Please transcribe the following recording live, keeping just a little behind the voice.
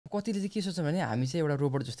कतिले चाहिँ के सोच्छ भने हामी चाहिँ एउटा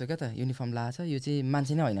रोबोट जस्तो क्या त युनिफर्म लाछ यो चाहिँ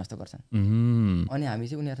मान्छे नै होइन जस्तो गर्छन् अनि हामी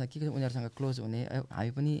चाहिँ उनीहरूसँग क्लोज हुने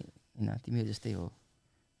हामी पनि होइन तिमीहरू जस्तै हो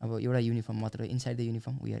अब एउटा युनिफर्म मात्र inside the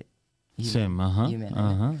uniform we are human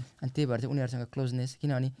अनि त्यही भएर चाहिँ उनीहरूसँग क्लोजनेस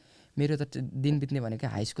किनभने मेरो त दिन बित्ने भनेको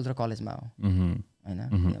हाई स्कुल र कलेजमा हो होइन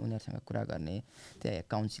उनीहरूसँग कुरा गर्ने त्यहाँ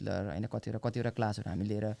काउन्सिलर होइन कतिवटा क्लासहरू हामी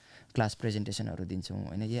लिएर क्लास प्रेजेन्टेसनहरू दिन्छौँ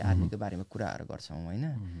होइन यही आर्मीको बारेमा कुराहरू गर्छौँ होइन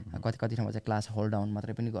कति ठाउँमा चाहिँ क्लास होल्ड डाउन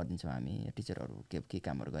मात्रै पनि गरिदिन्छौँ हामी टिचरहरू के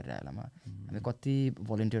कामहरू गरेर बेलामा हामी कति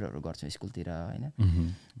भोलिन्टियरहरू गर्छौँ स्कुलतिर होइन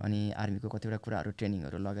अनि आर्मीको कतिवटा कुराहरू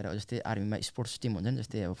ट्रेनिङहरू लगेर जस्तै आर्मीमा स्पोर्ट्स टिम हुन्छ नि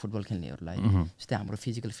जस्तै अब फुटबल खेल्नेहरूलाई जस्तै हाम्रो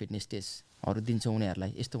फिजिकल फिटनेस टेस्टहरू दिन्छौँ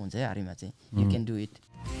उनीहरूलाई यस्तो हुन्छ है आर्मीमा चाहिँ you can do it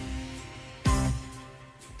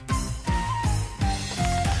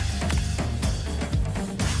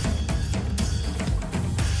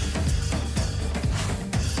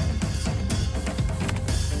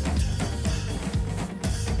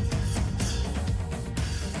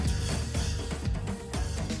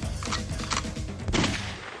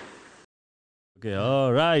Okay,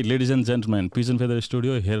 all right, ladies and gentlemen, Pigeon Feather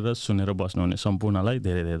Studio हेरेर सुनेर बस्नुहुने सम्पूर्णलाई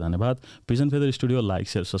धेरै धेरै धन्यवाद. Pigeon Feather Studio like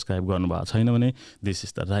share subscribe गर्नुभएको छैन भने this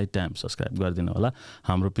is the right time subscribe गरिदिनु होला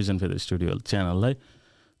हाम्रो Pigeon Feather Studio च्यानललाई.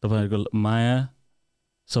 तपाईँहरूको माया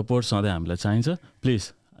सपोर्ट सधैँ हामीलाई चाहिन्छ.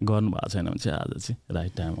 प्लिज गर्नुभएको छैन भने चाहिँ आज चाहिँ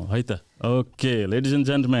राइट टाइम हो है त. Okay ladies and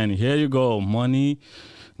gentlemen here you go money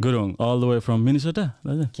Gurung all the way from Minnesota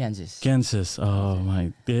क्यान्सस. My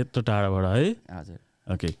त्यत्रो टाढाबाट है. हजुर.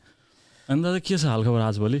 ओके अनि दादा के छ हालखबर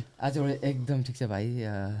आजभोलि? आज एकदम ठिक छ भाइ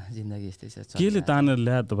जिन्दगी यस्तै छ. केले तानेर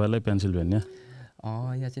ल्यायो तपाईँलाई पेन्सिल्भेनिया?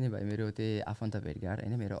 यहाँ चाहिँ नि भाइ मेरो त्यही आफन्त भेटघाट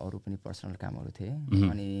होइन मेरो अरू पनि पर्सनल कामहरू थिए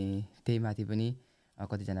अनि त्यही माथि पनि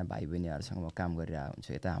कतिजना भाइ बहिनीहरूसँग म काम गरिरहेको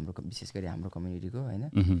हुन्छु यता हाम्रो विशेष गरी हाम्रो कम्युनिटीको होइन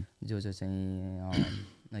जो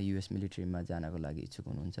चाहिँ युएस मिलिट्रीमा जानको लागि इच्छुक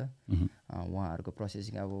हुनुहुन्छ उहाँहरूको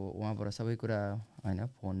प्रोसेसिङ अब उहाँबाट सबै कुरा होइन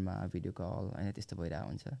फोनमा भिडियो कल होइन त्यस्तो भइरहेको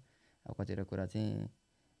हुन्छ. अब कतिवटा कुरा चाहिँ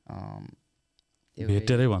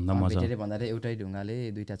भेटेरै भन्दा एउटै ढुङ्गाले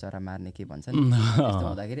दुईटा चरा मार्ने के भन्छ नि त्यस्तो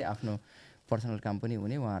हुँदाखेरि आफ्नो पर्सनल काम पनि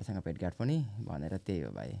हुने उहाँहरूसँग भेटघाट पनि भनेर त्यही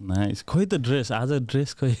हो भाइ. नाइस. खोइ त ड्रेस आज ड्रेस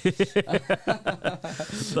खोइ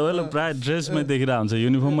तपाईँलाई प्रायः ड्रेसमै देखिरहेको हुन्छ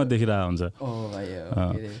युनिफर्ममा देखिरहेको हुन्छ.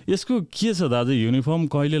 यसको के छ दाजु युनिफर्म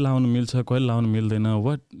कहिले लाउनु मिल्छ कहिले लाउनु मिल्दैन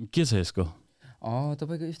वाट के छ यसको?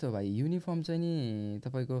 तपाईँको यस्तो भाइ युनिफर्म चाहिँ नि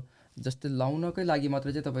तपाईँको जस्तै लाउनकै लागि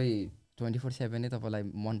मात्र चाहिँ तपाईँ 24/7 नै तपाईँलाई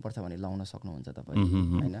मनपर्छ भने लाउन सक्नुहुन्छ तपाईँ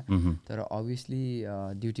होइन. तर अभियसली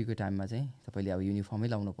ड्युटीको टाइममा चाहिँ तपाईँले अब युनिफर्मै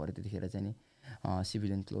लाउनु पऱ्यो त्यतिखेर चाहिँ नि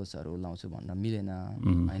सिभिलियन क्लोथ्सहरू लाउँछु भन्न मिलेन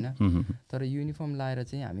होइन. तर युनिफर्म लाएर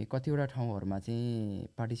चाहिँ हामी कतिवटा ठाउँहरूमा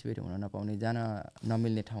चाहिँ पार्टिसिपेट हुन नपाउने जान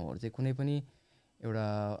नमिल्ने ठाउँहरू चाहिँ कुनै पनि एउटा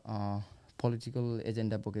पोलिटिकल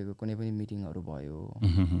एजेन्डा बोकेको कुनै पनि मिटिङहरू भयो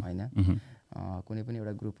होइन कुनै पनि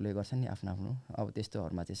एउटा ग्रुपले गर्छ नि आफ्नो आफ्नो अब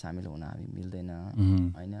त्यस्तोहरूमा चाहिँ सामेल हुन हामी मिल्दैन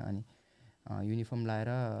होइन. अनि युनिफर्म लाएर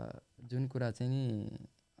जुन कुरा चाहिँ नि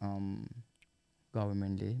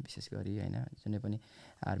गभर्मेन्टले विशेष गरी होइन जुनै पनि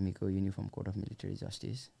आर्मीको युनिफर्म कोड अफ मिलिट्री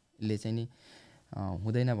जस्टिसले चाहिँ नि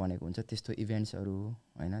हुँदैन भनेको हुन्छ त्यस्तो इभेन्ट्सहरू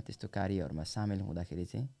होइन त्यस्तो कार्यहरूमा सामेल हुँदाखेरि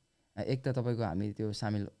चाहिँ एक त तपाईँको हामी त्यो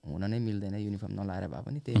सामेल हुन नै मिल्दैन युनिफर्म नलाएर भए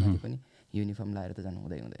पनि त्यही माथि पनि युनिफर्म लाएर त झन्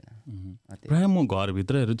हुँदैन. प्रायः म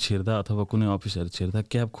घरभित्रहरू छिर्दा अथवा कुनै अफिसहरू छिर्दा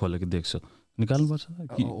क्याब खोलेको देख्छु निकाल्नुपर्छ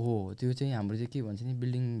हो. त्यो चाहिँ हाम्रो चाहिँ के भन्छ नि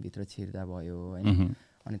बिल्डिङभित्र छिर्दा भयो होइन.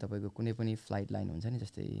 अनि तपाईँको कुनै पनि फ्लाइट लाइन हुन्छ नि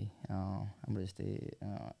जस्तै हाम्रो जस्तै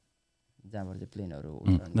जहाँबाट चाहिँ प्लेनहरू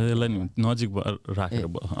नजिक राखेर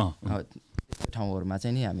ठाउँहरूमा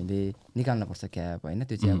चाहिँ नि हामीले निकाल्नुपर्छ क्याब होइन.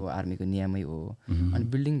 त्यो चाहिँ अब आर्मीको नियमै हो. अनि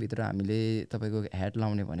बिल्डिङभित्र हामीले तपाईँको ह्याट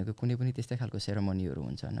लाउने भनेको कुनै पनि त्यस्तै खालको सेरोमनीहरू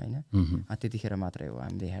हुन्छन् होइन त्यतिखेर मात्रै हो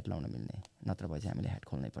हामीले ह्याट लाउन मिल्ने नत्र भए चाहिँ हामीले ह्याट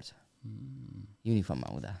खोल्नै पर्छ युनिफर्ममा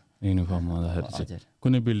हुँदा. युनिफर्ममा हुँदाखेरि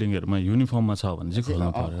कुनै बिल्डिङहरूमा युनिफर्ममा छ भने चाहिँ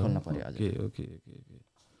खोल्नु पर्यो. Okay okay okay.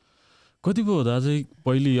 कति भयो दाजु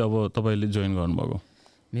पहिले अब तपाईँले जोइन गर्नुभएको?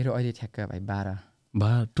 मेरो अहिले ठ्याक्क भाइ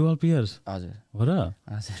 12 इयर्स. हजुर हो र?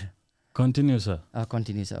 हजुर. कन्टिन्यू छ?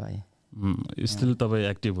 कन्टिन्यू छ भाइ. स्टिल तपाईँ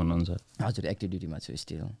एक्टिभ हुनुहुन्छ? हजुर एक्टिभ ड्युटीमा छु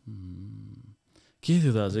स्टिल. के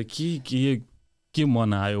थियो दाजु के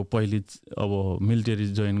मन आयो पहिले अब मिलिटरी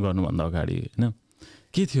जोइन गर्नुभन्दा अगाडि होइन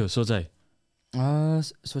के थियो सोचाइ?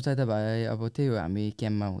 सोचाइ त भाइ अब त्यही हो हामी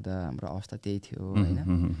क्याम्पमा हुँदा हाम्रो अवस्था त्यही थियो होइन.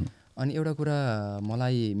 अनि एउटा कुरा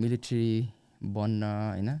मलाई मिलिट्री बन्न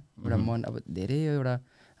होइन एउटा मन अब धेरै एउटा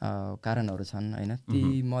कारणहरू छन् होइन.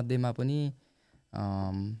 ती मध्येमा पनि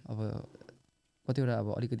अब कतिवटा अब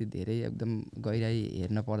अलिकति धेरै एकदम गहिराई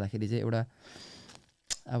हेर्न पर्दाखेरि चाहिँ एउटा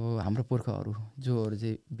अब हाम्रो पुर्खाहरू जोहरू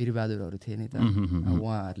चाहिँ वीरबहादुरहरू थिए नि त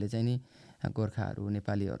उहाँहरूले चाहिँ नि गोर्खाहरू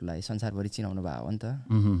नेपालीहरूलाई संसारभरि चिनाउनु भयो हो नि त.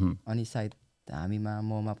 अनि सायद हामीमा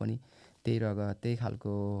ममा पनि त्यही रगत त्यही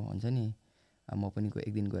खालको हुन्छ नि म पनि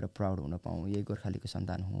एक दिन गएर प्राउड हुन पाऊँ यही गोर्खालीको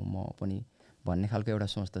सन्तान हुँ म पनि भन्ने खालको एउटा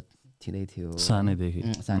सोच त थिँदै थियो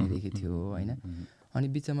सानैदेखि थियो होइन। अनि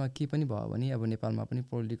बिचमा के पनि भयो भने अब नेपालमा पनि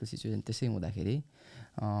पोलिटिकल सिचुएसन त्यसै हुँदाखेरि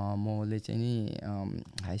मैले चाहिँ नि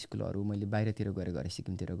हाई स्कुलहरू मैले बाहिरतिर गरेँ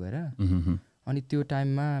सिक्किमतिर गएर। अनि त्यो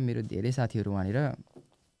टाइममा मेरो धेरै साथीहरू वहाँनिर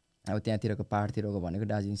अब त्यहाँतिरको पाहाडतिरको भनेको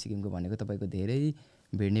दार्जिलिङ सिक्किमको भनेको तपाईँको धेरै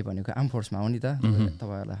भिड्ने भनेको आर्म फोर्समा हो नि त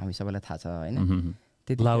तपाईँहरूलाई हामी सबैलाई थाहा छ होइन।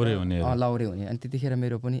 लाउरे हुने अनि त्यतिखेर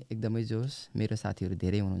मेरो पनि एकदमै जोस मेरो साथीहरू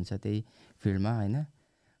धेरै हुनुहुन्छ त्यही फिल्डमा होइन।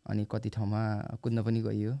 अनि कति ठाउँमा कुद्न पनि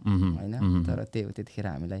गइयो होइन। तर त्यही हो त्यतिखेर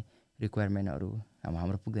हामीलाई रिक्वायरमेन्टहरू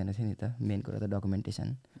हाम्रो पुग्दैन थियो नि त मेन कुरा त डकुमेन्टेसन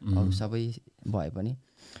अरू सबै भए पनि।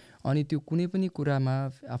 अनि त्यो कुनै पनि कुरामा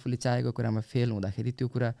आफूले चाहेको कुरामा फेल हुँदाखेरि त्यो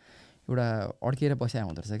कुरा एउटा अड्किएर बस्या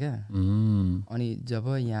हुँदो रहेछ क्या। अनि जब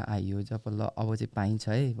यहाँ आइयो जब ल अब चाहिँ पाइन्छ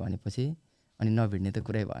है भनेपछि अनि नभिड्ने त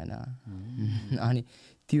कुरै भएन। अनि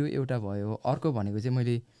त्यो एउटा भयो। अर्को भनेको चाहिँ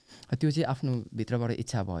मैले त्यो चाहिँ आफ्नो भित्रबाट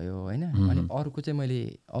इच्छा भयो होइन। अनि अर्को चाहिँ मैले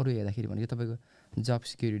अरू हेर्दाखेरि भनेको तपाईँको जब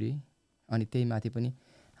सिक्युरिटी अनि त्यही माथि पनि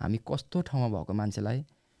हामी कस्तो ठाउँमा भएको मान्छेलाई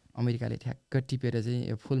अमेरिकाले ठ्याक्क टिपेर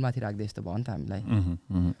चाहिँ फुलमाथि राख्दै यस्तो भयो नि त हामीलाई।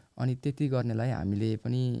 अनि त्यति गर्नेलाई हामीले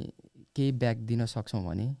पनि केही ब्याक दिन सक्छौँ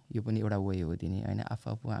भने यो पनि एउटा वे हो दिने होइन।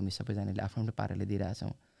 आफू हामी सबैजनाले आफ्नो पाराले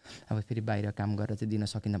दिइरहेछौँ। अब फेरि बाहिर काम गरेर चाहिँ दिन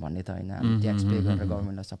सकिन्न भन्ने त होइन। हामी ट्याक्स पे गरेर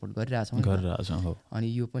गभर्मेन्टलाई सपोर्ट गरिरहेछौँ। अनि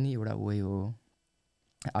यो पनि एउटा वे हो।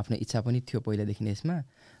 आफ्नो इच्छा पनि थियो पहिलादेखि नै यसमा।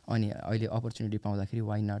 अनि अहिले अपर्च्युनिटी पाउँदाखेरि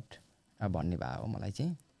वाइ नट भन्ने भयो मलाई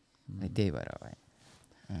चाहिँ। अनि त्यही भएर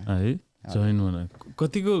है जोइन हुन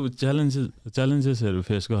कतिको च्यालेन्जेसहरू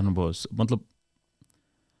फेस गर्नुभयो मतलब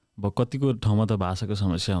कतिको ठाउँमा त भाषाको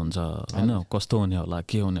समस्या हुन्छ होइन कस्तो हुने होला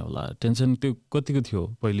के हुने होला टेन्सन त्यो कतिको थियो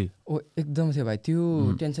पहिले? एकदम थियो भाइ त्यो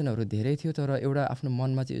टेन्सनहरू धेरै थियो। तर एउटा आफ्नो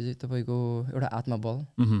मनमा चाहिँ तपाईँको एउटा आत्मबल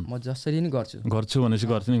म जसरी नै गर्छु भनेपछि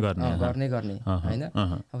गर्ने होइन।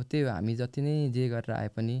 अब त्यही हो हामी जति नै जे गरेर आए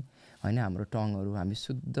पनि होइन हाम्रो टङहरू हामी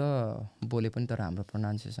शुद्ध बोले पनि तर हाम्रो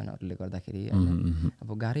प्रोनाउन्सिएसनहरूले गर्दाखेरि अब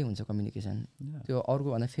गाह्रै हुन्छ कम्युनिकेसन। त्यो अर्को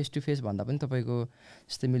भन्दा फेस टु फेस भन्दा पनि तपाईँको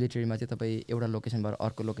जस्तै मिलिट्रीमा चाहिँ तपाईँ एउटा लोकेसनबाट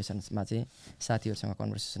अर्को लोकेसनमा चाहिँ साथीहरूसँग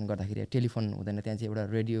कन्भर्सेसन गर्दाखेरि टेलिफोन हुँदैन त्यहाँ चाहिँ एउटा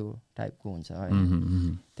रेडियो टाइपको हुन्छ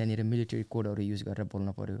होइन। त्यहाँनिर मिलिट्री कोडहरू युज गरेर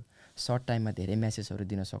बोल्नु पऱ्यो। सर्ट टाइममा धेरै मेसेजहरू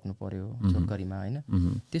दिन सक्नु पऱ्यो छोटकरीमा होइन।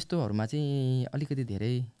 त्यस्तोहरूमा चाहिँ अलिकति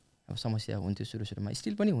धेरै अब समस्या हुन्थ्यो सुरुमा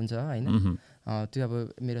स्टिल पनि हुन्छ होइन। त्यो अब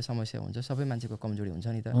मेरो समस्या हुन्छ सबै मान्छेको कमजोरी हुन्छ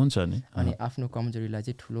नि त हुन्छ नि। अनि आफ्नो कमजोरीलाई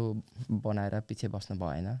चाहिँ ठुलो बनाएर पछि बस्नु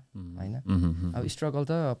भएन होइन। अब स्ट्रगल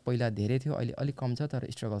त पहिला धेरै थियो अहिले अलिक कम छ तर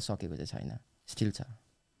स्ट्रगल सकेको चाहिँ छैन स्टिल छ।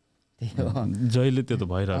 त्यही हो जहिले त्यो त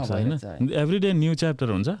भइरहेको छ होइन। एभ्रीडे न्यू च्याप्टर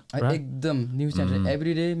हुन्छ एकदम न्यू च्याप्टर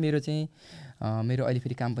एभ्रीडे। मेरो चाहिँ मेरो अहिले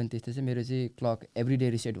फेरि काम पनि त्यस्तै छ। मेरो चाहिँ क्लक एभ्रीडे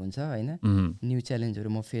रिसेट हुन्छ होइन। न्यू च्यालेन्जहरू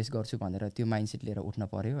म फेस गर्छु भनेर त्यो माइन्डसेट लिएर उठ्न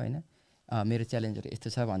पऱ्यो होइन। मेरो च्यालेन्जहरू यस्तो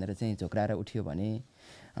छ भनेर चाहिँ झोक्राएर उठ्यो भने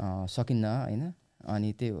सकिन्न होइन। अनि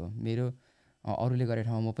त्यही हो मेरो अरूले गरेको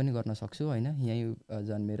ठाउँमा म पनि गर्न सक्छु होइन। यहीँ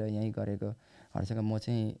जन्मेर यहीँ गरेकोहरूसँग म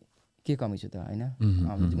चाहिँ के कमी छु त होइन।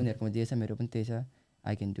 उनीहरूकोमा जे छ मेरो पनि त्यही छ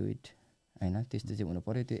आई क्यान डु इट होइन। त्यस्तो चाहिँ हुनु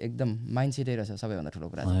पऱ्यो। त्यो एकदम माइन्डसेटै रहेछ सबैभन्दा ठुलो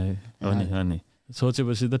कुरा चाहिँ।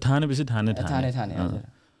 सोचेपछि त ठानेपछि ठाने हजुर।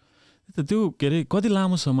 त्यो के अरे कति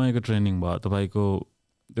लामो समयको ट्रेनिङ भयो तपाईँको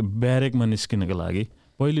त्यो ब्यारेकमा निस्किनको लागि?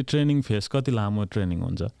 पहिले ट्रेनिङ फेस कति लामो ट्रेनिङ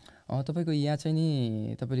हुन्छ तपाईँको? यहाँ चाहिँ नि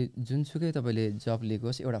तपाईँले जुनसुकै तपाईँले जब लिएको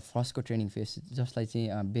होस् एउटा फर्स्टको ट्रेनिङ फेस जसलाई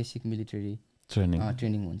चाहिँ बेसिक मिलिट्री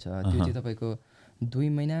ट्रेनिङ हुन्छ त्यो चाहिँ तपाईँको 2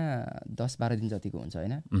 महिना 10-12 दिन जतिको हुन्छ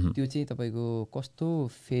होइन। त्यो चाहिँ तपाईँको कस्तो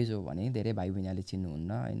फेज हो भने धेरै भाइ बहिनीले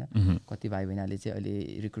चिन्नुहुन्न होइन। कति भाइ बहिनीले चाहिँ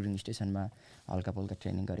अहिले रिक्रुटिङ स्टेसनमा हल्का फुल्का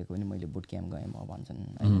ट्रेनिङ गरेको पनि मैले बुट क्याम्प गएँ म भन्छन्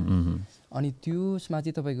होइन। अनि त्यसमा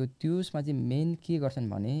चाहिँ तपाईँको त्यसमा चाहिँ मेन के गर्छन्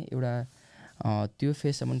भने एउटा त्यो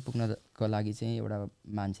फेजसम्म पुग्नको लागि चाहिँ एउटा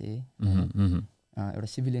मान्छे एउटा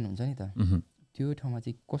सिभिलियन हुन्छ नि त त्यो ठाउँमा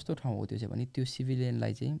चाहिँ कस्तो ठाउँ हो त्यो चाहिँ भने त्यो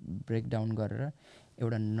सिभिलियनलाई चाहिँ ब्रेकडाउन गरेर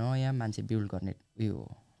एउटा नयाँ मान्छे बिल्ड गर्ने उयो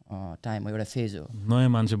टाइम हो एउटा फेज हो। नयाँ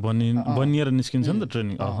मान्छे बनिएर निस्किन्छ नि त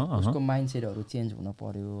ट्रेनिङ। उसको माइन्डसेटहरू चेन्ज हुन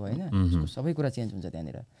पऱ्यो होइन। उसको सबै कुरा चेन्ज हुन्छ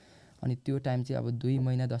त्यहाँनिर। अनि त्यो टाइम चाहिँ अब 2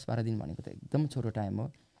 महिना 10-12 दिन भनेको त एकदम छोटो टाइम हो।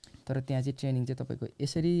 तर त्यहाँ चाहिँ ट्रेनिङ चाहिँ तपाईँको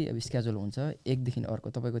यसरी अब स्केड्युल हुन्छ एकदेखि अर्को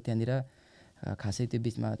तपाईँको त्यहाँनिर खासै त्यो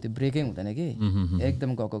बिचमा त्यो ब्रेकै हुँदैन कि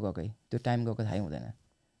एकदम गएकै त्यो टाइम गएको थाहै हुँदैन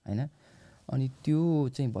होइन। अनि त्यो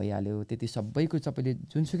चाहिँ भइहाल्यो। त्यति सबैको तपाईँले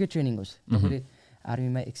जुनसुकै ट्रेनिङ होस् तपाईँले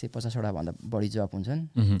आर्मीमा 150वटा भन्दा बढी जब हुन्छन्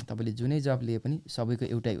तपाईँले जुनै जब लिए पनि सबैको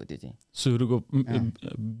एउटै हो त्यो चाहिँ सुरुको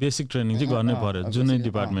बेसिक ट्रेनिङ चाहिँ गर्नै पर्यो जुनै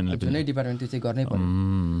डिपार्टमेन्टले त्यो चाहिँ गर्नै पर्यो।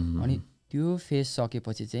 अनि त्यो फेज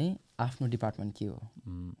सकेपछि चाहिँ आफ्नो डिपार्टमेन्ट के हो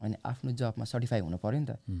अनि आफ्नो जबमा सर्टिफाई हुनु पऱ्यो नि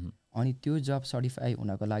त अनि त्यो जब सर्टिफाई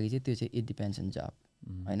हुनको लागि चाहिँ त्यो चाहिँ इट डिपेन्ड्स अन जब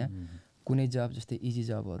होइन कुनै जब जस्तै इजी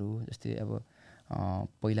जबहरू जस्तै अब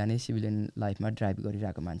पहिला नै सिभिलियन लाइफमा ड्राइभ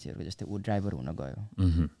गरिरहेको मान्छेहरूको जस्तै ऊ ड्राइभर हुन गयो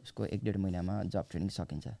उसको 1-1.5 महिनामा जब ट्रेनिङ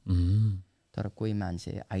सकिन्छ तर कोही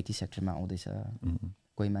मान्छे आइटी सेक्टरमा आउँदैछ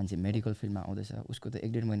कोही मान्छे मेडिकल फिल्डमा आउँदैछ उसको त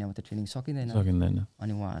 1-1.5 महिनामा त ट्रेनिङ सकिँदैन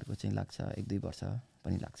अनि उहाँहरूको चाहिँ लाग्छ 1-2 वर्ष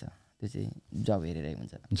पनि लाग्छ त्यो चाहिँ जब हेरेरै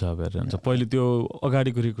हुन्छ जब हेरेर हुन्छ पहिले त्यो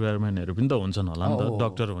अगाडिको रिक्वायरमेन्टहरू पनि त हुन्छन् होला नि त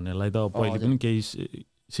डक्टर हुनेलाई त पहिले पनि केही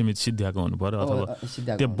सीमित सिद्ध्याएको हुनु पर्यो अथवा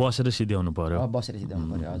त्यो बसेर सिद्ध्याउनु पर्यो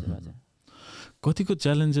हजुर हजुर कतिको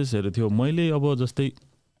च्यालेन्जेसहरू थियो मैले अब जस्तै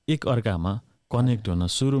एक अर्कामा कनेक्ट हुन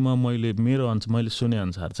सुरुमा मैले सुने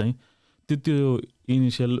अनुसार चाहिँ त्यो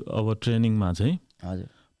इनिसियल अब ट्रेनिङमा चाहिँ हजुर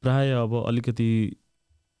प्राय अब अलिकति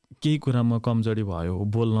केही कुरामा कमजोरी भयो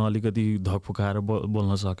बोल्न अलिकति धकफुकाएर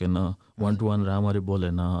बोल्न सकेन 1-to-1 राम्ररी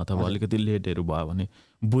बोलेन अथवा अलिकति लेटहरू भयो भने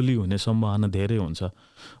बुली हुने सम्भावना धेरै हुन्छ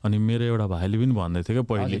अनि मेरो एउटा भाइले पनि भन्दै थियो क्या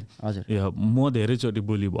पहिले म धेरैचोटि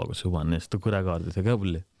बुली भएको छु भन्ने यस्तो कुरा गर्दै थियो क्या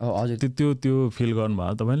उसले हजुर त्यो फिल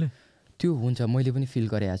गर्नुभयो तपाईँले त्यो हुन्छ मैले पनि फिल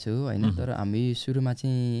गरेको छु होइन तर हामी सुरुमा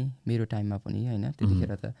चाहिँ मेरो टाइममा पनि होइन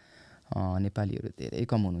त्यतिखेर त नेपालीहरू धेरै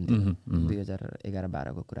कम हुनुहुन्थ्यो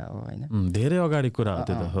 2011-12 को कुरा हो होइन धेरै अगाडि कुरा हो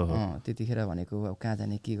त्यो त त्यतिखेर भनेको अब कहाँ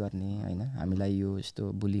जाने के गर्ने होइन हामीलाई यो यस्तो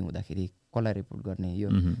बुली हुँदाखेरि कसलाई रिपोर्ट गर्ने यो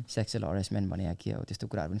सेक्सुअल हरेसमेन्ट भने के हो त्यस्तो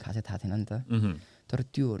कुराहरू पनि खासै थाहा थिएन नि त तर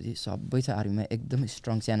त्योहरू चाहिँ सबै छ आर्मीमा एकदम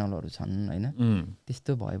स्ट्रङ च्यानलहरू छन् होइन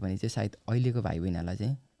त्यस्तो भयो भने चाहिँ सायद अहिलेको भाइ बहिनीहरूलाई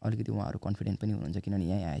चाहिँ अलिकति उहाँहरू कन्फिडेन्ट पनि हुनुहुन्छ किनभने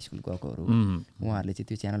यहीँ हाई स्कुल गएकोहरू उहाँहरूले चाहिँ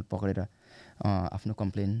त्यो च्यानल पक्रेर आफ्नो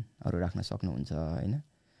कम्प्लेनहरू राख्न सक्नुहुन्छ होइन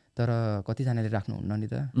तर कतिजनाले राख्नुहुन्न नि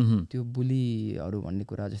त त्यो बुलीहरू भन्ने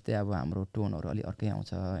कुरा जस्तै अब हाम्रो टोनहरू अलिक अर्कै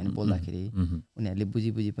आउँछ होइन बोल्दाखेरि उनीहरूले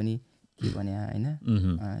बुझी पनि के भने होइन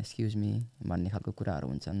एक्सक्युज मी भन्ने खालको कुराहरू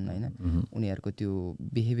हुन्छन् होइन उनीहरूको त्यो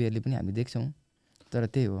बिहेभियरले पनि हामी देख्छौँ तर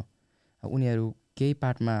त्यही हो उनीहरू केही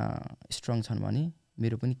पार्टमा स्ट्रङ छन् भने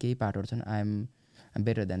मेरो पनि केही पार्टहरू छन् I am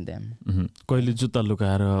better than them कहिले जुत्ता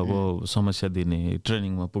लुकाएर अब समस्या दिने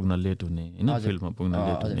ट्रेनिङमा पुग्न लेट हुने होइन फिल्डमा पुग्न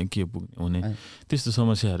लेट हुने के पुग्ने हुने त्यस्तो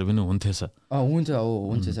समस्याहरू पनि हुन्थेछ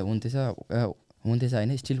हुन्थेछ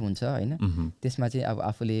होइन स्टिल हुन्छ होइन त्यसमा चाहिँ अब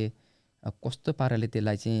आफूले कस्तो पाराले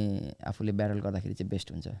त्यसलाई चाहिँ आफूले ब्याटल गर्दाखेरि चाहिँ बेस्ट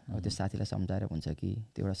हुन्छ अब त्यो साथीलाई सम्झाएर हुन्छ कि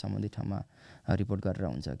त्यो एउटा सम्बन्धित ठाउँमा रिपोर्ट गरेर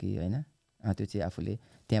हुन्छ कि होइन त्यो चाहिँ आफूले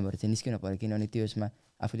त्यहाँबाट चाहिँ निस्किनु पऱ्यो किनभने त्यो यसमा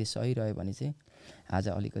आफूले सही रह्यो भने चाहिँ आज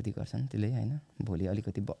अलिकति गर्छन् त्यसले होइन भोलि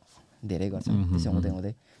अलिकति धेरै गर्छन् त्यसो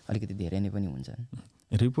हुँदै अलिकति धेरै नै पनि हुन्छन्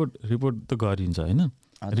रिपोर्ट त गरिन्छ होइन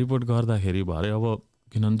रिपोर्ट गर्दाखेरि भरे अब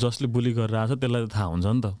किनभने जसले बुली गरेर आएको छ त्यसलाई त थाहा हुन्छ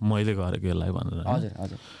नि त मैले गरेको यसलाई भनेर हजुर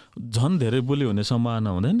हजुर झन् धेरै बुली हुने सम्भावना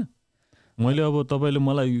हुँदैन मैले अब तपाईँले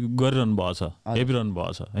मलाई गरिरहनु भएको छ हेपिरहनु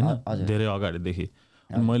भएको छ होइन धेरै अगाडिदेखि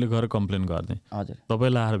मैले गएर कम्प्लेन गरिदिएँ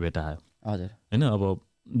तपाईँलाई आएर भेटायो होइन अब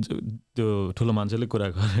त्यो ठुलो मान्छेले कुरा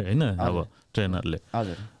गरे होइन अब ट्रेनरले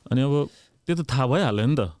अनि अब त्यो त थाहा भइहाल्यो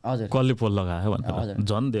नि त कसले पोल लगायो भनेर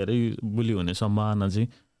झन् धेरै बुली हुने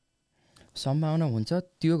सम्भावना हुन्छ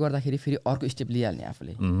त्यो गर्दाखेरि फेरि अर्को स्टेप लिइहाल्ने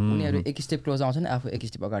आफूले उनीहरू एक स्टेप क्लोज आउँछ नि आफू एक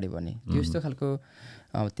स्टेप अगाडि बढ्ने त्यस्तो खालको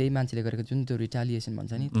त्यही मान्छेले गरेको जुन त्यो रिटालिएसन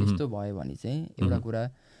भन्छ नि त्यस्तो भयो भने चाहिँ एउटा कुरा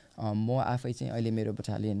म आफै चाहिँ अहिले मेरो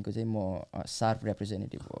बटालियनको चाहिँ म सार्प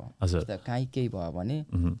रिप्रेजेन्टेटिभ हो कहीँ केही भयो भने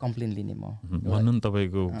कम्प्लेन लिने म भन्नु नि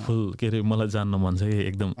तपाईँको फुल के अरे मलाई जान्न मन छ कि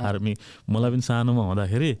एकदम आर्मी मलाई पनि सानोमा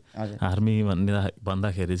हुँदाखेरि आर्मी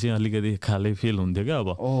भन्दाखेरि चाहिँ अलिकति खाले फिल हुन्थ्यो क्या अब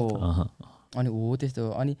अनि हो त्यस्तो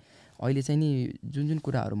अनि अहिले चाहिँ नि जुन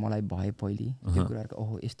कुराहरू मलाई भए पहिले त्यो कुराहरूको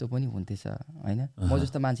ओहो यस्तो पनि हुन्थेछ होइन म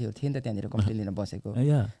जस्तो मान्छेहरू थिए नि त त्यहाँनिर कम्प्लेन लिन बसेको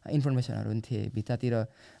इन्फर्मेसनहरू पनि थिए भित्तातिर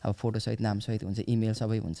अब फोटोसहित नामसहित हुन्छ इमेल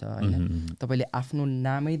सबै हुन्छ होइन तपाईँले आफ्नो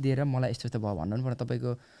नामै दिएर मलाई यस्तो यस्तो भयो भन्नु पर्छ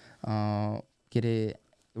तपाईँको के अरे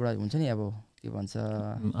एउटा हुन्छ नि अब के भन्छ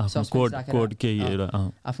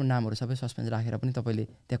आफ्नो नामहरू सबै सस्पेन्स राखेर पनि तपाईँले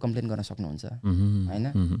त्यहाँ कम्प्लेन गर्न सक्नुहुन्छ होइन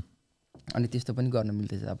अनि त्यस्तो पनि गर्न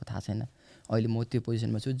मिल्दैछ अब थाहा छैन अहिले म त्यो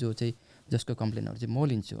पोजिसनमा छु जो चाहिँ जसको कम्प्लेनहरू चाहिँ म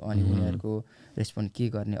लिन्छु अनि उनीहरूको रेस्पोन्ड के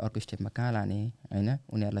गर्ने अर्को स्टेपमा कहाँ लाने होइन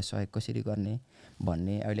उनीहरूलाई सहयोग कसरी गर्ने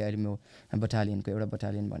भन्ने अहिले म बटालियनको एउटा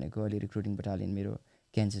बटालियन भनेको अहिले रिक्रुटिङ बटालियन मेरो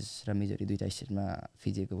क्यान्सस र मिजोरी दुईवटा स्टेटमा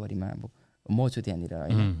फिजिएको भरिमा अब म छु त्यहाँनिर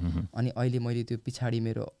होइन अनि अहिले मैले त्यो पछाडि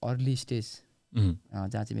मेरो अर्ली स्टेज जहाँ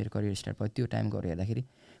चाहिँ मेरो करियर स्टार्ट भयो त्यो टाइम गएर हेर्दाखेरि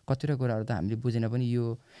कतिवटा कुराहरू त हामीले बुझेन पनि यो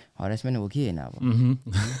हरेसमेन्ट हो कि होइन अब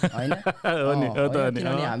होइन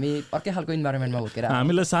किनभने हामी अर्कै खालको इन्भाइरोमेन्टमा हुर्केर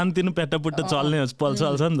हामीलाई शान्ति नै प्याटापुट्टा चल्ने पल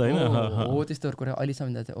चल्छ नि त होइन हो त्यस्तोहरू कुरा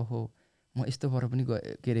अहिलेसम्म चाहिँ ओहो म यस्तो भएर पनि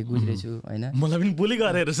के अरे गुज्रेछु होइन मलाई पनि बुली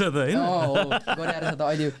गरेर छ त होइन गरेर छ त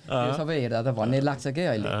अहिले सबै हेर्दा त भन्ने लाग्छ क्या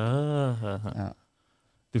अहिले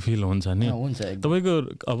त्यो फिल हुन्छ नि तपाईँको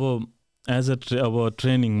अब एज अ अब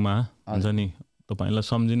ट्रेनिङमा हुन्छ नि तपाईँलाई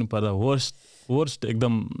सम्झिनु पर्दा वर्स्ट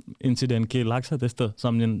एकदम इन्सिडेन्ट के लाग्छ त्यस्तो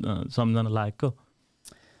सम्झना लागेको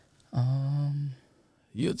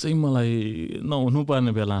यो चाहिँ मलाई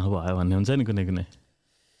नहुनुपर्ने बेला भयो भन्ने हुन्छ नि कुनै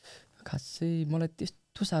खासै मलाई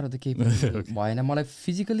त्यस्तो साह्रो त केही भएन मलाई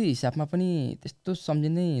फिजिकली हिसाबमा पनि त्यस्तो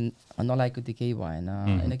सम्झिनै नलागेको त केही भएन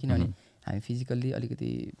होइन किनभने हामी फिजिकल्ली अलिकति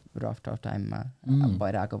रफ टफ टाइममा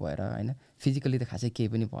भएर आएको भएर होइन फिजिकल्ली त खासै केही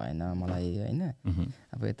पनि भएन मलाई होइन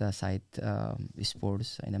अब यता सायद स्पोर्ट्स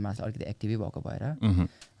होइन मार्सल अलिकति एक्टिभै भएको भएर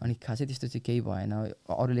अनि खासै त्यस्तो चाहिँ केही भएन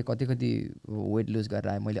अरूले कति वेट लुज गरेर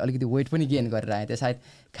आएँ मैले अलिकति वेट पनि गेन गरेर आएँ त्यो सायद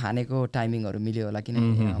खानेको टाइमिङहरू मिल्यो होला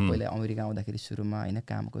किनभने पहिला अमेरिका आउँदाखेरि सुरुमा होइन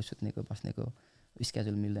कामको सुत्नेको बस्नेको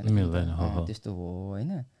स्केड्युल मिल्दैन त्यस्तो हो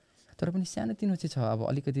होइन तर पनि सानोतिनो चाहिँ छ अब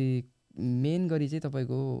अलिकति मेन गरी चाहिँ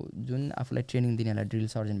तपाईँको जुन आफूलाई ट्रेनिङ दिनेलाई ड्रिल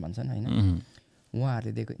सर्जन भन्छन् होइन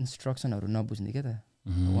उहाँहरूले दिएको इन्स्ट्रक्सनहरू नबुझ्ने क्या त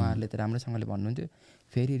उहाँहरूले त राम्रोसँगले भन्नुहुन्थ्यो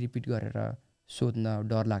फेरि रिपिट गरेर सोध्न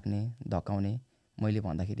डर लाग्ने धक्काउने मैले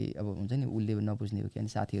भन्दाखेरि अब हुन्छ नि उसले नबुझ्ने हो कि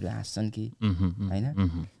अनि साथीहरू हाँस्छन् कि होइन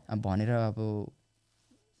अब भनेर अब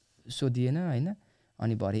सोधिएन होइन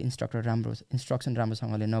अनि भरे इन्स्ट्रक्सन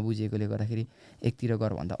राम्रोसँगले नबुझेकोले गर्दाखेरि एकतिर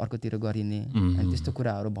गर भन्दा अर्कोतिर गरिने अनि त्यस्तो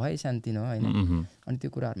कुराहरू भए सानोतिनो होइन अनि त्यो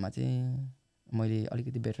कुराहरूमा चाहिँ मैले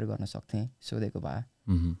अलिकति बेटर गर्न सक्थेँ सोधेको भए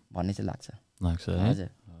भन्ने चाहिँ लाग्छ हजुर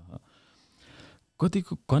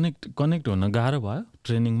कतिको कनेक्ट हुन गाह्रो भयो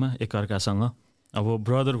ट्रेनिङमा एकअर्कासँग अब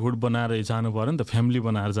ब्रदरहुड बनाएर जानु पऱ्यो नि त फ्यामिली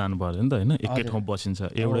बनाएर जानु पऱ्यो नि त होइन एकै ठाउँ बसिन्छ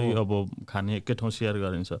एउटै अब खाने एकै ठाउँ सेयर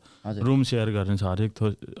गरिन्छ रुम सेयर गरिन्छ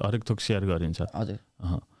हरेक थोक सेयर गरिन्छ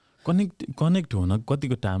कनेक्ट हुन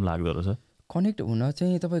कतिको टाइम लाग्दो रहेछ कनेक्ट हुन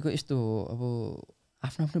चाहिँ तपाईँको यस्तो अब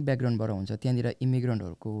आफ्नो ब्याकग्राउन्डबाट हुन्छ त्यहाँनिर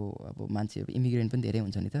इमिग्रेन्टहरूको अब मान्छेहरू इमिग्रेन्ट पनि धेरै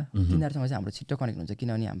हुन्छ नि त तिनीहरूसँग चाहिँ हाम्रो छिट्टो कनेक्ट हुन्छ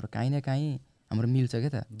किनभने हाम्रो काहीँ न काहीँ हाम्रो मिल्छ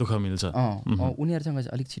क्या त दुःख मिल्छ उनीहरूसँग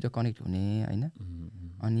चाहिँ अलिक छिटो कनेक्ट हुने होइन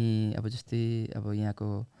अनि अब जस्तै अब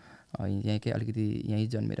यहाँकै अलिकति यहीँ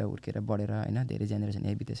जन्मेर हुर्केर बढेर होइन धेरै जेनेरेसन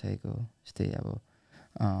यहीँ बिताइसकेको जस्तै अब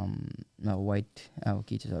वाइट अब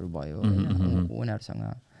किड्सहरू भयो होइन उनीहरूसँग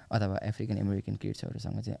अथवा अफ्रिकन अमेरिकन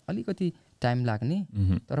किड्सहरूसँग चाहिँ अलिकति टाइम लाग्ने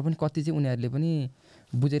तर पनि कति चाहिँ उनीहरूले पनि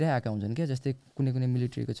बुझेरै आएका हुन्छन् क्या जस्तै कुनै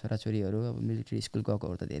मिलिट्रीको छोराछोरीहरू अब मिलिट्री स्कुल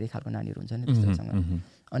गएकोहरू त धेरै खालको नानीहरू हुन्छ नि त्यस्तोसँग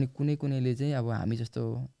अनि कुनैले चाहिँ अब हामी जस्तो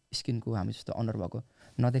स्किनको हामी जस्तो अनुहार भएको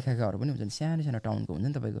नदेखाएकाहरू पनि हुन्छन् सानो टाउनको हुन्छ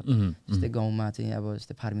नि तपाईँको जस्तै गाउँमा चाहिँ अब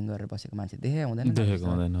जस्तै फार्मिङ गरेर बसेको मान्छे देखेको हुँदैन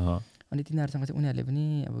अनि तिनीहरूसँग चाहिँ उनीहरूले पनि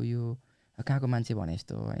अब यो कहाँको मान्छे भने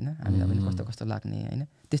जस्तो होइन हामीलाई पनि कस्तो लाग्ने होइन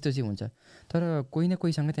त्यस्तो चाहिँ हुन्छ तर कोही न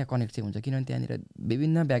कोहीसँग त्यहाँ कनेक्ट चाहिँ हुन्छ किनभने त्यहाँनिर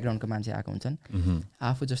विभिन्न ब्याकग्राउन्डको मान्छे आएको हुन्छन्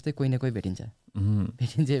आफू जस्तै कोही न कोही भेटिन्छ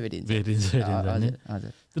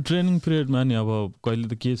हजुर त्यो ट्रेनिङ पिरियडमा नि अब कहिले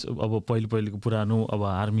त के अब पहिलेको पुरानो अब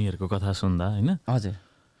आर्मीहरूको कथा सुन्दा होइन हजुर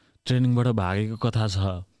ट्रेनिङबाट भागेको कथा छ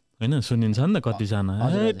होइन सुनिन्छ नि त कतिजना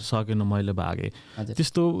सकेन मैले भागेँ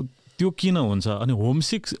त्यस्तो त्यो किन हुन्छ अनि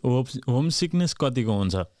होम सिकनेस कतिको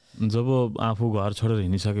हुन्छ जब आफू घर छोडेर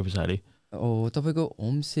हिँडिसके पछाडि तपाईँको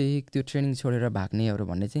होम सिक त्यो ट्रेनिङ छोडेर भाग्नेहरू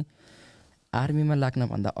भन्ने चाहिँ आर्मीमा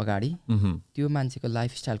लाग्नभन्दा अगाडि त्यो मान्छेको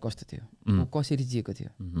लाइफस्टाइल कस्तो थियो कसरी जिएको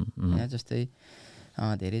थियो होइन जस्तै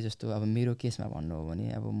धेरै जस्तो अब मेरो केसमा भन्नु हो भने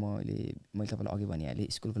अब मैले तपाईँलाई अघि भनिहालेँ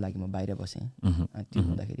स्कुलको लागि म बाहिर बसेँ त्यो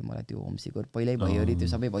हुँदाखेरि मलाई त्यो होमसिकहरू पहिल्यै भयो अरे त्यो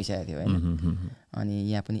सबै भइसकेको थियो होइन अनि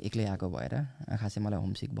यहाँ पनि एक्लै आएको भएर खासै मलाई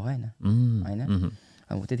होमसिक भएन होइन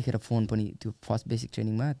अब त्यतिखेर फोन पनि त्यो फर्स्ट बेसिक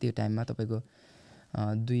ट्रेनिङमा त्यो टाइममा तपाईँको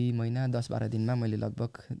 2 महिना 10-12 दिनमा मैले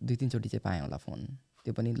लगभग 2-3 चोटि चाहिँ पाएँ होला फोन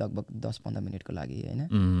त्यो पनि लगभग 10-15 मिनटको लागि होइन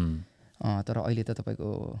तर अहिले त तपाईँको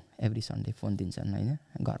एभ्री सन्डे फोन दिन्छन् होइन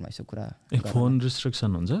घरमा यसो कुरा फोन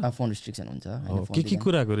रिस्ट्रिक्सन हुन्छ फोन रिस्ट्रिक्सन हुन्छ के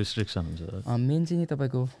कुराको रिस्ट्रिक्सन हुन्छ मेन चाहिँ नि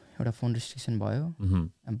तपाईँको एउटा फोन रिस्ट्रिक्सन भयो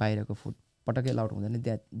बाहिरको फुड पटक्कै अलाउड हुँदैन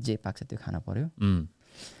त्यहाँ जे पाक्छ त्यो खान पर्यो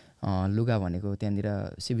लुगा भनेको त्यहाँनिर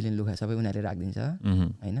सिभिलियन लुगा सबै उनीहरूले राखिदिन्छ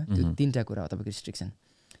होइन त्यो 3टा कुरा हो तपाईँको रिस्ट्रिक्सन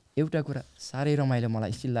एउटा कुरा साह्रै रमाइलो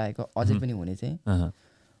मलाई स्टिल लागेको अझै पनि हुने चाहिँ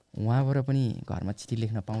उहाँबाट पनि घरमा चिठी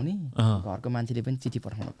लेख्न पाउने घरको मान्छेले पनि चिठी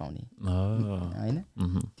पठाउन पाउने होइन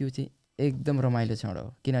त्यो चाहिँ एकदम रमाइलो क्षण हो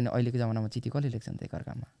किनभने अहिलेको जमानामा चिठी कसले लेख्छन् त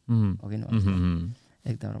एकअर्कामा हो कि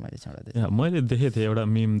एकदम रमाइलो क्षण हो मैले देखेको थिएँ एउटा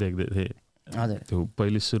मिम देख्दै थिएँ हजुर त्यो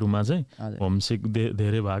पहिले सुरुमा चाहिँ होमसिक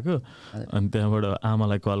धेरै भएको अनि त्यहाँबाट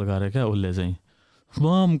आमालाई कल गरेका उसले चाहिँ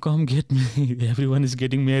मम कम get me everyone is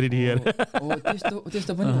getting married here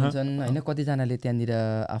त्यस्तो पनि हुन्छन् होइन कतिजनाले त्यहाँनिर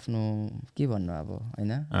आफ्नो के भन्नु अब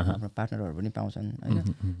होइन आफ्नो पार्टनरहरू पनि पाउँछन् होइन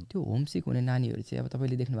त्यो होमसिक हुने नानीहरू चाहिँ अब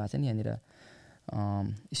तपाईँले देख्नु भएको छ नि यहाँनिर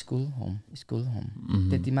स्कुल होम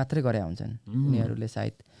त्यति मात्रै गरे हुन्छन् उनीहरूले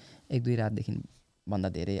सायद 1-2 रातदेखि भन्दा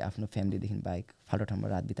धेरै आफ्नो फ्यामिलीदेखि बाहेक फाल्टो ठाउँमा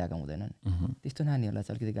रात बिताएका हुँदैनन् त्यस्तो नानीहरूलाई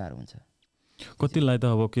चाहिँ अलिकति गाह्रो हुन्छ कतिलाई त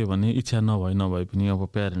अब के भने इच्छा नभए पनि अब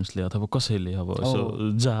प्यारेन्ट्सले अथवा कसैले अब यसो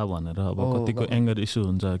जा भनेर अब कतिको एङ्गर इस्यु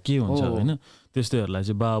हुन्छ के हुन्छ होइन त्यस्तैहरूलाई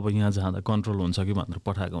चाहिँ बा अब यहाँ जाँदा कन्ट्रोल हुन्छ कि भनेर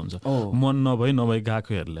पठाएको हुन्छ मन नभई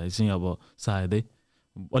गएकोहरूलाई चाहिँ अब सायदै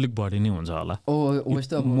अलिक बढी नै हुन्छ होला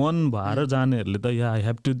मन भएर जानेहरूले त या I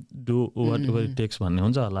have to do what ever it takes भन्ने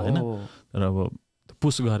हुन्छ होला होइन तर अब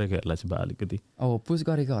पुस गरेकोहरूलाई चाहिँ बा अलिकति पुस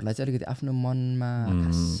गरेकोहरूलाई चाहिँ अलिकति आफ्नो मनमा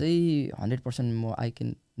खासै 100% म आई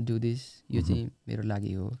क्यान डु दिस यो चाहिँ मेरो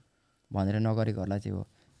लागि हो भनेर नगरेकोहरूलाई चाहिँ हो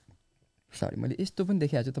सरी मैले यस्तो पनि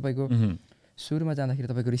देखाएको छु तपाईँको सुरुमा जाँदाखेरि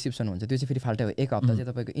तपाईँको रिसिप्सन हुन्छ त्यो चाहिँ फेरि फाल्टै हो 1 हप्ता चाहिँ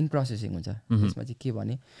तपाईँको इन प्रोसेसिङ हुन्छ त्यसमा चाहिँ के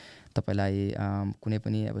भने तपाईँलाई कुनै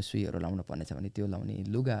पनि अब सुईहरू लाउनु पर्ने छ भने त्यो लाउने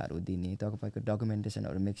लुगाहरू दिने तपाईँको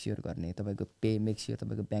डकुमेन्टेसनहरू मेक स्योर गर्ने तपाईँको पे मेक स्योर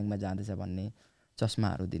तपाईँको ब्याङ्कमा जाँदैछ भन्ने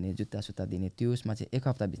चस्माहरू दिने जुत्ता सुत्ता दिने त्यसमा चाहिँ 1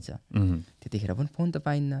 हप्ता बित्छ त्यतिखेर पनि फोन त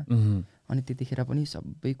पाइन्न अनि त्यतिखेर पनि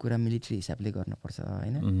सबै कुरा मिलिट्री हिसाबले गर्नुपर्छ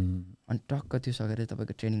होइन अनि टक्क त्यो सकेर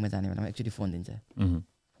तपाईँको ट्रेनिङमा जाने बेलामा एक्चुअली फोन दिन्छ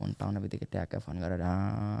फोन पाउन बित्तिकै ट्याक्क फोन गरेर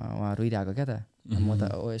उहाँ रोइरहेको क्या त म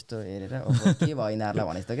त यस्तो हेरेर के भयो यिनीहरूलाई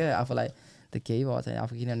भने जस्तो क्या आफूलाई त केही भएको छैन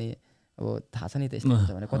आफू किनभने अब थाहा छ नि त यस्तो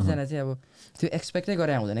हुन्छ भने कतिजना चाहिँ अब त्यो एक्सपेक्टै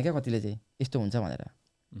गरे हुँदैन क्या कतिले चाहिँ यस्तो हुन्छ भनेर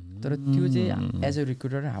तर त्यो चाहिँ एज अ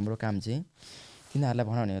रिक्रुटर हाम्रो काम चाहिँ तिनीहरूलाई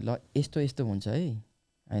भनाउने ल यस्तो यस्तो हुन्छ है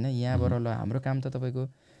होइन यहाँबाट ल हाम्रो काम त तपाईँको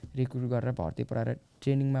रिक्रुट गरेर भर्ती पराएर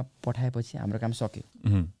ट्रेनिङमा पठाएपछि हाम्रो काम सक्यो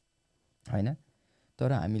होइन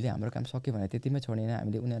तर हामीले हाम्रो काम सक्यो भने त्यतिमै छोडेन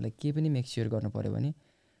हामीले उनीहरूलाई के पनि मेक स्योर गर्नु पऱ्यो भने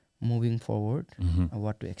moving forward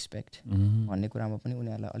what to expect भन्ने कुरामा पनि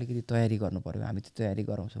उनीहरूलाई अलिकति तयारी गर्नु पऱ्यो हामी त्यो तयारी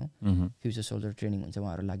गराउँछौँ फ्युचर सोल्जर ट्रेनिङ हुन्छ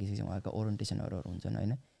उहाँहरू लागिसकेपछि उहाँहरूको ओरिएन्टेसनहरू हुन्छन्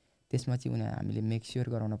होइन त्यसमा चाहिँ उनीहरू हामीले मेक स्योर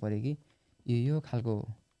गराउनु पऱ्यो कि यो खालको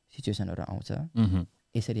सिचुएसनहरू आउँछ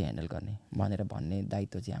यसरी ह्यान्डल गर्ने भनेर भन्ने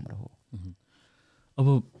दायित्व चाहिँ हाम्रो हो अब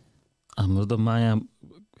हाम्रो त माया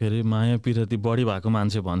के अरे माया पिरती बढी भएको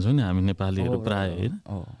मान्छे भन्छौँ नि हामी नेपालीहरू प्रायः होइन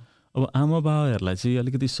अब आमा बाबाहरूलाई चाहिँ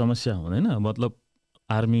अलिकति समस्या हुँदैन मतलब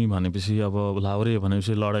आर्मी भनेपछि अब लाउरे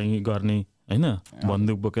भनेपछि लडाइँ गर्ने होइन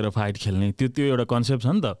बन्दुक बोकेर फाइट खेल्ने त्यो एउटा कन्सेप्ट छ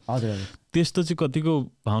नि त त्यस्तो चाहिँ कतिको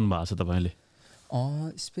पाउनु भएको छ तपाईँले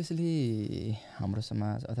स्पेसली हाम्रो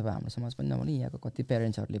समाज अथवा हाम्रो समाज पनि नभने यहाँको कति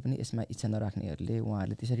प्यारेन्ट्सहरूले पनि यसमा इच्छा नराख्नेहरूले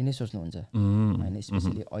उहाँहरूले त्यसरी नै सोच्नुहुन्छ होइन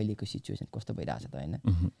स्पेसली अहिलेको सिचुएसन कस्तो भइरहेको छ त होइन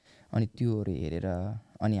अनि त्योहरू हेरेर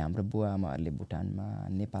अनि हाम्रो बुवा आमाहरूले भुटानमा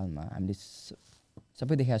नेपालमा हामीले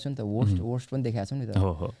सबै देखाएको छौँ नि त वर्स्ट पनि देखाएको छौँ नि त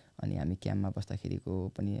अनि हामी क्याम्पमा बस्दाखेरिको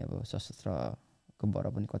पनि अब सशस्त्रकोबाट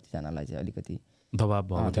पनि कतिजनालाई चाहिँ अलिकति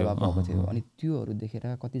दबाब भएको थियो अनि त्योहरू देखेर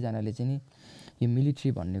कतिजनाले चाहिँ नि यो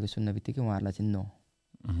मिलिट्री भन्नेको सुन्न बित्तिकै उहाँहरूलाई चाहिँ नो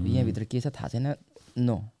यहाँभित्र के छ थाहा छैन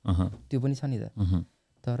नो त्यो पनि छ नि त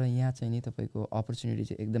तर यहाँ चाहिँ नि तपाईँको अपर्च्युनिटी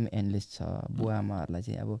चाहिँ एकदम एन्डलेस छ बुवा आमाहरूलाई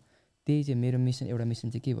चाहिँ अब त्यही चाहिँ मेरो मिसन एउटा मिसन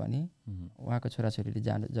चाहिँ के भने उहाँको छोराछोरीले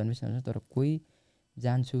जन्मिसन तर कोही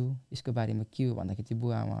जान्छु यसको बारेमा के हो भन्दाखेरि चाहिँ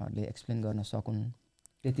बुवा आमाहरूले एक्सप्लेन गर्न सकुन्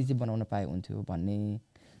त्यति चाहिँ बनाउन पाए हुन्थ्यो भन्ने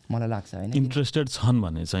मलाई लाग्छ होइन इन्ट्रेस्टेड छन्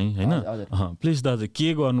भने चाहिँ होइन प्लिज दाजु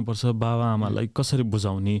के गर्नुपर्छ बाबा आमालाई कसरी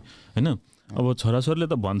बुझाउने होइन अब छोराछोरीले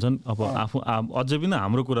त भन्छन् अब आफू अझै पनि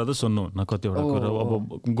हाम्रो कुरा त सुन्नुहुन्न कतिवटा कुरा अब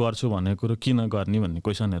गर्छु भनेको कुरो किन गर्ने भन्ने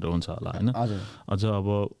क्वेसनहरू हुन्छ होला होइन अझ अब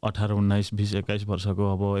 18, 19, 20, 21 वर्षको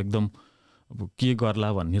अब एकदम अब के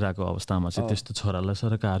गर्ला भनिरहेको अवस्थामा चाहिँ त्यस्तो छोरालाई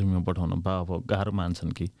सरकार आर्मीमा पठाउनु बा अब गाह्रो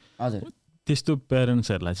मान्छन् कि त्यस्तो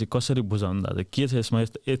प्यारेन्ट्सहरूलाई चाहिँ कसरी बुझाउनु दाजु के छ यसमा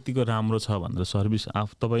यतिको राम्रो छ भनेर सर्भिस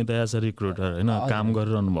तपाईँ त एज अ रिक्रुटर होइन काम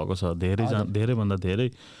गरिरहनु भएको छ धेरैभन्दा धेरै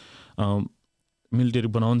मिलिट्री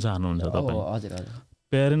बनाउन चाहनुहुन्छ तपाईँ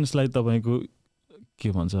प्यारेन्ट्सलाई तपाईँको के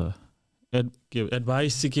भन्छ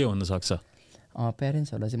एडभाइस चाहिँ के हुनसक्छ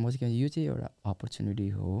प्यारेन्ट्सहरूलाई चाहिँ म चाहिँ यो चाहिँ एउटा अपर्च्युनिटी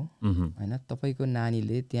हो होइन तपाईँको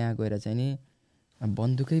नानीले त्यहाँ गएर चाहिँ नि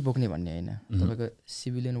बन्दुकै बोक्ने भन्ने होइन तपाईँको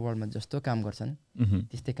सिभिलियन वर्ल्डमा जस्तो काम गर्छन्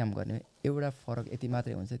त्यस्तै काम गर्ने एउटा फरक यति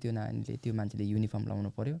मात्रै हुन्छ त्यो नानीले त्यो मान्छेले युनिफर्म लाउनु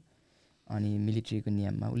पर्यो अनि मिलिट्रीको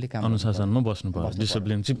नियममा उसले काम अनुशासनमा बस्नु पर्यो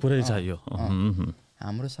डिसिप्लिन चाहिँ पुरै चाहियो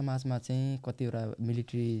हाम्रो समाजमा चाहिँ कतिवटा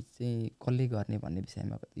मिलिट्री चाहिँ कसले गर्ने भन्ने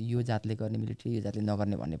विषयमा यो जातले गर्ने मिलिट्री यो जातले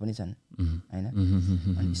नगर्ने भन्ने पनि छन् होइन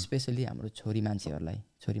अनि स्पेसली हाम्रो छोरी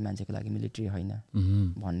मान्छेको लागि मिलिट्री होइन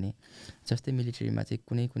भन्ने जस्तै मिलिट्रीमा चाहिँ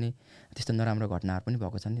कुनै त्यस्तो नराम्रो घटनाहरू पनि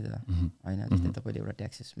भएको छ नि त होइन जस्तै तपाईँले एउटा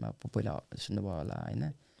ट्याक्सेसमा पहिला सुन्नुभयो होला होइन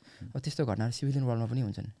अब त्यस्तो घटनाहरू सिभिलियन वर्ल्डमा पनि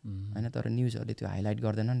हुन्छन् होइन तर न्युजहरूले त्यो हाइलाइट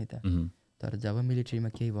गर्दैन नि त तर जब मिलिट्रीमा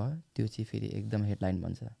केही भयो त्यो चाहिँ फेरि एकदम हेडलाइन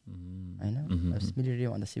बन्छ होइन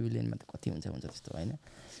मिलिट्रीभन्दा सिभिलियनमा त कति हुन्छ त्यस्तो होइन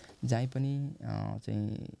जहीँ पनि चाहिँ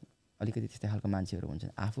अलिकति त्यस्तै खालको मान्छेहरू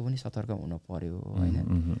हुन्छन् आफू पनि सतर्क हुनु पर्यो होइन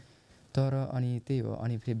तर अनि त्यही हो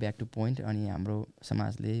अनि फेरि ब्याक टु पोइन्ट अनि हाम्रो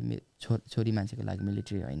समाजले छोरी मान्छेको लागि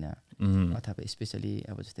मिलिट्री होइन अथवा स्पेसली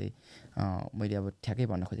अब जस्तै मैले अब ठ्याक्कै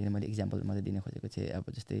भन्न खोजेको मैले इक्जाम्पल मात्रै दिन खोजेको चाहिँ अब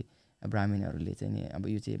जस्तै ब्राह्मणहरूले चाहिँ नि अब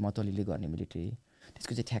यो चाहिँ मतलीले गर्ने मिलिट्री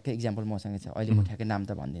त्यसको चाहिँ ठ्याक्कै इक्जाम्पल मसँग छ अहिले म ठ्याक्कै नाम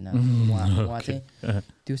त भन्दिनँ उहाँ चाहिँ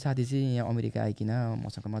त्यो साथी चाहिँ यहाँ अमेरिका आइकन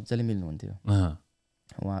मसँग मजाले मिल्नुहुन्थ्यो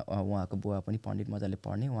उहाँको बुवा पनि पण्डित मजाले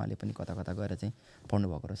पढ्ने उहाँले पनि कता कता गएर चाहिँ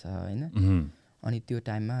पढ्नुभएको रहेछ होइन अनि त्यो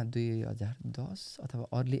टाइममा 2010 अथवा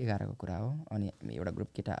अर्ली 11 को कुरा हो अनि हामी एउटा ग्रुप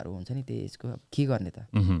केटाहरू हुन्छ नि त्यही एजको के गर्ने त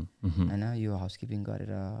होइन यो हाउसकिपिङ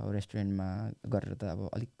गरेर रेस्टुरेन्टमा गरेर त अब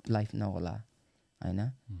अलिक लाइफ नहोला होइन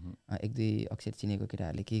 1-2 अक्षर चिनेको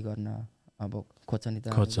केटाहरूले के गर्न अब खोज्छ नि त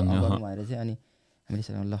गरौँ भनेर चाहिँ अनि हामीले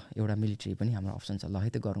सोच्यौँ ल एउटा मिलिट्री पनि हाम्रो अप्सन छ ल है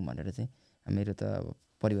त गरौँ भनेर चाहिँ मेरो त अब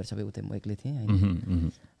परिवार सबै उतै म एक्लै थिएँ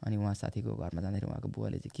होइन अनि उहाँ साथीको घरमा जाँदाखेरि उहाँको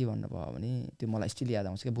बुवाले चाहिँ के भन्नुभयो भने त्यो मलाई स्टिल याद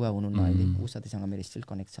आउँछ कि बुवा हुनुहुन्न अहिले ऊ साथीसँग मेरो स्टिल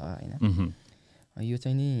कनेक्ट छ होइन यो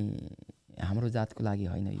चाहिँ नि हाम्रो जातको लागि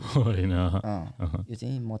होइन यो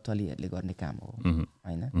चाहिँ मतलीहरूले गर्ने काम हो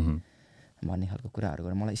होइन भन्ने खालको कुराहरू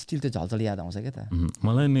गरेर मलाई स्टिल त्यो झलझल याद आउँछ क्या त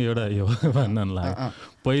मलाई नि एउटा यो भन्न लाग्यो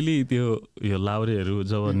पहिले त्यो यो लाउरेहरू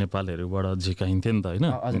जब नेपालहरूबाट झिकाइन्थ्यो नि त होइन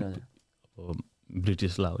अब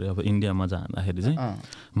ब्रिटिस लाउरे अब इन्डियामा जाँदाखेरि चाहिँ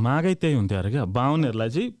मागै त्यही हुन्थ्यो अरे क्या बाहुनहरूलाई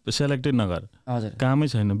चाहिँ सेलेक्टेड नगर कामै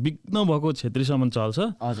छैन बिग्न भएको क्षेत्रीसम्म चल्छ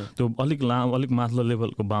त्यो अलिक माथिल्लो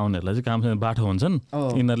लेभलको बाहुनहरूलाई चाहिँ काम छैन बाठो हुन्छन्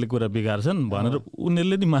यिनीहरूले कुरा बिगार्छन् भनेर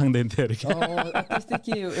उनीहरूले नि माग्दैन थियो अरे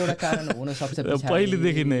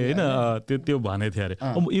पहिलेदेखि नै होइन त्यो भनेको थियो अरे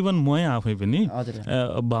अब इभन मै आफै पनि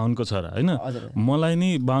बाहुनको छोरा होइन मलाई नि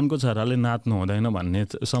बाहुनको छोराले नाच्नु हुँदैन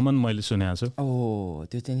भन्नेसम्म मैले सुनेको छु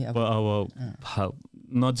अब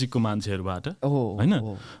नजिकको मान्छेहरूबाट होइन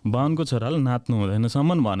बाहुनको छोराले नाच्नु हुँदैन सम्म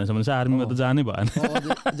भनेछ भने चाहिँ आर्मीमा त जानै भएन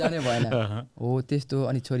हो त्यस्तो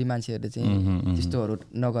अनि छोरी मान्छेहरूले चाहिँ त्यस्तोहरू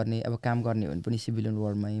नगर्ने अब काम गर्ने हो भने पनि सिभिलियन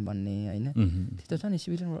वर्ल्डमै भन्ने होइन त्यस्तो छ नि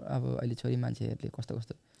सिभिलियन अब अहिले छोरी मान्छेहरूले कस्तो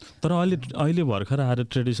तर अहिले भर्खर आएर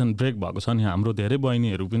ट्रेडिसन ब्रेक भएको छ नि हाम्रो धेरै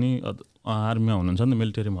बहिनीहरू पनि आर्मीमा हुनुहुन्छ नि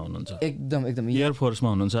मिलिट्रीमा हुनुहुन्छ एकदम एयरफोर्समा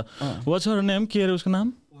हुनुहुन्छ वाट्स हर नेम के अरे उसको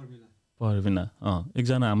नाम पर्विना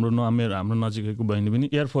एकजना हाम्रो नजिकैको बहिनी पनि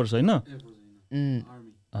एयरफोर्स होइन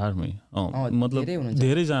आर्मी मतलब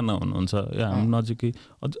धेरैजना हुनुहुन्छ हाम्रो नजिकै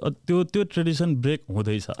त्यो ट्रेडिसन ब्रेक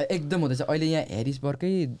हुँदैछ एकदम हुँदैछ अहिले यहाँ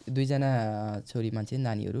हेरिसबर्गकै 2जना छोरी मान्छे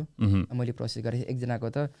नानीहरू मैले प्रोसेस गरेँ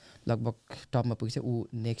एकजनाको त लगभग टपमा पुगेछ ऊ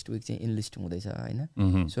नेक्स्ट विक चाहिँ इन्लिस्ट हुँदैछ होइन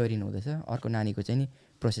सोयरिन हुँदैछ अर्को नानीको चाहिँ नि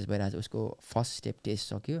प्रोसेस भइरहेको छ उसको फर्स्ट स्टेप टेस्ट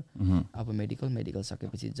सक्यो अब मेडिकल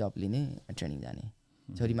सकेपछि जब लिने ट्रेनिङ जाने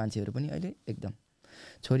छोरी मान्छेहरू पनि अहिले एकदम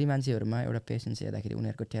छोरी मान्छेहरूमा एउटा पेसेन्स हेर्दाखेरि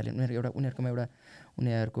उनीहरूको ट्यालेन्ट उनीहरूकोमा एउटा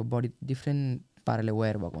उनीहरूको बडी डिफ्रेन्ट पाराले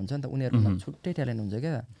वेयर भएको हुन्छ नि त उनीहरूकोमा छुट्टै ट्यालेन्ट हुन्छ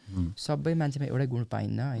क्या सबै मान्छेमा एउटै गुण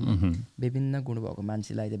पाइन्न होइन विभिन्न गुण भएको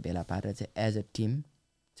मान्छेलाई चाहिँ भेला पारेर चाहिँ एज अ टिम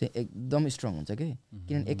चाहिँ एकदम स्ट्रङ हुन्छ कि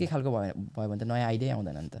किनभने एकै खालको भयो भने त नयाँ आइडिया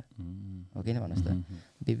आउँदैन नि त हो किन भन्नुहोस् त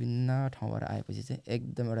विभिन्न ठाउँबाट आएपछि चाहिँ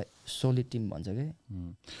एकदम एउटा सोलिड टिम भन्छ कि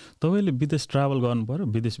तपाईँले विदेश ट्राभल गर्नु पऱ्यो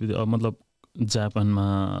विदेश मतलब जापानमा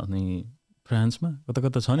अनि फ्रान्समा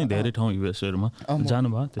कता छ नि धेरै ठाउँ युएसहरूमा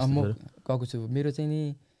जानुभयो म गएको छु मेरो चाहिँ नि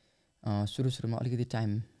सुरुमा अलिकति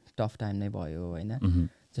टफ टाइम नै भयो होइन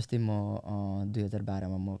जस्तै म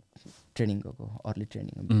 2012मा म ट्रेनिङ गएको अर्ली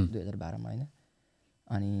ट्रेनिङ 2012मा होइन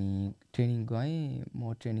अनि ट्रेनिङ गएँ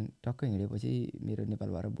म ट्रेनिङ टक्कै हिँडेपछि मेरो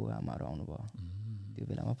नेपालबाट बुवा आमाहरू आउनुभयो त्यो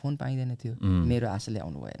बेलामा फोन पाइँदैन थियो मेरो आशाले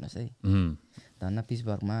आउनुभयो हेर्नुहोस् है धन्न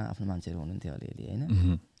पिसबर्गमा आफ्नो मान्छेहरू हुनुहुन्थ्यो अलिअलि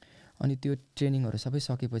होइन अनि त्यो ट्रेनिङहरू सबै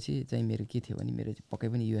सकेपछि चाहिँ मेरो के थियो भने मेरो पक्कै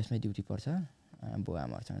पनि युएसमै ड्युटी पर्छ बुवा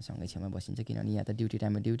आमाहरूसँग सँगै छेउमा बसिन्छ किनभने यहाँ त ड्युटी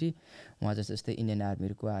टाइममा ड्युटी उहाँ जस्तै इन्डियन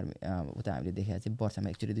आर्मीहरूको उता हामीले देखेर चाहिँ वर्षमा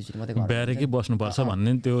एकचोटि दुईचोटि मात्रै ब्यारेकै बस्नुपर्छ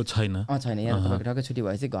भन्ने त्यो छैन यहाँ तपाईँको ठक्कै छुट्टी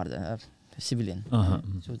भएपछि घर सिभिलियन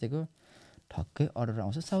सोचेको ठक्कै अर्डर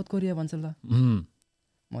आउँछ साउथ कोरिया भन्छ ल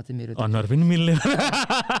म चाहिँ मेरो अनुहार पनि मिल्ने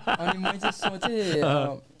अनि मैले चाहिँ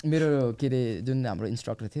सोचेँ मेरो के अरे जुन हाम्रो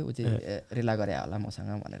इन्स्ट्रक्टर थियो ऊ चाहिँ रेला गरे होला मसँग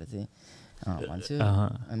भनेर चाहिँ भन्छु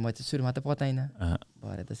म चाहिँ सुरुमा त पताइनँ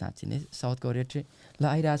भएर त साँच्ची नै साउथ कोरिया ल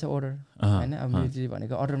आइरहेछ अर्डर होइन अब मिलिट्री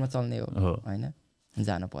भनेको अर्डरमा चल्ने हो होइन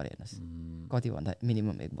जानु पऱ्यो हेर्नुहोस् कति भन्दा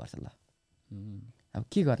मिनिमम 1 वर्ष ल अब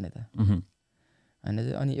के गर्ने त होइन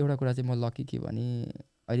अनि एउटा कुरा चाहिँ म लकी के भने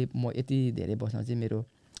अहिले म यति धेरै बस्न चाहिँ मेरो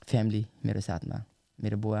फ्यामिली मेरो साथमा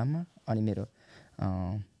मेरो बुवा आमा अनि मेरो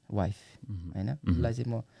वाइफ होइन उसलाई चाहिँ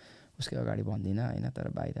म उसकै अगाडि भन्दिनँ होइन तर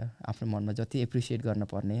बाहिर आफ्नो मनमा जति एप्रिसिएट गर्न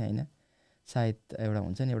पर्ने होइन सायद एउटा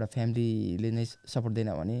हुन्छ नि एउटा फ्यामिलीले नै सपोर्ट दिएन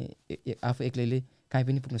भने आफू एक्लैले कहीँ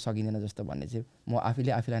पनि पुग्न सकिँदैन जस्तो भन्ने चाहिँ म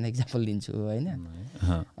आफैलाई नै इक्जाम्पल दिन्छु होइन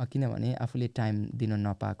किनभने आफूले टाइम दिन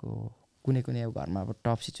नपाएको कुनै अब घरमा अब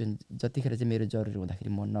टफ सिचुएसन जतिखेर चाहिँ मेरो जरुरी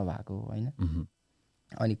हुँदाखेरि म नभएको होइन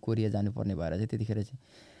अनि कोरिया जानुपर्ने भएर चाहिँ त्यतिखेर चाहिँ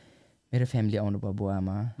मेरो फ्यामिली आउनुभयो, बुवा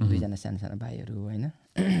आमा, दुईजना साना भाइहरू होइन।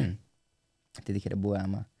 त्यतिखेर बुवा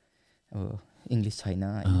आमा अब इङ्ग्लिस छैन,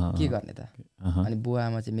 के गर्ने त। अनि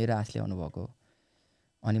बुवा आमा चाहिँ मेरो आशले आउनुभएको।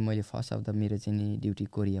 अनि मैले फर्स्ट अफ द मेरो चाहिँ नि ड्युटी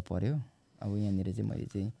कोरिया पऱ्यो। अब यहाँनिर चाहिँ मैले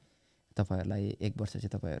चाहिँ तपाईँहरूलाई 1 वर्ष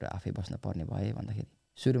चाहिँ तपाईँहरू आफै बस्न पर्ने भए भन्दाखेरि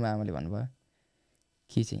सुरुमा आमाले भन्नुभयो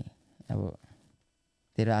कि चाहिँ अब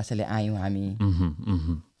तेरो आशाले आयौँ हामी,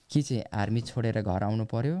 कि चाहिँ आर्मी छोडेर घर आउनु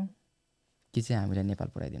पर्यो कि चाहिँ हामीलाई नेपाल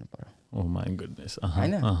पुऱ्याइदिनु पर्यो। ओ माय गुडनेस,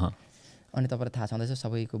 होइन। अनि तपाईँलाई थाहा छँदैछ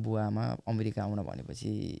सबैको बुवा आमा अमेरिका आउन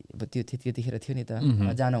भनेपछि अब त्यो त्यतिखेर थियो नि त,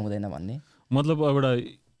 जान हुँदैन भन्ने। मतलब एउटा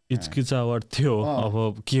हिचकिचाहट थियो, अब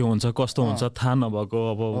के हुन्छ कस्तो हुन्छ थाहा नभएको।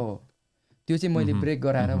 अब त्यो चाहिँ मैले ब्रेक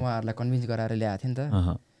गराएर उहाँहरूलाई कन्भिन्स गराएर ल्याएको थिएँ नि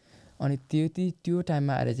त। अनि त्यो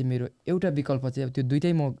टाइममा आएर चाहिँ मेरो एउटा विकल्प चाहिँ त्यो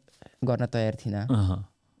दुइटै म गर्न तयार थिइनँ।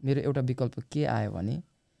 मेरो एउटा विकल्प के आयो भने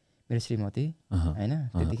मेरो श्रीमती होइन,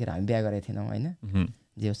 त्यतिखेर हामी बिहा गरेको थिएनौँ होइन,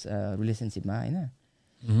 जे होस् रिलेसनसिपमा होइन।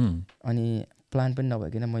 अनि प्लान पनि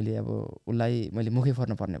नभइकन मैले अब उसलाई मैले मुखै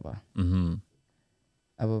फोर्नु पर्ने भयो।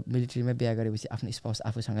 अब मिलिट्रीमा बिहा गरेपछि आफ्नो स्पाउस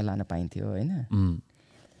आफूसँग लान पाइन्थ्यो होइन।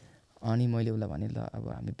 अनि मैले उसलाई भने ल अब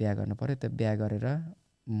हामी बिहा गर्नु पऱ्यो, त बिहा गरेर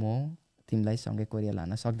म तिमीलाई सँगै कोरिया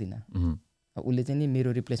लान सक्दिनँ। उसले चाहिँ नि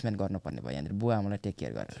मेरो रिप्लेसमेन्ट गर्नुपर्ने भयो यहाँनिर बुवा आमालाई टेक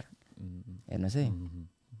केयर गरेर। हेर्नुहोस् है,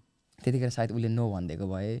 त्यतिखेर सायद उसले नो भनिदिएको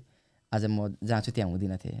भए आज म जहाँ छु त्यहाँ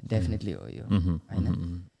हुँदिनँ थिएँ। डेफिनेटली हो यो होइन।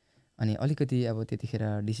 अनि अलिकति अब त्यतिखेर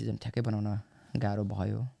डिसिजन ठ्याक्कै बनाउन गाह्रो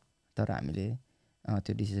भयो, तर हामीले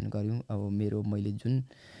त्यो डिसिजन गऱ्यौँ। अब मैले जुन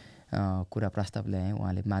कुरा प्रस्ताव ल्याएँ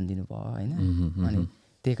उहाँले मानिदिनु भयो होइन। अनि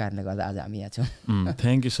त्यही कारणले गर्दा आज हामी यहाँ छौँ।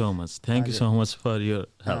 Thank you so much for your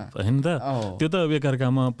help होइन त। त्यो त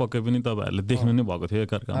एकअर्कामा पक्कै पनि तपाईँहरूले देख्नु नै भएको थियो,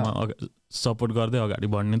 एकअर्कामा सपोर्ट गर्दै अगाडि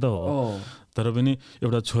बढ्ने त हो। तर पनि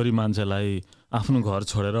एउटा छोरी मान्छेलाई आफ्नो घर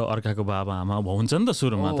छोडेर अर्काको बाबा आमा हुन्छ नि त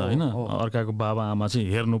सुरुमा त होइन, अर्काको बाबा आमा चाहिँ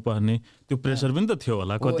हेर्नुपर्ने त्यो प्रेसर पनि त थियो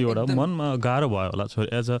होला, कतिवटा मनमा गाह्रो भयो होला छोरी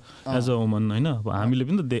एज अ वुमन होइन। अब हामीले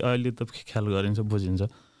पनि त अहिले त ख्याल गरिन्छ बुझिन्छ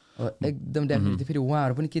एकदम डेफिनेटली। फेरि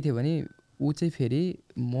उहाँहरू पनि के थियो भने ऊ चाहिँ फेरि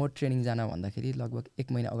म ट्रेनिङ जान भन्दाखेरि लगभग 1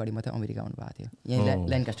 महिना अगाडि मात्रै अमेरिका आउनुभएको थियो यहीँ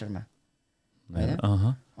ल्यान्डकास्टरमा होइन।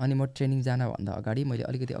 अनि म ट्रेनिङ जानभन्दा अगाडि मैले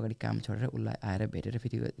अलिकति अगाडि काम छोडेर उसलाई आएर भेटेर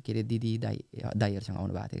फेरि के अरे दिदी दाईहरूसँग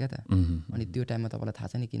आउनुभएको थियो क्या त। अनि त्यो टाइममा तपाईँलाई थाहा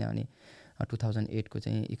छ नि, किनभने 2008को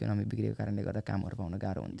चाहिँ इकोनोमी बिग्रेको कारणले गर्दा कामहरू पाउन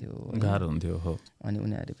गाह्रो हुन्थ्यो हो। अनि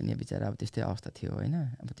उनीहरूले पनि बिचरा अब त्यस्तै अवस्था थियो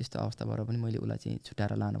होइन। अब त्यस्तो अवस्थाबाट पनि मैले उसलाई चाहिँ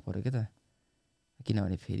छुट्याएर लानु पऱ्यो क्या त,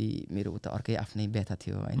 किनभने फेरि मेरो उता अर्कै आफ्नै व्यथा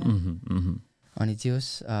थियो होइन। अनि जे होस्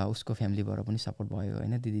उसको फ्यामिलीबाट पनि सपोर्ट भयो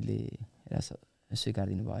होइन, दिदीले स्वीकार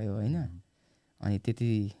दिनुभयो होइन। अनि त्यति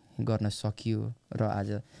गर्न सकियो र आज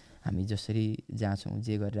हामी जसरी जहाँ छौँ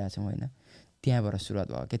जे गरिरहेछौँ होइन, त्यहाँबाट सुरुवात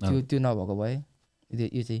भयो क्या। त्यो नभएको भए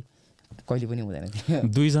यो चाहिँ कहिले पनि हुँदैन थियो।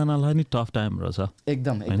 दुईजनालाई नि टफ टाइम रहेछ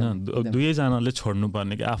एकदम होइन, दुवैजनाले छोड्नु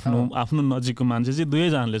पर्ने कि आफ्नो नजिकको मान्छे चाहिँ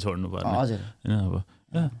दुवैजनाले छोड्नु पर्ने होइन। अब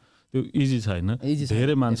त्यो इजी छैन,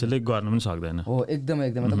 धेरै मान्छेले गर्न पनि सक्दैन हो। एकदम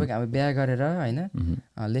तपाईँको हामी बिहा गरेर होइन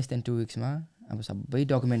लेस देन 2 विक्समा अब सबै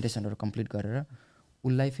डकुमेन्टेसनहरू कम्प्लिट गरेर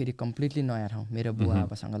उसलाई फेरि कम्प्लिटली नयाँ ठाउँ मेरो बुवा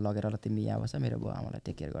आमासँग लगेर ल तिमी यहाँ बस, मेरो बुवा आमालाई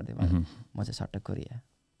टेक केयर गरिदियो भने म चाहिँ सट्ट कोरिया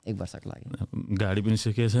 1 वर्षको लागि। गाडी पनि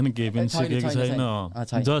सिकेको छैन, केही पनि सिकेको छैन,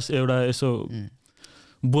 जस्ट एउटा यसो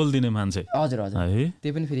बोलिदिने मान्छे। हजुर है,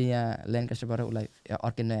 त्यही पनि फेरि यहाँ ल्यान्डकास्टरबाट उसलाई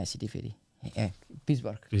अर्कै नयाँ सिटी फेरि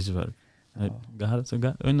पिट्सबर्ग गाह्रो छ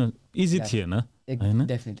होइन, इजी थिएन होइन,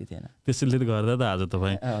 डेफिनेटली थिएन। त्यसैले गर्दा त आज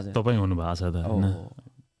तपाईँ हुनुभएको छ त होइन।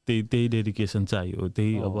 त्यही डेडिकेसन चाहियो,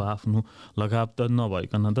 त्यही अब आफ्नो लगाव त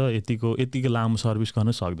नभइकन त यतिको लामो सर्भिस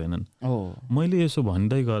गर्न सक्दैनन्। मैले यसो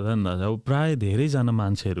भन्दै गर्दा नि अब प्रायः धेरैजना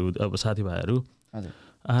मान्छेहरू अब साथीभाइहरू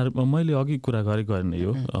मैले अघि कुरा गर्ने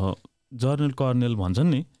यो जर्नल कर्नेल भन्छन्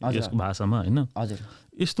नि यसको भाषामा होइन,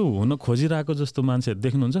 यस्तो हुन खोजिरहेको जस्तो मान्छेहरू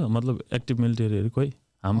देख्नुहुन्छ? मतलब एक्टिभ मिलिटरीहरू कोही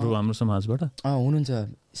हाम्रो समाजबाट हुनुहुन्छ,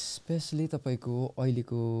 स्पेसली तपाईँको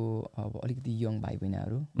अहिलेको अब अलिकति यङ भाइ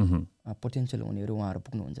बहिनीहरू पोटेन्सियल हुनेहरू उहाँहरू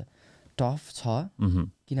पुग्नुहुन्छ। टफ छ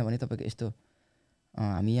किनभने तपाईँको यस्तो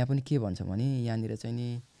हामी यहाँ पनि के भन्छौँ भने यहाँनिर चाहिँ नि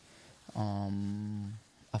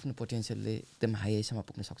आफ्नो पोटेन्सियलले एकदम हाईसम्म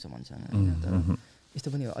पुग्न सक्छ भन्छन् होइन। तर यस्तो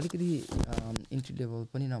पनि हो, अलिकति इन्ट्री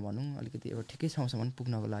लेभल पनि नभनौँ, अलिकति एउटा ठिकै ठाउँसम्म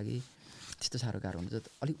पुग्नको लागि त्यस्तो साह्रो गाह्रो हुन्छ।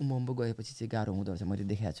 अलिक उँभो गएपछि चाहिँ गाह्रो हुँदो रहेछ, मैले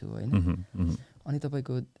देखाएको छु होइन। अनि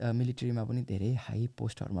तपाईँको मिलिट्रीमा पनि धेरै हाई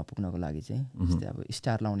पोस्टहरूमा पुग्नको लागि चाहिँ जस्तै अब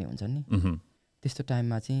स्टार लाउने हुन्छ नि, त्यस्तो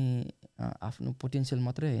टाइममा चाहिँ आफ्नो पोटेन्सियल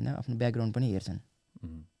मात्रै होइन आफ्नो ब्याकग्राउन्ड पनि हेर्छन्,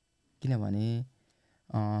 किनभने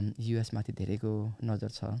युएसमाथि धेरैको नजर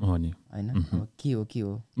छ होइन। के हो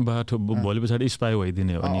बाटो भोलि पछाडि स्पाई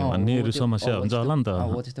भइदिने हो नि भन्नेहरू समस्या हुन्छ होला नि त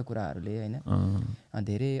हो। त्यस्तो कुराहरूले होइन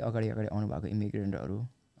धेरै अगाडि आउनुभएको इमिग्रेन्टहरू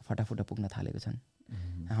फटाफट पुग्न थालेको छन्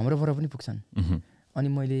हाम्रोबाट पनि पुग्छन्। अनि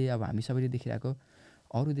मैले अब हामी सबैले देखिरहेको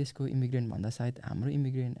अरू देशको इमिग्रेन्ट भन्दा सायद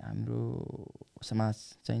हाम्रो समाज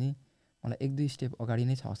चाहिँ नि मलाई 1-2 स्टेप अगाडि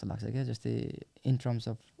नै छ जस्तो लाग्छ क्या। जस्तै इन टर्म्स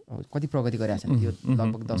अफ कति प्रगति गरिरहेको छ त्यो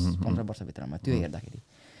लगभग 10-15 वर्षभित्रमा त्यो हेर्दाखेरि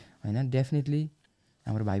होइन। डेफिनेटली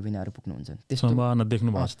हाम्रो भाइ बहिनीहरू पुग्नुहुन्छ।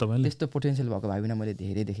 त्यस्तो पोटेन्सियल भएको भाइ बहिनी मैले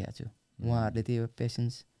धेरै देखेको छु। उहाँहरूले त्यो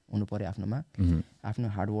पेसेन्स हुनु पऱ्यो आफ्नोमा, आफ्नो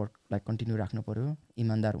हार्डवर्कलाई कन्टिन्यू राख्नु पऱ्यो,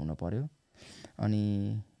 इमान्दार हुनु पऱ्यो। अनि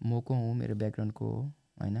म को हुँ, मेरो ब्याकग्राउन्ड को हो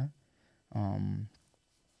होइन,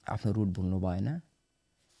 आफ्नो रुट भुल्नु भएन,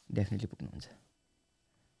 डेफिनेटली पुग्नुहुन्छ।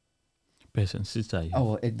 पेसेन्स चाहियो।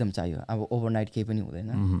 अब एकदम चाहियो। अब ओभरनाइट केही पनि हुँदैन,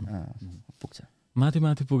 पुग्छ।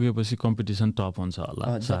 माथि पुगेपछि कम्पिटिसन टप हुन्छ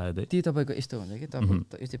होला सायदै। त्यो तपाईँको यस्तो हुन्छ कि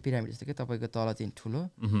तपाईँ यस्तो पिरामिड जस्तो कि तपाईँको तल चाहिँ ठुलो,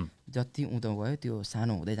 जति उँधो गयो त्यो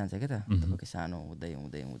सानो हुँदै जान्छ क्या त। तपाईँको सानो हुँदै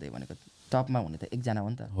हुँदै हुँदै भनेको टपमा हुने त एकजना हो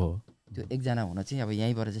नि त। त्यो एकजना हुन चाहिँ अब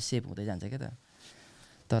यहीँबाट चाहिँ सेप हुँदै जान्छ क्या त।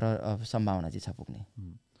 तर अब सम्भावना चाहिँ छ पुग्ने।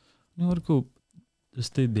 अनि अर्को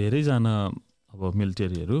जस्तै धेरैजना अब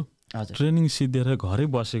मिलिटरीहरू ट्रेनिङ सिद्धेर घरै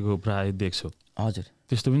बसेको प्रायः देख्छु। हजुर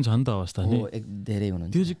त्यस्तो पनि छ नि त अवस्था नि। धेरै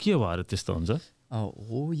हुनुहुन्छ। त्यो चाहिँ के भएर त्यस्तो हुन्छ?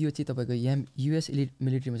 हो, यो चाहिँ तपाईँको यहाँ युएस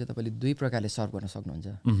मिलिट्रीमा चाहिँ तपाईँले 2 प्रकारले सर्भ गर्न सक्नुहुन्छ।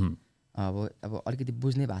 अब अलिकति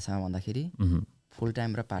बुझ्ने भाषामा भन्दाखेरि फुल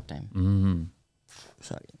टाइम र पार्ट टाइम।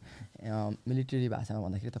 सरी, मिलिट्री भाषामा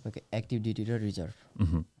भन्दाखेरि तपाईँको एक्टिभ ड्युटी र रिजर्भ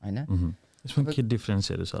होइन। यसमा के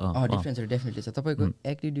डिफ्रेन्सहरू छ? डिफ्रेन्सहरू डेफिनेटली छ। तपाईँको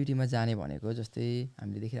एक्टिभ ड्युटीमा जाने भनेको जस्तै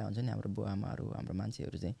हामीले देखिरहेको हुन्छ नि, हाम्रो बुवा आमाहरू, हाम्रो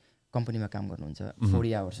मान्छेहरू चाहिँ कम्पनीमा काम गर्नुहुन्छ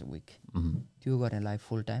 40 आवर्स अ विक। त्यो गर्नेलाई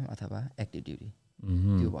फुल टाइम अथवा एक्टिभ ड्युटी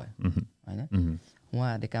त्यो भयो होइन।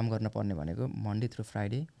 उहाँहरूले काम गर्न पर्ने भनेको Monday through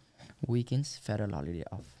Friday, विकेन्ड्स, federal holiday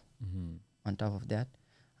of. On top of that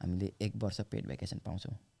हामीले 1 वर्ष पेड भ्याकेसन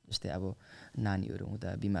पाउँछौँ। जस्तै अब नानीहरू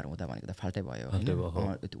हुँदा, बिमार हुँदा भनेको त फाल्टै भयो होइन,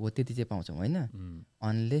 हो त्यति चाहिँ पाउँछौँ होइन।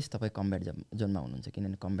 अनलेस तपाईँ कम्ब्याट जोनमा हुनुहुन्छ,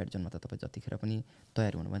 किनभने कम्ब्याट जोनमा त तपाईँ जतिखेर पनि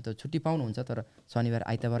तयार हुनु भने त छुट्टी पाउनुहुन्छ, तर शनिबार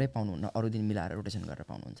आइतबारै पाउनुहुन्न, अरू दिन मिलाएर रोटेसन गरेर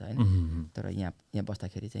पाउनुहुन्छ होइन। तर यहाँ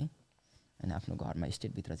बस्दाखेरि चाहिँ होइन, आफ्नो घरमा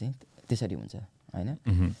स्टेटभित्र चाहिँ त्यसरी हुन्छ होइन।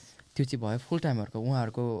 त्यो चाहिँ भयो फुल टाइमरको।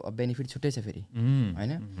 उहाँहरूको बेनिफिट छुट्टै छ फेरि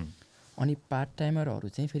होइन। अनि पार्ट टाइमरहरू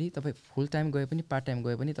चाहिँ फेरि तपाईँ फुल टाइम गए पनि पार्ट टाइम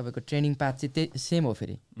गए पनि तपाईँको ट्रेनिङ पाथ चाहिँ त्यही सेम हो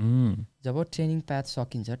फेरि। जब ट्रेनिङ पाथ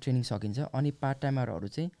ट्रेनिङ सकिन्छ अनि पार्ट टाइमरहरू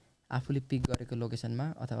चाहिँ आफूले पिक गरेको लोकेसनमा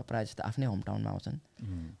अथवा प्रायः जस्तो आफ्नै होम टाउनमा आउँछन्।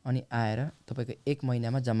 अनि आएर तपाईँको 1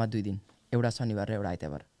 महिनामा जम्मा 2 दिन, एउटा शनिबार र एउटा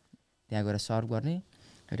आइतबार त्यहाँ गएर सर्भ गर्ने।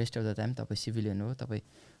 रेस्ट अफ द टाइम तपाईँ सिभिलियन हो, तपाईँ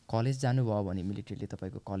कलेज जानुभयो भने मिलिट्रीले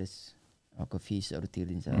तपाईँको कलेजको फिसहरू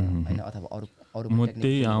तिर्दिन्छ होइन, अथवा अरू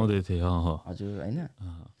हजुर होइन।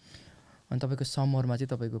 अनि तपाईँको समरमा चाहिँ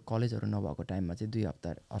तपाईँको कलेजहरू नभएको टाइममा चाहिँ 2 हप्ता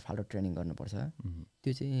फाल्टो ट्रेनिङ गर्नुपर्छ।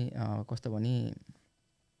 त्यो चाहिँ कस्तो भने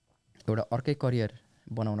एउटा अर्कै करियर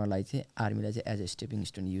बनाउनलाई चाहिँ आर्मीलाई चाहिँ as a stepping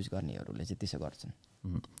stone use गर्नेहरूले चाहिँ त्यसो गर्छन्।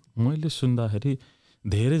 मैले सुन्दाखेरि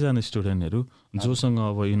धेरैजना स्टुडेन्टहरू जोसँग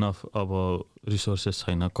अब इनफ अब रिसोर्सेस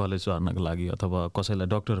छैन कलेज गर्नको लागि, अथवा कसैलाई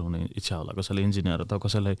डक्टर हुने इच्छा होला, कसैलाई इन्जिनियर अथवा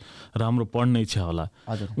कसैलाई राम्रो पढ्ने इच्छा होला,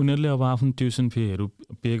 उनीहरूले अब आफ्नो ट्युसन फीहरू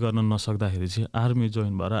पे गर्न नसक्दाखेरि चाहिँ आर्मी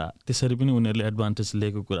जोइन भएर त्यसरी पनि उनीहरूले एडभान्टेज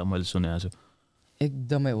लिएको कुरा मैले सुनेको छु।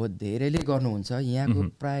 एकदमै हो, धेरैले गर्नुहुन्छ।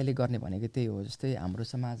 यहाँको प्रायःले गर्ने भनेको त्यही हो। जस्तै हाम्रो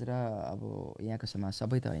समाज र अब यहाँको समाज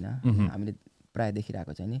सबै त होइन, हामीले प्रायः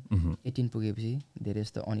देखिरहेको छ नि 18 पुगेपछि धेरै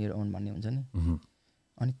जस्तो अन योर ओन भन्ने हुन्छ नि।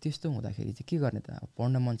 अनि त्यस्तो हुँदाखेरि चाहिँ के गर्ने त?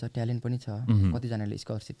 पढ्न मन छ, ट्यालेन्ट पनि छ, कतिजनाले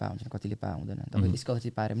स्कलरसिप पाउँछन्, कतिले हुँदैन। तपाईँ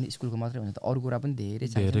स्कलरसिप पाएर पनि स्कुलको मात्रै हुन्छ त, अरू कुरा पनि धेरै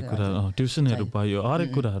चाहिन्छ। ट्युसनहरू पायो,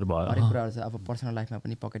 हरेक कुराहरू भयो, हरेक कुराहरू छ। अब पर्सनल लाइफमा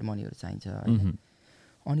पनि पकेट मनीहरू चाहिन्छ होइन।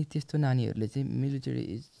 अनि त्यस्तो नानीहरूले चाहिँ military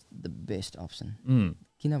is the best option.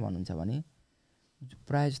 किन भन्नुहुन्छ भने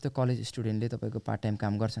प्रायः जस्तो कलेज स्टुडेन्टले तपाईँको पार्ट टाइम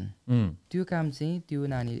काम गर्छन्। त्यो काम चाहिँ त्यो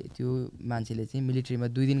मान्छेले चाहिँ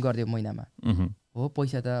मिलिट्रीमा 2 दिन गरिदियो महिनामा हो।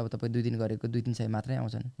 पैसा त अब तपाईँ 2 दिन गरेको 2-3 सय मात्रै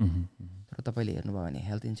आउँछन्। तर तपाईँले हेर्नुभयो भने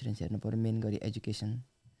हेल्थ इन्सुरेन्स हेर्नु पऱ्यो, मेन गरी एजुकेसन,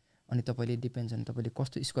 अनि तपाईँले डिपेन्ड्स अन तपाईँले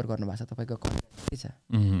कस्तो स्कोर गर्नुभएको छ, तपाईँको के छ,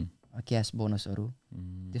 क्यास बोनसहरू,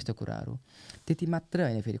 त्यस्तो कुराहरू। त्यति मात्रै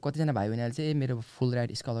होइन, फेरि कतिजना भाइ बहिनीहरूले चाहिँ मेरो फुल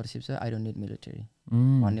राइट स्कलरसिप छ, आई डोन्ट निड मिलिटरी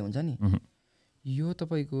भन्ने हुन्छ नि। यो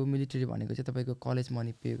तपाईँको मिलिटरी भनेको चाहिँ तपाईँको कलेज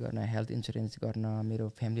मनी पे गर्न, हेल्थ इन्सुरेन्स गर्न, मेरो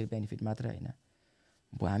फ्यामिली बेनिफिट मात्र होइन।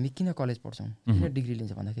 हामी किन कलेज पढ्छौँ, किन डिग्री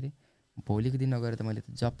लिन्छ भन्दाखेरि भोलिको दिन नगएर त मैले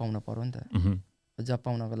त जब पाउन पऱ्यो नि त। जब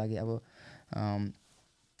पाउनको लागि अब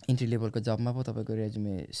इन्ट्री लेभलको जबमा पो तपाईँको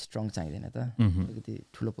रेज्युमे स्ट्रङ चाहिँदैन त। अलिकति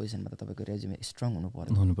ठुलो पोजिसनमा त तपाईँको रेज्युमे स्ट्रङ हुनु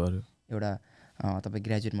पऱ्यो। एउटा तपाईँ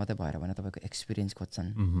ग्रेजुएट मात्रै भएर भने तपाईँको एक्सपिरियन्स खोज्छन्,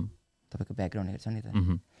 तपाईँको ब्याकग्राउन्ड हेर्छ नि त।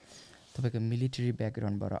 तपाईँको मिलिट्री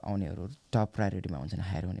ब्याकग्राउन्डबाट आउनेहरू टप प्रायोरिटीमा हुन्छन्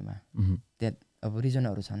हायर हुनेमा। त्यहाँ अब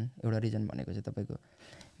रिजनहरू छन्। एउटा रिजन भनेको चाहिँ तपाईँको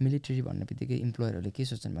मिलिट्री भन्ने बित्तिकै इम्प्लोयरहरूले के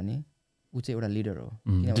सोच्छन् भने ऊ चाहिँ एउटा लिडर हो,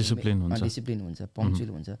 डिसिप्लिन हुन्छ, पङ्क्चुअल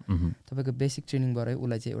हुन्छ। तपाईँको बेसिक ट्रेनिङबाटै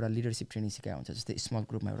उसलाई चाहिँ एउटा लिडरसिप ट्रेनिङ सिकाएको हुन्छ, जस्तै स्मल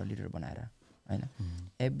ग्रुपमा एउटा लिडर बनाएर होइन।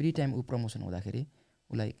 एभ्री टाइम ऊ प्रमोसन हुँदाखेरि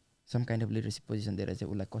उसलाई some kind of leadership position दिएर चाहिँ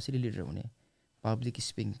उसलाई कसरी लिडर हुने, पब्लिक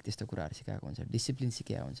स्पिकिङ त्यस्तो कुराहरू सिकाएको हुन्छ, डिसिप्लिन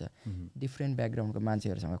सिकाएको हुन्छ, डिफ्रेन्ट ब्याकग्राउन्डको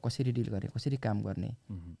मान्छेहरूसँग कसरी डिल गर्ने, कसरी काम गर्ने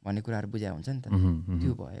भन्ने कुराहरू बुझाएको हुन्छ नि त।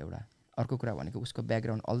 त्यो भयो एउटा। अर्को कुरा भनेको उसको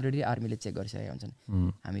ब्याकग्राउन्ड अलरेडी आर्मीले चेक गरिसकेका हुन्छन्,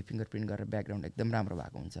 हामी फिङ्गरप्रिन्ट गरेर ब्याकग्राउन्ड एकदम राम्रो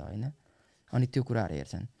भएको हुन्छ होइन। अनि त्यो कुराहरू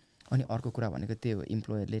हेर्छन्। अनि अर्को कुरा भनेको त्यही हो,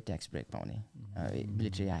 इम्प्लोयरले ट्याक्स ब्रेक पाउने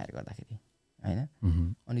मिलिट्री हायर गर्दाखेरि होइन।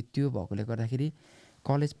 अनि त्यो भएकोले गर्दाखेरि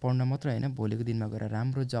कलेज पढ्न मात्र होइन, भोलिको दिनमा गएर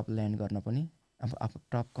राम्रो जब ल्यान्ड गर्न पनि अब आफू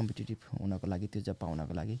टप कम्पिटेटिभ हुनको लागि, त्यो जब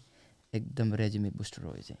पाउनको लागि एकदम रेज्युमे बुस्टर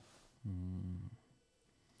हो यो चाहिँ।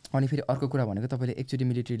 अनि फेरि अर्को कुरा भनेको तपाईँले एकचोटि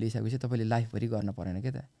मिलिट्री लिइसकेपछि तपाईँले लाइफभरि गर्न परेन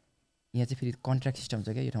क्या त। यहाँ चाहिँ फेरि कन्ट्र्याक्ट सिस्टम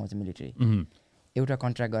छ क्या यो ठाउँमा चाहिँ मिलिट्री। एउटा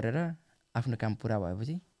कन्ट्र्याक्ट गरेर आफ्नो काम पुरा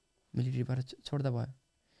भएपछि मिलिट्रीबाट छोड्दा भयो।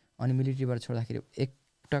 अनि मिलिट्रीबाट छोड्दाखेरि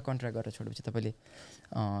एउटा कन्ट्र्याक्ट गरेर छोडेपछि तपाईँले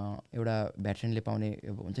एउटा भेटरेनले पाउने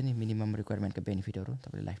हुन्छ नि मिनिमम रिक्वायरमेन्टको बेनिफिटहरू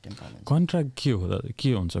तपाईँले लाइफ टाइम पाउनुहुन्छ। कन्ट्र्याक्ट के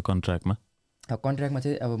हुन्छ कन्ट्र्याक्टमा? कन्ट्र्याक्टमा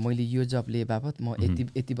चाहिँ अब मैले यो जब लिए बापत म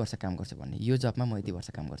यति वर्ष काम गर्छु भन्ने, यो जबमा म यति वर्ष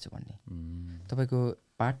काम गर्छु भन्ने। तपाईँको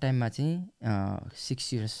पार्ट टाइममा चाहिँ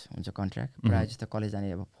 6 इयर्स हुन्छ कन्ट्र्याक्ट। प्रायः जस्तो कलेज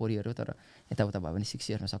जाने अब 4 इयर हो, तर यताउता भयो भने 6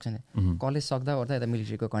 इयर्समा सक्छ नि। कलेज सक्दा ओर्दा यता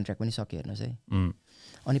मिलिट्रीको कन्ट्र्याक्ट पनि सक्यो हेर्नुहोस् है।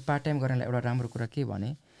 अनि पार्ट टाइम गर्नलाई एउटा राम्रो कुरा के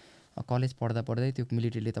भने कलेज पढ्दा पढ्दै त्यो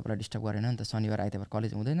मिलिट्रीले तपाईँलाई डिस्टर्ब गरेन नि त। शनिबार आइतबार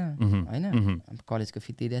कलेज हुँदैन होइन, कलेजको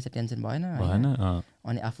फी तिरिदिएछ, टेन्सन भएन।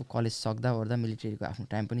 अनि आफू कलेज सक्दा ओर्दा मिलिट्रीको आफ्नो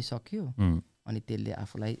टाइम पनि सक्यो, अनि त्यसले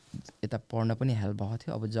आफूलाई यता पढ्न पनि हेल्प भएको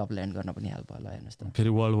थियो, अब जब ल्यान्ड गर्न पनि हेल्प भयो। हेर्नुहोस् त फेरि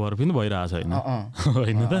वर्ल्ड वार पनि भइरहेछ होइन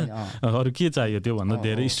होइन त। अरू के चाहियो त्यो भन्दा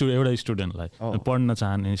धेरै एउटा स्टुडेन्टलाई, पढ्न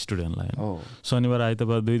चाहने स्टुडेन्टलाई शनिबार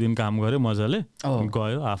आइतबार 2 दिन काम गऱ्यो, मजाले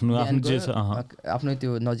गयो, आफ्नो जे छ आफ्नो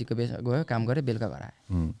त्यो नजिकको बेस गयो, काम गऱ्यो, बेलुका घर आयो।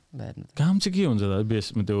 काम चाहिँ के हुन्छ त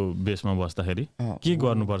त्यो बेसमा बस्दाखेरि के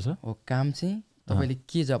गर्नुपर्छ? काम चाहिँ तपाईँले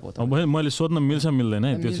के जब हो त मैले सोध्न मिल्छ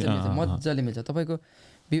मिल्दैन त्यो चाहिँ? मजाले मिल्छ। तपाईँको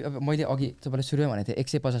मैले अघि तपाईँलाई सुरुमा भनेको थिएँ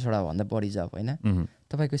 150वटा भन्दा बढी जब होइन।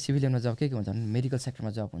 तपाईँको सिभिलियनमा जब के हुन्छ भने मेडिकल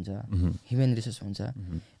सेक्टरमा जब हुन्छ, ह्युमन रिसोर्स हुन्छ।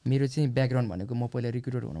 मेरो चाहिँ ब्याकग्राउन्ड भनेको म पहिला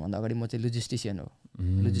रिक्रुटर हुनुभन्दा अगाडि म चाहिँ लोजिस्टिसियन हो,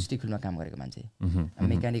 लोजिस्टिक फिल्डमा काम गरेको मान्छे।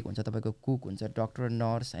 मेकानिक हुन्छ, तपाईँको कुक हुन्छ, डक्टर,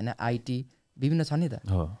 नर्स होइन, आइटी विभिन्न छ नि त।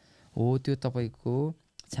 हो त्यो तपाईँको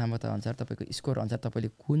क्षमता अनुसार, तपाईँको स्कोर अनुसार तपाईँले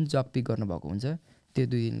कुन जब पिक गर्नुभएको हुन्छ, त्यो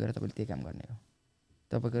 2 दिन गरेर तपाईँले त्यही काम गर्ने हो।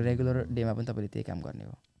 तपाईँको रेगुलर डेमा पनि तपाईँले त्यही काम गर्ने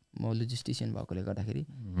हो। म लोजिस्टिसियन भएकोले गर्दाखेरि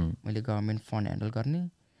मैले गभर्मेन्ट फन्ड ह्यान्डल गर्ने,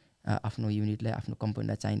 आफ्नो युनिटलाई, आफ्नो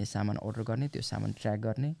कम्पनीलाई चाहिने सामान अर्डर गर्ने, त्यो सामान ट्र्याक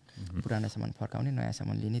गर्ने, पुरानो सामान फर्काउने, नयाँ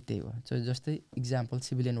सामान लिने, त्यही हो। जस्तै इक्जाम्पल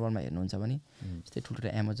सिभिलियन वर्ल्डमा हेर्नुहुन्छ भने जस्तै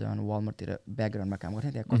ठुल्ठुलो एमाजोन, वालमार्टतिर ब्याकग्राउन्डमा काम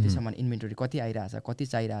गर्ने, त्यहाँ कति सामान इन्भेन्टरी कति आइरहेछ, कति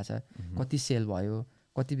चाहिरहेछ, कति सेल भयो,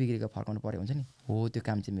 कति बिग्रेको फर्काउनु पऱ्यो हुन्छ नि। हो त्यो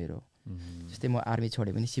काम चाहिँ मेरो। जस्तै म आर्मी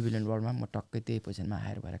छोडेँ भने सिभिलियन वर्ल्डमा म टक्कै त्यही पोजिसनमा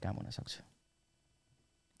हायर भएर काम हुन सक्छु।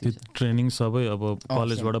 त्यो ट्रेनिङ सबै अब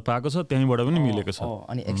कलेजबाट पाएको छ, त्यहीँबाट पनि मिलेको छ।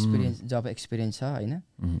 अनि एक्सपिरियन्स, जब एक्सपिरियन्स छ होइन।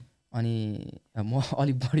 अनि म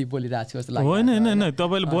अलिक बढी बोलिरहेको छु जस्तो लाग्छ। होइन होइन होइन,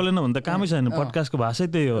 तपाईँले बोलेन भने त कामै छैन, पडकास्टको भाषै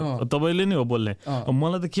त्यही हो, तपाईँले नै हो बोल्ने।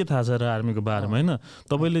 मलाई त के थाहा छ र आर्मीको बारेमा होइन,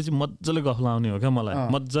 तपाईँले चाहिँ मजाले गफ लाउने हो क्या, मलाई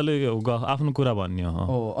मजाले आफ्नो कुरा भन्ने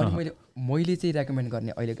हो। अनि मैले चाहिँ रेकमेन्ड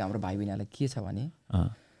गर्ने अहिलेको हाम्रो भाइ बहिनीलाई के छ भने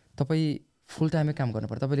तपाईँ फुल टाइमै काम गर्नु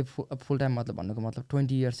पर्छ। तपाईँले फुल टाइम मतलब भन्नुको मतलब 20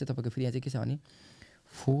 इयर्स चाहिँ तपाईँको फेरि यहाँ चाहिँ के छ भने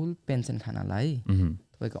फुल पेन्सन खानालाई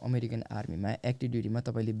तपाईँको अमेरिकन आर्मीमा एक्टिभ ड्युटीमा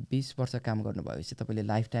तपाईँले 20 वर्ष काम गर्नुभएपछि तपाईँले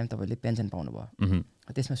लाइफ टाइम तपाईँले पेन्सन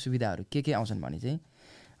पाउनुभयो। त्यसमा सुविधाहरू के आउँछन् भने चाहिँ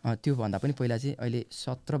त्योभन्दा पनि पहिला चाहिँ अहिले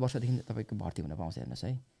 17 वर्षदेखि तपाईँको भर्ती हुन पाउँछ। हेर्नुहोस्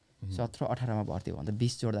है, 17-18मा भर्ती हो भने त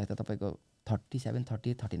 20 जोड्दा त तपाईँको 37,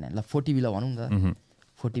 38, 39 ल 40 बिलो भनौँ न त।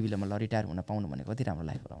 40 बिलोमा ल रिटायर हुन पाउनु भने कति राम्रो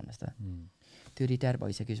लाइफ होला भन्नुहोस् त। त्यो रिटायर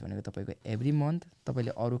भइसकेपछि भनेको तपाईँको एभ्री मन्थ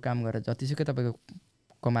तपाईँले अरू काम गरेर जतिसुकै तपाईँको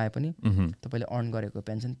कमाए पनि तपाईँले अर्न गरेको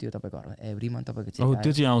पेन्सन त्यो तपाईँको एभ्री मन्थ तपाईँको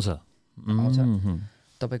त्यो चाहिँ आउँछ।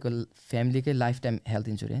 तपाईँको फ्यामिलीकै लाइफ टाइम हेल्थ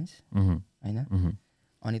इन्सुरेन्स होइन,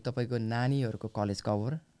 अनि तपाईँको नानीहरूको कलेज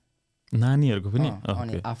कभर, नानीहरूको पनि,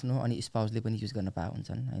 अनि आफ्नो अनि स्पाउसले पनि युज गर्न पाए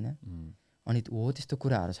हुन्छन् होइन। अनि हो त्यस्तो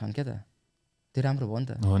कुराहरू छन् क्या त, त्यो राम्रो भयो नि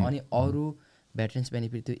त। अनि अरू भेटरेन्स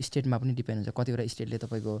बेनिफिट त्यो स्टेटमा पनि डिपेन्ड हुन्छ। कतिवटा स्टेटले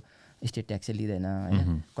तपाईँको स्टेट ट्याक्सै लिँदैन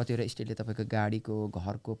होइन, कतिवटा स्टेटले तपाईँको गाडीको,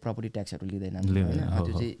 घरको प्रपर्टी ट्याक्सहरू लिँदैन होइन,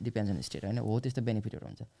 त्यो चाहिँ डिपेन्ड्स अन स्टेट होइन। हो त्यस्तो बेनिफिटहरू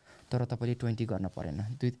हुन्छ, तर तपाईँले 20 गर्न परेन।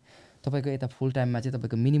 तपाईँको यता फुल टाइममा चाहिँ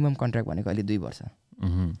तपाईँको मिनिमम कन्ट्र्याक्ट भनेको अहिले 2 वर्ष,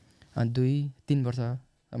 2-3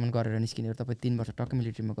 वर्षसम्म गरेर निस्किने। तपाईँ 3 वर्ष टक्कै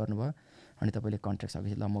मिलिट्रीमा गर्नुभयो, अनि तपाईँले कन्ट्र्याक्ट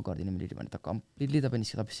सकेपछि ल म गर्दिनँ मिलिट्री भने त कम्प्लिटली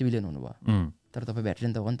तपाईँ सिभिलियन हुनुभयो, तर तपाईँ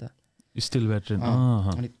भेटरेन त हो नि त, स्टिल भेटरेन।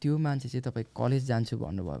 अनि त्यो मान्छे चाहिँ तपाईँ कलेज जान्छु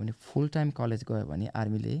भन्नुभयो भने फुल टाइम कलेज गयो भने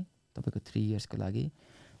आर्मीले तपाईँको 3 इयर्सको लागि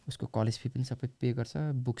उसको कलेज फी पनि सबै पे गर्छ,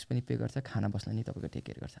 बुक्स पनि पे गर्छ, खाना बस्न नि तपाईँको टेक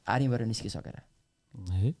केयर गर्छ आर्मीबाट निस्किसकेर।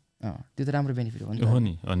 त्यो त राम्रो बेनिफिट हो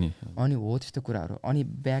नि त। अनि हो त्यस्तो कुराहरू। अनि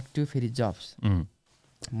ब्याक टु फेरि जब्स,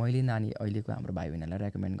 मैले नानी अहिलेको हाम्रो भाइ बहिनीलाई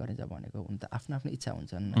रेकमेन्ड गरेँ जब भनेको हुन त आफ्नो आफ्नो इच्छा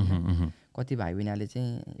हुन्छन् होइन। कति भाइ बहिनीले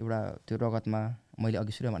चाहिँ एउटा त्यो रगतमा मैले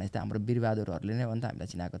अघि सुरु भने जस्तै हाम्रो वीरबहादुरहरूले नै हो नि त हामीलाई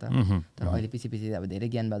चिनाएको त। तर अहिले पछि अब धेरै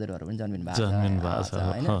ज्ञानबहादुरहरू पनि जन्मिनु भएको छ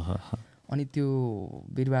होइन। अनि त्यो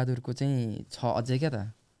वीरबहादुरको चाहिँ छ अझै क्या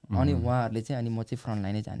त। अनि उहाँहरूले चाहिँ अनि म चाहिँ फ्रन्ट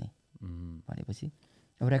लाइनै जाने भनेपछि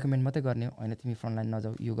अब रेकमेन्ड मात्रै गर्ने होइन, तिमी फ्रन्ट लाइन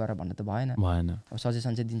नजाऊ यो गर भन्नु त भएन। अब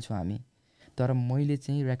सजेसन चाहिँ दिन्छौँ हामी। तर मैले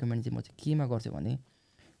चाहिँ रेकमेन्ड चाहिँ म चाहिँ केमा गर्छु भने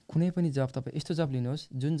कुनै पनि जब तपाईँ यस्तो जब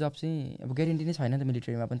लिनुहोस् जुन जब चाहिँ अब ग्यारेन्टी नै छैन नि त।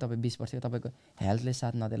 मिलिट्रीमा पनि तपाईँ 20 वर्ष तपाईँको हेल्थले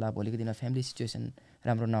साथ नदेला, भोलिको दिनमा फ्यामिली सिचुएसन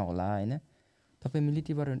राम्रो नहोला होइन। तपाईँ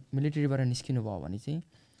मिलिट्रीबाट निस्किनु भयो भने चाहिँ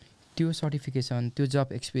त्यो सर्टिफिकेसन त्यो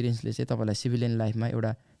जब एक्सपिरियन्सले चाहिँ तपाईँलाई सिभिलियन लाइफमा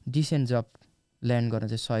एउटा डिसेन्ट जब ल्यान्ड गर्न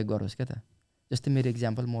चाहिँ सहयोग गरोस् क्या त। जस्तै मेरो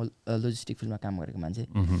इक्जाम्पल, म लोजिस्टिक फिल्डमा काम गरेको मान्छे,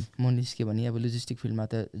 म निस्केँ भने अब लोजिस्टिक फिल्डमा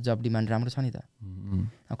त जब डिमान्ड राम्रो छ नि त।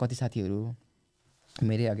 कति साथीहरू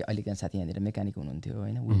मेरै अहिलेका साथी यहाँनिर मेकानिक हुनुहुन्थ्यो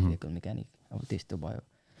होइन, विल भेहिकल मेकानिक। अब त्यस्तो भयो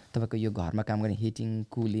तपाईँको यो घरमा काम गर्ने हिटिङ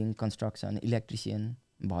कुलिङ कन्स्ट्रक्सन इलेक्ट्रिसियन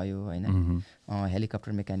भयो होइन,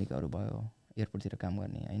 हेलिकप्टर मेकानिकहरू भयो, एयरपोर्टतिर काम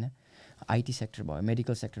गर्ने होइन, आइटी सेक्टर भयो,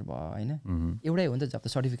 मेडिकल सेक्टर भयो होइन। एउटै हो नि त जब त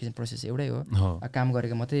सर्टिफिकेसन प्रोसेस एउटै हो। काम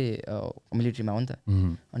गरेको मात्रै मिलिट्रीमा हो नि त।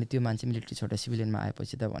 अनि त्यो मान्छे मिलिट्री छोडेर सिभिलियनमा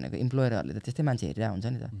आएपछि त भनेको इम्प्लोयरहरूले त त्यस्तै मान्छे हेरेर हुन्छ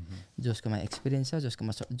नि त, जसकोमा एक्सपिरियन्स छ,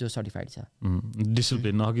 जसकोमा जो सर्टिफाइड छ।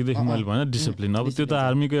 डिसिप्लिन अघिदेखि मैले भने डिसिप्लिन। अब त्यो त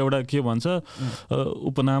आर्मीको एउटा के भन्छ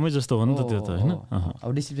उपनामै जस्तो हो नि त त्यो त होइन। अब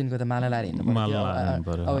डिसिप्लिनको त माला लाएर हिँड्नु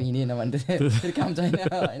पर्यो, अब हिँडेन भने त काम छैन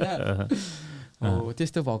होइन। हो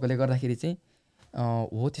त्यस्तो भएकोले गर्दाखेरि चाहिँ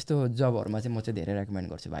हो त्यस्तो जबहरूमा चाहिँ म चाहिँ धेरै रेकमेन्ड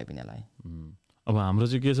गर्छु भाइ बहिनीलाई। अब हाम्रो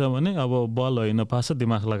चाहिँ के छ भने अब बल होइन पास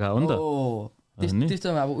दिमाग लगायो नि त। त्यस्तो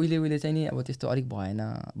अब उहिले चाहिँ नि अब त्यस्तो अलिक भएन,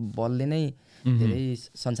 बलले नै धेरै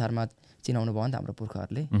संसारमा चिनाउनु भयो नि त हाम्रो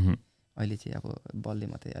पुर्खाहरूले। अहिले चाहिँ अब बलले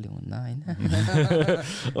मात्रै अलिक हुन्न होइन,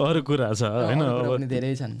 अरू कुरा छ होइन,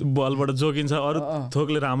 धेरै छन्। बलबाट जोगिन्छ अरू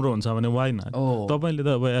थोकले राम्रो हुन्छ भने वाइ न। तपाईँले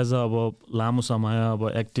त अब एज अ अब लामो समय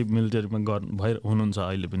अब एक्टिभ मिलिटरीमा हुनुहुन्छ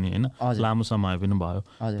अहिले पनि होइन, लामो समय पनि भयो,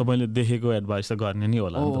 तपाईँले देखेको एडभाइस त गर्ने नि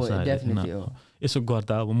होला नि त। यसो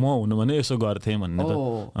गर्दा अब म हुनु भने यसो गर्थेँ भन्ने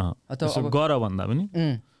त यसो गर भन्दा पनि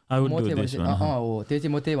हो त्यो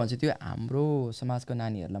चाहिँ म त्यही भन्छु। त्यो हाम्रो समाजको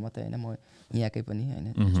नानीहरूलाई मात्रै होइन, म यहाँकै पनि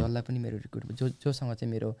होइन, जसलाई पनि मेरो रिक्रुट जोसँग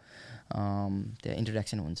चाहिँ मेरो त्यहाँ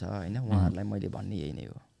इन्टरेक्सन हुन्छ होइन, उहाँहरूलाई मैले भन्ने यही नै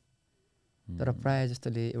हो। तर प्रायः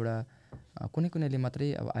जस्तोले एउटा कुनैले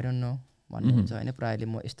मात्रै अब आई डोन्ट नो भन्नुहुन्छ होइन, प्रायःले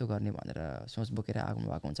म यस्तो गर्ने भनेर सोच बोकेर आउनु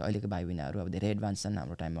भएको हुन्छ। अहिलेको भाइ बहिनीहरू अब धेरै एडभान्स छन्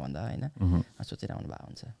हाम्रो टाइममा भन्दा होइन, सोचेर आउनु भएको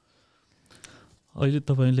हुन्छ। अहिले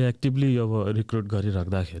तपाईँले एक्टिभली अब रिक्रुट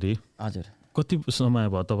गरिराख्दाखेरि हजुर कति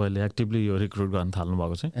समय भयो तपाईँले एक्टिभली यो रिक्रुट गर्न थाल्नु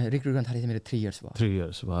भएको चाहिँ? रिक्रुट गर्न थालेको मेरो 3 इयर्स भयो। 3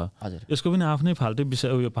 इयर्स भयो। हजुर यसको पनि आफ्नै फाल्टै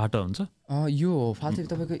विषय उयो पाटो हुन्छ? यो फाल्टै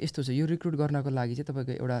तपाईँको यस्तो छ, यो रिक्रुट गर्नको लागि चाहिँ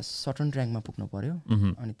तपाईँको एउटा सर्टन र्याङ्कमा पुग्नु पऱ्यो।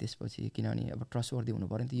 अनि त्यसपछि किनभने अब ट्रस्टवर्दी हुनु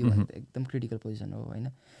पऱ्यो नि त, यो त एकदम क्रिटिकल पोजिसन हो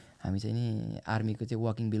होइन। हामी चाहिँ नि आर्मीको चाहिँ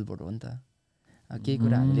वाकिङ बिलबोर्ड हो नि त। केही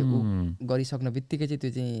कुरा हामीले गरिसक्नु बित्तिकै चाहिँ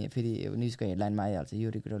त्यो चाहिँ फेरि न्युजको हेडलाइनमा आइहाल्छ,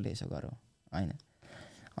 यो रिक्रुटरले यसो गरौँ होइन।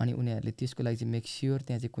 अनि उनीहरूले त्यसको लागि चाहिँ मेक स्योर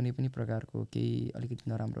त्यहाँ चाहिँ कुनै पनि प्रकारको केही अलिकति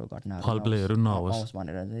नराम्रो घटनाहरू नहोस्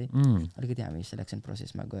भनेर चाहिँ अलिकति हामी सेलेक्सन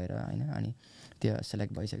प्रोसेसमा गएर होइन। अनि त्यो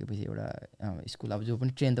सेलेक्ट भइसकेपछि एउटा स्कुल अब जो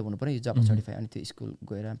पनि ट्रेन त हुनु पऱ्यो यो जब सर्टिफाई, अनि त्यो स्कुल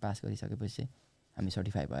गएर पास गरिसकेपछि हामी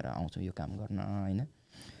सर्टिफाई भएर आउँछौँ यो काम गर्न होइन।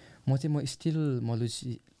 म स्टिल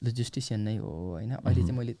लोजिस्टिसियन नै हो होइन। अहिले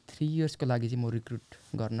चाहिँ मैले 3 इयर्सको लागि चाहिँ म रिक्रुट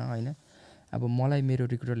गर्न होइन। अब मलाई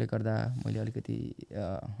मेरो रिक्रुटरले गर्दा मैले अलिकति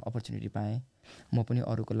अपर्च्युनिटी पाएँ, म पनि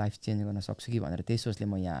अरूको लाइफ चेन्ज गर्न सक्छु कि भनेर त्यही सोचले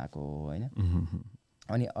म यहाँ आएको हो होइन।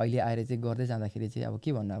 अनि अहिले आएर चाहिँ गर्दै जाँदाखेरि चाहिँ अब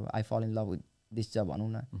के भन्नु, अब आई फल इन लभ विथ दिस जब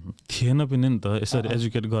भनौँ न। थिएन पनि नि त यसरी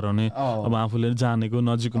एजुकेट गराउने, अब आफूले जानेको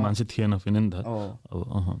नजिकको मान्छे थिएन पनि नि त।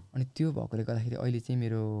 अनि त्यो भएकोले गर्दाखेरि अहिले चाहिँ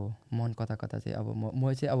मेरो मन कता चाहिँ अब म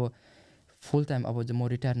चाहिँ अब फुल टाइम अब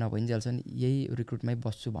म रिटायर नभइन्जेलसम्म यही रिक्रुटमै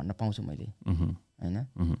बस्छु भन्न पाउँछु मैले होइन।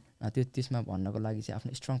 त्यसमा भन्नको लागि चाहिँ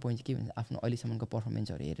आफ्नो स्ट्रङ पोइन्ट के भन्छ, आफ्नो अहिलेसम्मको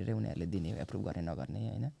पर्फर्मेन्सहरू हेरेरै उनीहरूले दिने एप्रुभ गर्ने नगर्ने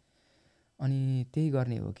होइन। अनि त्यही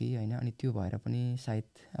गर्ने हो कि होइन। अनि त्यो भएर पनि सायद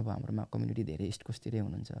अब हाम्रोमा कम्युनिटी धेरै इस्ट कोस्टतिरै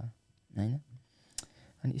हुनुहुन्छ होइन।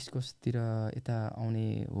 अनि इस्ट कोस्टतिर यता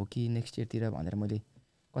आउने हो कि नेक्स्ट इयरतिर भनेर मैले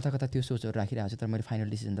कता त्यो सोचहरू राखिरहेको छु, तर मैले फाइनल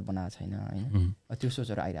डिसिजन त बनाएको छैन होइन। त्यो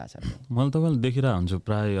सोचहरू आइरहेको छ। मैले तपाईँले देखिरहेको हुन्छु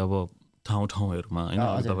प्रायः अब ठाउँहरूमा होइन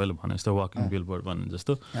तपाईँले भने जस्तो वाकिङ बिलबोर्ड भन्ने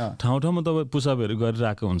जस्तो ठाउँमा तपाईँ पुसअपहरू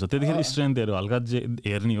गरिरहेको हुन्छ त्यतिखेर स्ट्रेन्थहरू हल्का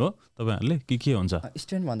हेर्ने हो तपाईँहरूले के हुन्छ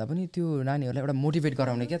स्ट्रेन्थ भन्दा पनि त्यो नानीहरूलाई एउटा मोटिभेट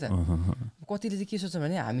गराउने क्या त कतिले चाहिँ के सोच्छ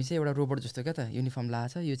भने हामी चाहिँ एउटा रोबोट जस्तो क्या त युनिफर्म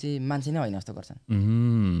लगाएको छ यो चाहिँ मान्छे नै होइन जस्तो गर्छन्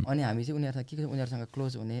अनि हामी चाहिँ उनीहरूसँग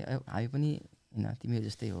क्लोज हुने हामी पनि होइन तिमीहरू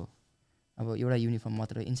जस्तै हो अब एउटा युनिफर्म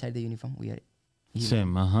मात्र inside the uniform we are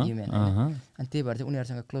human अनि त्यही भएर चाहिँ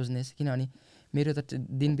उनीहरूसँग क्लोजनेस किनभने मेरो त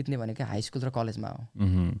दिन बित्ने भनेको हाई स्कुल र कलेजमा हो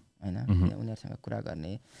होइन उनीहरूसँग कुरा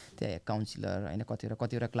गर्ने त्यहाँ काउन्सिलर होइन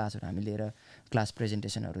कतिवटा क्लासहरू हामी लिएर क्लास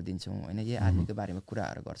प्रेजेन्टेसनहरू दिन्छौँ होइन यही आर्मीको बारेमा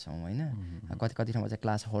कुराहरू गर्छौँ होइन कति ठाउँमा चाहिँ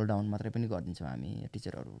क्लास होल्ड डाउन मात्रै पनि गरिदिन्छौँ हामी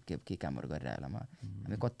टिचरहरू के कामहरू गरिरहेको बेलामा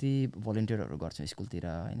हामी कति भोलिन्टियरहरू गर्छौँ स्कुलतिर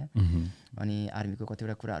होइन अनि आर्मीको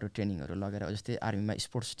कतिवटा कुराहरू ट्रेनिङहरू लगेर जस्तै आर्मीमा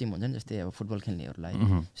स्पोर्ट्स टिम हुन्छ नि जस्तै अब फुटबल खेल्नेहरूलाई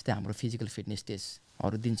जस्तै हाम्रो फिजिकल फिटनेस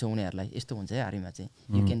टेस्टहरू दिन्छौँ उनीहरूलाई यस्तो हुन्छ है आर्मीमा चाहिँ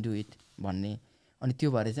यु क्यान डु इट भन्ने अनि त्यो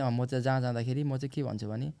भएर चाहिँ म चाहिँ जहाँ जाँदाखेरि म चाहिँ के भन्छु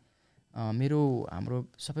भने हाम्रो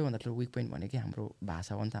सबैभन्दा ठुलो विक पोइन्ट भनेकै हाम्रो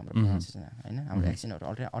भाषा हो नि त हाम्रो प्रोनाउन्सिएसन होइन हाम्रो एक्सेन्टहरू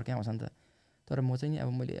अर्कै आउँछ नि त तर म चाहिँ नि अब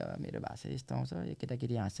मैले मेरो भाषा यस्तो आउँछ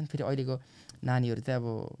केटाकेटी हाँस्छन् फेरि अहिलेको नानीहरू चाहिँ अब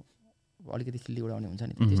अलिकति खिल्ली उडाउने हुन्छ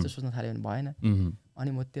नि त्यस्तो सोच्न थाल्यो भने भएन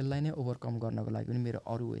अनि म त्यसलाई नै ओभरकम गर्नको लागि पनि मेरो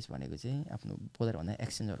अरू वेस भनेको चाहिँ आफ्नो बोलरभन्दा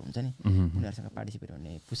एक्सचेन्जहरू हुन्छ नि उनीहरूसँग पार्टिसिपेट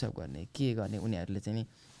हुने पुसअप गर्ने के गर्ने उनीहरूले चाहिँ नि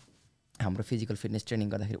हाम्रो फिजिकल फिटनेस ट्रेनिङ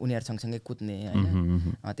गर्दाखेरि उनीहरू सँगसँगै कुद्ने होइन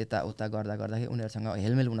त्यताउता गर्दाखेरि उनीहरूसँग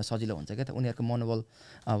हेलमेल हुन सजिलो हुन्छ क्या त उनीहरूको मनोबल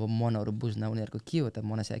अब मनहरू बुझ्न उनीहरूको के हो त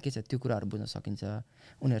मनसा के छ त्यो कुराहरू बुझ्न सकिन्छ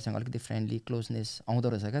उनीहरूसँग अलिकति फ्रेन्डली क्लोजनेस आउँदो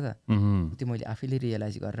रहेछ क्या त त्यो मैले आफैले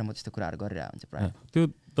रियलाइज गरेर म त्यस्तो कुराहरू गरिरहेको हुन्छ प्रायः त्यो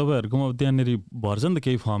तपाईँहरूकोमा त्यहाँनिर भर्छ नि त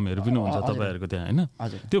केही फर्महरू पनि हुन्छ तपाईँहरूको त्यहाँ होइन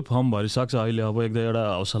त्यो फर्म भरिसक्छ अहिले अब एउटा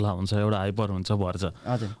हौसला हुन्छ एउटा हाइपर हुन्छ भर्छ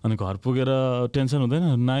अनि घर पुगेर टेन्सन हुँदैन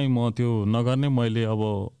नाइ म त्यो नगर्ने मैले अब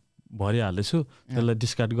भरिहालेछु त्यसलाई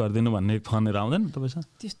डिस्कार्ड गरिदिनु भन्ने फर्महरू आउँदैन तपाईँसँग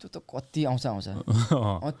त्यस्तो त कति आउँछ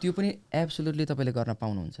त्यो पनि एब्सोल्युटली तपाईँले गर्न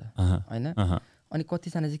पाउनुहुन्छ होइन अनि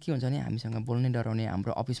कतिजना चाहिँ के हुन्छ भने हामीसँग बोल्नै डराउने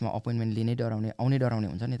हाम्रो अफिसमा अपोइन्टमेन्ट लिनै डराउने आउनै डराउने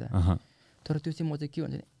हुन्छ नि त तर त्यो चाहिँ म चाहिँ के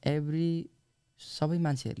हुन्छ भने सबै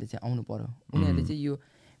मान्छेहरूले चाहिँ आउनु पर्यो उनीहरूले चाहिँ यो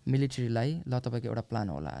मिलिट्रीलाई ल तपाईँको एउटा प्लान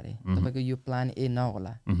होला अरे तपाईँको यो प्लान ए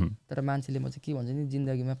नहोला तर मान्छेले म चाहिँ के भन्छ नि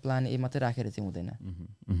जिन्दगीमा प्लान ए मात्रै राखेर चाहिँ हुँदैन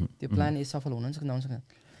त्यो प्लान ए सफल हुनुहुन्छ कि नहुन्छ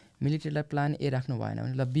मिलिट्रीलाई प्लान ए राख्नु भएन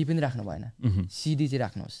भने ल बी पनि राख्नु भएन सिडी चाहिँ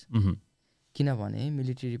राख्नुहोस् किनभने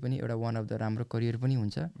मिलिट्री पनि एउटा वान अफ द राम्रो करियर पनि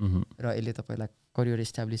हुन्छ र यसले तपाईँलाई करियर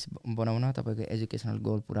इस्टाब्लिस बनाउन तपाईँको एजुकेसनल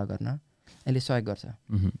गोल पुरा गर्न यसले सहयोग गर्छ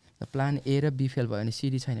प्लान ए र बी फेल भयो भने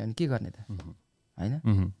सिडी छैन भने के गर्ने त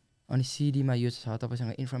होइन अनि सिडीमा यो छ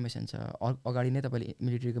तपाईँसँग इन्फर्मेसन छ अगाडि नै तपाईँले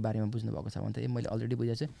मिलिट्रीको बारेमा बुझ्नुभएको छ भने त मैले अलरेडी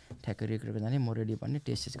बुझेको छु ठ्याक्कै रिक्रुट जाने म रेडी भन्ने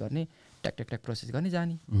टेस्ट गर्ने ट्याक प्रोसेस गर्ने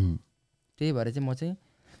जाने त्यही भएर चाहिँ म चाहिँ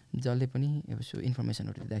जसले पनि यसो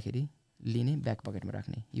इन्फर्मेसनहरू दिँदाखेरि लिने ब्याक पकेटमा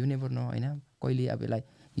राख्ने यु नेभर नो होइन कहिले अब यसलाई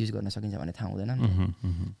युज गर्न सकिन्छ भन्ने थाहा हुँदैन नि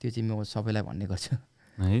त्यो चाहिँ म सबैलाई भन्ने गर्छु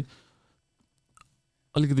है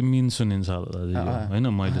अलिकति मिन सुनिन्छ होइन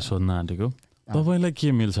मैले सोध्न आँटेको तपाईँलाई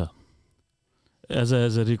के मिल्छ एज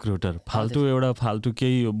अ रिक्रुटर फाल्टु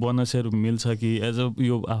केही बोनसहरू मिल्छ कि एज अ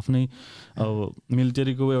यो आफ्नै अब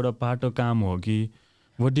मिलिटरीको एउटा पार्ट काम हो कि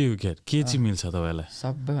वाट डु यु केयर के चाहिँ मिल्छ तपाईँलाई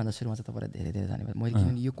सबैभन्दा सुरुमा चाहिँ तपाईँलाई धेरै धन्यवाद मैले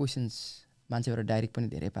किनभने यो क्वेसन्स मान्छेबाट डाइरेक्ट पनि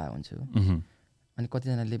धेरै पाएको हुन्छु अनि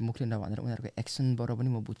कतिजनाले मुखले नभनेर उनीहरूको एक्सनबाट पनि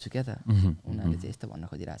म बुझ्छु क्या त उनीहरूले चाहिँ यस्तो भन्न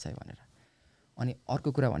खोजिरहेको छ भनेर अनि अर्को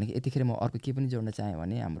कुरा भनेको यतिखेर म अर्को के पनि जोड्न चाहेँ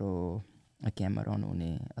भने हाम्रो क्याम्पमा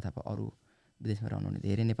रहनुहुने अथवा अरू विदेशमा रहनुहुने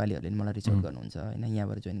धेरै नेपालीहरूले मलाई रिच आउट गर्नुहुन्छ होइन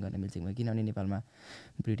यहाँबाट जोइन गर्न मिल्छ किनभने नेपालमा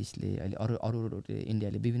ब्रिटिसले अहिले अरू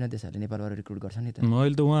इन्डियाले विभिन्न देशहरूले नेपालबाट रिक्रुट गर्छ नि त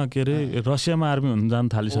अहिले त उहाँ के अरे रसियामा आर्मी हुन जान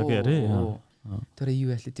थालिसक्यो अरे तर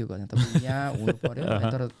युएसले त्यो गर्दैन तपाईँ यहाँ हुनु पर्यो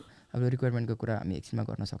तर अब रिक्वायरमेन्टको कुरा हामी एकछिनमा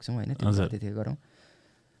गर्न सक्छौँ होइन त्यतिखेर गरौँ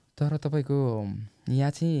तर तपाईँको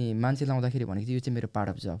यहाँ चाहिँ मान्छे लाउँदाखेरि भनेको चाहिँ यो चाहिँ मेरो पार्ट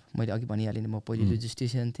अफ जब मैले अघि भनिहालेँ म पहिले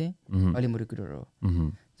लोजिस्टिसियन थिएँ अहिले म रिक्रुटर हो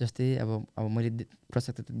जस्तै अब मैले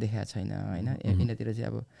प्रसक्ति देखाएको छैन होइन यिनीतिर चाहिँ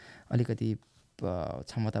अब अलिकति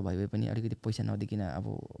क्षमता भए पनि अलिकति पैसा नदिकन अब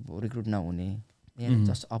रिक्रुट नहुने यहाँ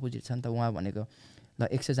जस्ट अपोजिट छ नि त उहाँ भनेको ल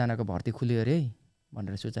 100 जनाको भर्ती खुल्यो अरे है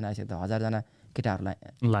भनेर सूचना आइसक्यो त 1000 जना केटाहरूलाई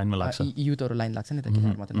लाइनमा लाग्छ युथहरू लाइन लाग्छ नि त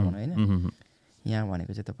केटाहरू मात्रै नभनु होइन यहाँ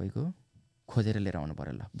भनेको चाहिँ तपाईँको खोजेर लिएर आउनु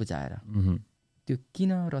पऱ्यो ल बुझाएर त्यो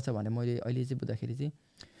किन रहेछ भने मैले अहिले चाहिँ बुझ्दाखेरि चाहिँ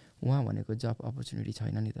उहाँ भनेको जब अपर्च्युनिटी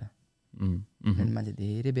छैन नि त मान्छे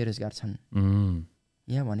धेरै बेरोजगार छन्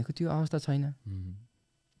यहाँ भनेको त्यो अवस्था छैन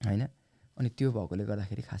होइन अनि त्यो भएकोले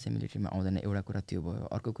गर्दाखेरि खासै मिलिट्रीमा आउँदैन एउटा कुरा त्यो भयो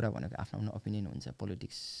अर्को कुरा भनेको आफ्नो आफ्नो ओपिनियन हुन्छ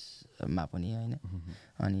पोलिटिक्समा पनि होइन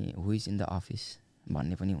अनि हु इज इन द अफिस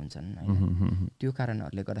भन्ने पनि हुन्छन् होइन। त्यो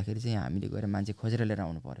कारणहरूले गर्दाखेरि चाहिँ हामीले गएर मान्छे खोजेर लिएर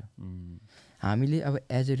आउनु पऱ्यो। हामीले अब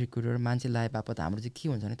एज ए रिक्रुटर मान्छे लाए बापत हाम्रो चाहिँ के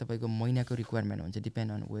हुन्छ भने तपाईँको महिनाको रिक्वायरमेन्ट हुन्छ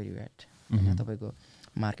depend on where you at होइन। तपाईँको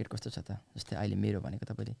मार्केट कस्तो छ त, जस्तै अहिले मेरो भनेको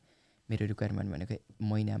तपाईँले मेरो रिक्वायरमेन्ट भनेको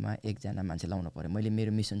महिनामा 1 जना मान्छे लाउनु पऱ्यो। मैले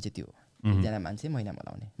मेरो मिसन चाहिँ त्यो हो, 1 जना मान्छे महिनामा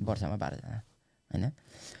लाउने, वर्षमा 12 जना होइन।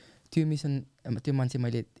 त्यो मिसन त्यो मान्छे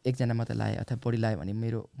मैले 1 जना मात्र लाएँ अथवा बढी लाएँ भने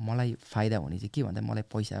मलाई फाइदा हुने चाहिँ के भन्दा मलाई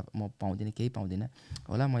पैसा म पाउँदिनँ, केही पाउँदिनँ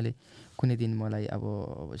होला। मैले कुनै दिन मलाई अब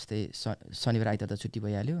जस्तै शनिबार आइतबार त छुट्टी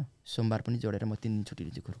भइहाल्यो, सोमबार पनि जोडेर म 3 दिन छुट्टी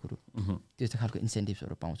लिन्छु खुरखुरु। त्यस्तो खालको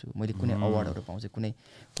इन्सेन्टिभ्सहरू पाउँछु मैले, कुनै अवार्डहरू पाउँछु, कुनै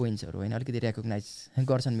पोइन्ट्सहरू होइन, अलिकति रेकग्नाइज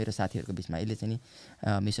गर्छन् मेरो साथीहरूको बिचमा। यसले चाहिँ नि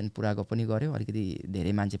मिसन पुरा पनि गर्यो, अलिकति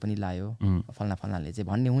धेरै मान्छे पनि लायो फल्नाले चाहिँ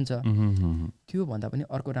भन्ने हुन्छ। त्यो भन्दा पनि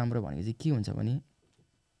अर्को राम्रो भनेको चाहिँ के हुन्छ भने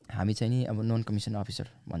हामी चाहिँ नि अब नन कमिसन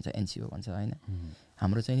अफिसर भन्छ, एनसिओ भन्छ होइन।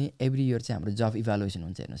 हाम्रो चाहिँ नि एभ्री इयर चाहिँ हाम्रो जब इभ्यालुएसन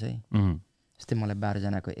हुन्छ हेर्नुहोस् है। जस्तै मलाई 12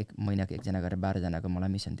 जनाको 1 महिनाको 1 जना गरेर 12 जनाको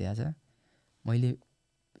मलाई मिसन दिएको छ। मैले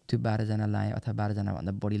त्यो 12 जना लाएँ अथवा 12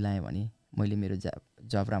 जनाभन्दा बढी लाएँ भने मैले मेरो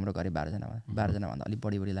जब राम्रो गरेँ। 12 जनाभन्दा अलिक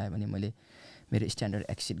बढी लाएँ भने मैले मेरो स्ट्यान्डर्ड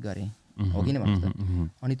एक्सिड गरेँ, हो कि न भन्नु त।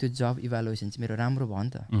 अनि त्यो जब इभ्यालुएसन चाहिँ मेरो राम्रो भयो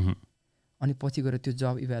नि त। अनि पछि गएर त्यो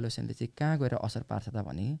जब इभ्यालुएसनले चाहिँ कहाँ गएर असर पार्छ त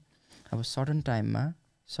भने अब सर्टन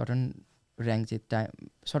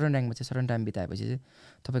ऱ्याङ्कमा चाहिँ सर्टन टाइम बिताएपछि चाहिँ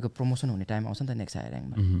तपाईँको प्रमोसन हुने टाइम आउँछ नि त नेक्स्ट हायर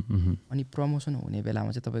ऱ्याङ्कमा। अनि प्रमोसन हुने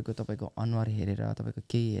बेलामा चाहिँ तपाईँको अनुहार हेरेर तपाईँको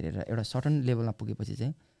केही हेरेर एउटा सर्टन लेभलमा पुगेपछि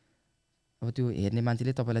चाहिँ अब त्यो हेर्ने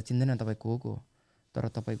मान्छेले तपाईँलाई चिन्दैन तपाईँ को, तर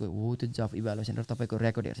तपाईँको हो त्यो जब इभ्यालुएसन र तपाईँको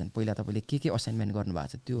रेकर्ड हेर्छन्। पहिला तपाईँले के असाइनमेन्ट गर्नुभएको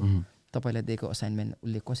छ, त्यो तपाईँलाई दिएको असाइनमेन्ट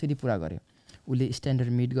उसले कसरी पुरा गर्यो, उसले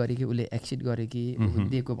स्ट्यान्डर्ड मिट गर्यो कि उसले एक्सिड गर्यो कि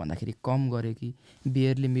दिएको भन्दाखेरि कम गर्यो कि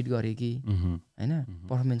बियरली मिट गर्यो कि होइन,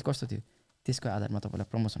 पर्फर्मेन्स कस्तो थियो, त्यसको आधारमा तपाईँलाई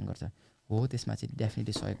प्रमोसन गर्छ। हो त्यसमा चाहिँ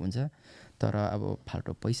डेफिनेटली सहयोग हुन्छ, तर अब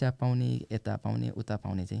फाल्टो पैसा पाउने, यता पाउने उता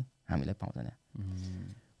पाउने चाहिँ हामीलाई पाउँदैन।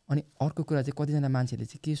 अनि अर्को कुरा चाहिँ कतिजना मान्छेले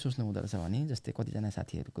चाहिँ के सोच्नु हुँदो रहेछ भने जस्तै कतिजना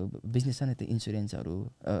साथीहरूको बिजनेस छ नि त, इन्सुरेन्सहरू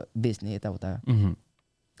बेच्ने यताउता,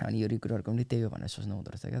 अनि यो रिक्रुटरको पनि त्यही हो भनेर सोच्नु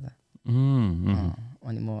हुँदो रहेछ क्या त।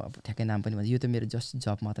 अनि म अब ठ्याक्कै नाम पनि भन्छु, यो त मेरो जस्ट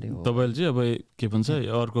जब मात्रै हो। तपाईँले चाहिँ अब के भन्छ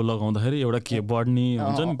अर्को लगाउँदाखेरि एउटा के बढ्ने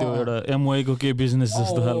हुन्छ नि, त्यो एउटा एमवाईको के बिजनेस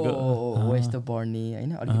जस्तो खालको हो यस्तो बढ्ने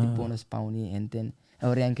होइन, अलिकति बोनस पाउने हेनतेन, अब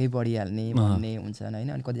ऱ्याङ्कै बढिहाल्ने भन्ने हुन्छन् होइन।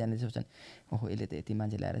 अनि कतिजनाले सोच्छन् ओहो यसले त यति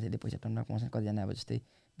मान्छे ल्याएर यसले पैसा टन्न पाउँछन्। कतिजना अब जस्तै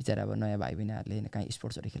बिचरा अब नयाँ भाइ बहिनीहरूले कहीँ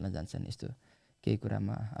स्पोर्ट्सहरू खेल्न जान्छन्, यस्तो केही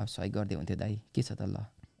कुरामा अब सहयोग गर्दै हुन्थ्यो, दाइ के छ त ल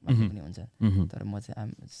भन्ने पनि हुन्छ। तर म चाहिँ आम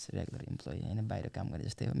रेगुलर इम्प्लोइ होइन, बाहिर काम गरेँ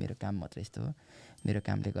जस्तै हो। मेरो काम मात्रै यस्तो हो, मेरो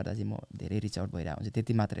कामले गर्दा चाहिँ म धेरै रिच आउट भइरहेको हुन्छ,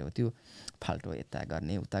 त्यति मात्रै हो। त्यो फाल्टो यता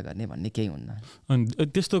गर्ने उता गर्ने भन्ने केही हुन्न। अनि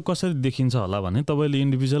त्यस्तो कसरी देखिन्छ होला भने तपाईँले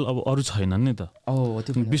इन्डिभिजुअल अब अरू छैनन् नि त,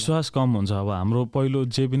 विश्वास कम हुन्छ। अब हाम्रो पहिलो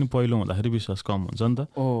जे पनि पहिलो हुँदाखेरि विश्वास कम हुन्छ नि त,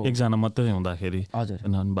 एकजना मात्रै हुँदाखेरि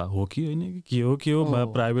बा हो कि होइन के हो बा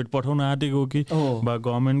प्राइभेट पठाउन आँटेको हो कि बा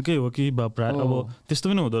गभर्मेन्टकै हो कि बा अब त्यस्तो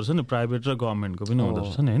पनि हुँदो रहेछ नि, प्राइभेट र गभर्मेन्टको पनि हुँदो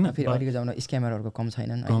रहेछ नि होइन। अहिलेको जमाना स्क्यामरहरूको कम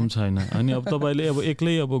छैन। अनि अब तपाईँले अब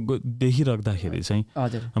एक्लै अब देखिराख्दाखेरि चाहिँ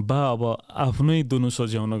बा अब आफ्नै दुनु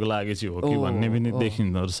सोझ्याउनको लागि चाहिँ हो कि भन्ने पनि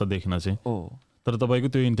देखिँदो रहेछ देख्न चाहिँ। तर तपाईँको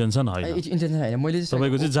त्यो इन्टेन्सन होइन, मैले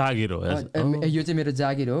तपाईँको चाहिँ जागिर हो, यो चाहिँ मेरो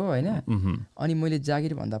जागिर हो होइन। अनि मैले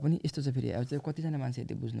जागिर भन्दा पनि यस्तो छ फेरि अब चाहिँ कतिजना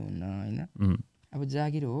मान्छेहरूले बुझ्नुहुन्न होइन। अब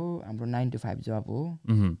जागिर हो हाम्रो 9 to 5 जब हो,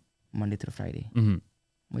 मन्डे थ्रु फ्राइडे।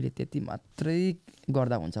 मैले त्यति मात्रै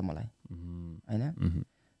गर्दा हुन्छ मलाई होइन।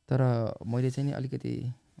 तर मैले चाहिँ नि अलिकति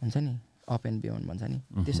हुन्छ नि अप एन्ड बियोन्ड भन्छ नि,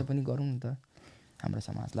 त्यसो पनि गरौँ नि त हाम्रो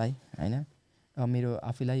समाजलाई होइन। मेरो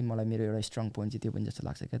आफैलाई मलाई मेरो एउटा स्ट्रङ पोइन्ट चाहिँ त्यो पनि जस्तो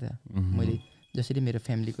लाग्छ क्या त। मैले जसरी मेरो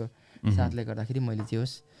फ्यामिलीको साथले गर्दाखेरि मैले जे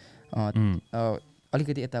होस्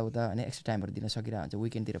अलिकति यताउता होइन एक्स्ट्रा टाइमहरू दिन सकिरहेको हुन्छ,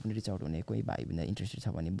 विकेन्डतिर पनि रिच आउट हुने, कोही भाइ बहिनी इन्ट्रेस्टेड छ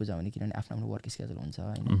भने बुझाउने, किनभने आफ्नो आफ्नो वर्क स्केड्युल हुन्छ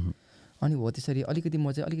होइन। अनि हो त्यसरी अलिकति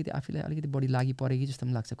म चाहिँ अलिकति आफैलाई अलिकति बढी लागि परेको जस्तो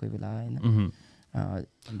पनि लाग्छ कोही बेला होइन।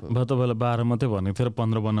 तपाईँलाई 12 मात्रै भनेको थियो र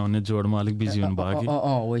 15 बनाउने जोडमा अलिक बिजी हुनुभयो कि?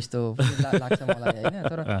 हो यस्तो लाग्छ मलाई होइन।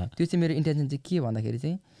 तर त्यो चाहिँ मेरो इन्टेन्सन चाहिँ के भन्दाखेरि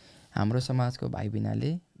चाहिँ हाम्रो समाजको भाइ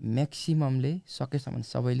बहिनीले म्याक्सिममले सकेसम्म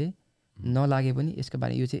सबैले नलागे पनि यसको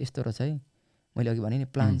बारे यो चाहिँ यस्तो रहेछ है, मैले अघि भने नि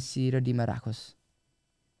प्लान सी र डीमा राखोस्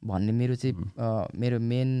भन्ने मेरो चाहिँ मेरो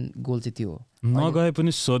मेन गोल चाहिँ त्यो हो। नगए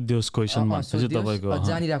पनि सोधियोस् क्वेसनमा,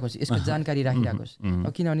 जानिराखोस्, यसको जानकारी राखिराखोस्।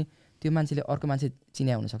 किनभने त्यो मान्छेले अर्को मान्छे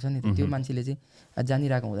चिन्या हुनसक्छ नि त, त्यो मान्छेले चाहिँ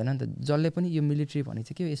जानिरहेको हुँदैन नि त। जसले पनि यो मिलिट्री भने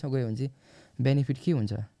चाहिँ के यसमा गयो भने चाहिँ बेनिफिट के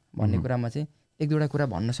हुन्छ भन्ने कुरामा चाहिँ एक दुईवटा कुरा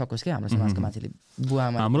भन्न सकोस् क्या हाम्रो समाजको मान्छेले।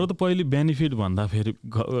 बुवामा हाम्रो त पहिले बेनिफिट भन्दाखेरि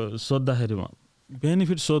सोद्धाखेरि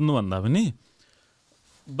बेनिफिट सोध्नु भन्दा पनि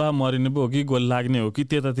बा मरिने पो हो कि गोल लाग्ने हो कि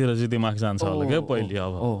त्यतातिर चाहिँ दिमाग जान्छ होला क्या पहिले।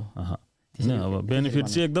 अब अब बेनिफिट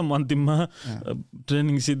चाहिँ एकदम अन्तिममा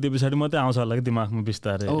ट्रेनिङ सिद्धि पछाडि मात्रै आउँछ होला कि दिमागमा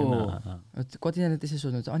बिस्तारै कतिजना त्यसै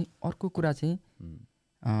सोच्नुहुन्छ। अनि अर्को कुरा चाहिँ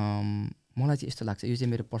मलाई चाहिँ यस्तो लाग्छ, यो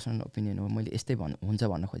चाहिँ मेरो पर्सनल ओपिनियन हो, मैले यस्तै हुन्छ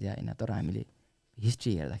भन्न खोजेँ होइन, तर हामीले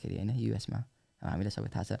हिस्ट्री हेर्दाखेरि होइन युएसमा हामीलाई सबै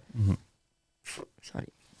थाहा छ सरी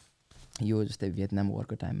यो जस्तै भियतनाम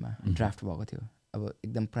वरको टाइममा ड्राफ्ट भएको थियो। अब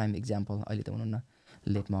एकदम प्राइम इक्जाम्पल अहिले त भनौँ न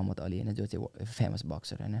लेट मोहम्मद अली होइन, जो चाहिँ फेमस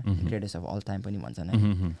बक्सर होइन, ग्रेटेस्ट अफ अल टाइम पनि भन्छन्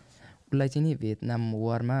होइन, उसलाई चाहिँ नि भियतनाम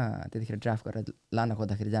वारमा त्यतिखेर ड्राफ्ट गरेर लान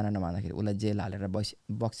खोज्दाखेरि जान नमान्दाखेरि उसलाई जेल हालेर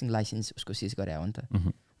बक्सिङ लाइसेन्स उसको सिज गरे हो नि त।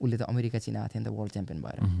 उसले त अमेरिका चिनाएको थियो नि त वर्ल्ड च्याम्पियन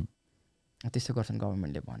भएर। त्यस्तो गर्छन्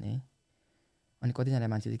गभर्मेन्टले भने। अनि कतिजना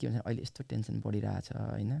मान्छेले के भन्छन् अहिले यस्तो टेन्सन बढिरहेछ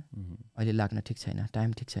होइन, अहिले लाग्न ठिक छैन, टाइम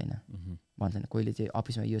ठिक छैन भन्छन्। कोहीले चाहिँ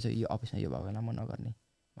अफिसमा यो छ, यो अफिसमा यो भएको बेला म नगर्ने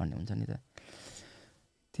भन्ने हुन्छ नि त।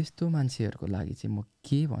 त्यस्तो मान्छेहरूको लागि चाहिँ म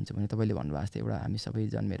के भन्छु भने तपाईँले भन्नुभएको जस्तै एउटा हामी सबै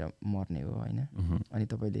जन्मेर मर्ने हो होइन। अनि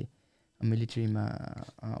तपाईँले मिलिट्रीमा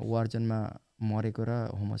वार जोनमा मरेको र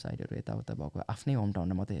होमोसाइडहरू यताउता भएको आफ्नै होम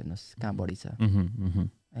टाउनमा मात्रै हेर्नुहोस् कहाँ बढी छ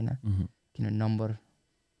होइन। किन नम्बर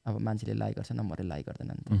अब मान्छेले लाइक गर्छ, नम्बरले लाइक गर्दैन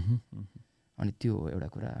नि त। अनि त्यो हो एउटा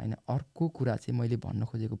कुरा होइन। अर्को कुरा चाहिँ मैले भन्न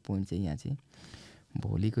खोजेको पोइन्ट चाहिँ यहाँ चाहिँ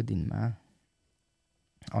भोलिको दिनमा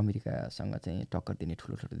अमेरिकासँग चाहिँ टक्कर दिने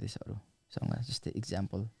ठुलो ठुलो देशहरूसँग जस्तै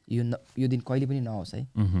इक्जाम्पल यो दिन कहिले पनि नहोस् है।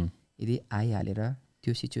 यदि आइहालेर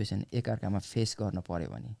त्यो सिचुएसन एकअर्कामा फेस गर्न पर्यो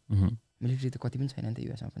भने मिलिट्री त कति पनि छैन नि त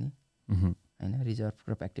युएसमा पनि होइन, रिजर्भ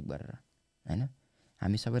प्रोटेक्टिभ गरेर होइन।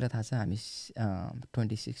 हामी सबैलाई थाहा छ हामी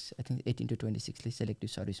 26 I think 18 to 26ले selective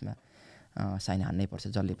सर्भिसमा sign हान्नै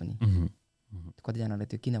पर्छ जसले पनि। कतिजनालाई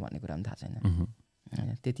त्यो किन भन्ने कुरा पनि थाहा छैन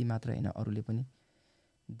होइन। त्यति मात्र होइन, अरूले पनि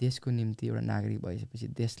देशको निम्ति एउटा नागरिक भइसकेपछि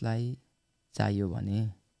देशलाई चाहियो भने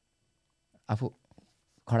आफू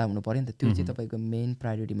खडा हुनु पऱ्यो नि त। त्यो चाहिँ तपाईँको मेन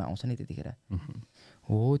प्रायोरिटीमा आउँछ नि त्यतिखेर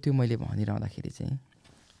हो। त्यो मैले भनिरहँदाखेरि चाहिँ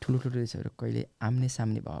ठुलो ठुलो देशहरू कहिले आम्ने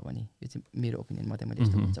सामने भयो भने, यो चाहिँ मेरो ओपिनियन मात्रै, मैले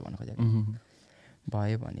यस्तो हुन्छ भन्न खोजेको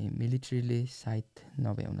भयो भने मिलिट्रीले सायद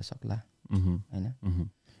नभ्याउन सक्ला होइन।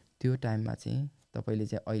 त्यो टाइममा चाहिँ तपाईँले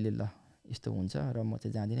चाहिँ अहिले ल यस्तो हुन्छ र म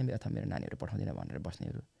चाहिँ जाँदिनँ अथवा मेरो नानीहरू पठाउँदिनँ भनेर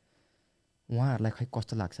बस्नेहरू उहाँहरूलाई खै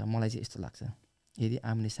कस्तो लाग्छ। मलाई चाहिँ यस्तो लाग्छ यदि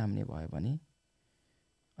आम्ने सामने भयो भने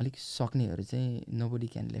अलिक सक्नेहरू चाहिँ nobody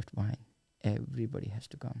can left behind, everybody has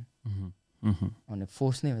to come भने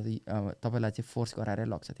फोर्स नै तपाईँलाई चाहिँ फोर्स गराएरै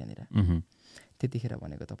लग्छ त्यहाँनिर। त्यतिखेर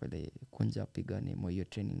भनेको तपाईँले कुन जब पिक गर्ने, म यो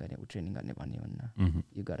ट्रेनिङ गर्ने ऊ ट्रेनिङ गर्ने भन्ने हुन्न।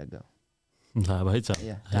 You got go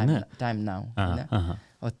time now होइन।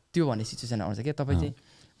 त्यो भन्ने सिचुएसन आउँछ क्या। तपाईँ चाहिँ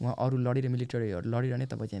उहाँ अरू लडेर मिलिटरीहरू लडिरहने,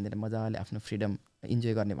 तपाईँ चाहिँ यहाँनिर मजाले आफ्नो फ्रिडम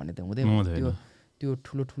इन्जोय गर्ने भन्ने त हुँदैन। त्यो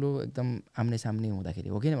ठुलो ठुलो एकदम आम्ने सामने हुँदाखेरि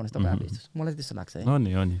हो किन भन्नुहोस् तपाईँ। मलाई त्यस्तो लाग्छ है।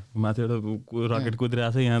 माथि एउटा रकेट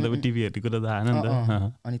कुदिरहेको छ यहाँ त टिभी हेर्ने कुरा त आएन नि त।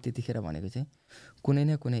 अनि त्यतिखेर भनेको चाहिँ कुनै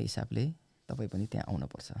न कुनै हिसाबले तपाईँ पनि त्यहाँ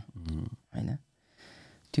आउनुपर्छ होइन।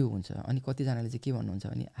 त्यो हुन्छ। अनि कतिजनाले चाहिँ के भन्नुहुन्छ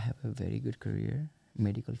भने I have a very good career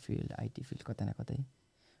medical field, IT field, कतै न कतै।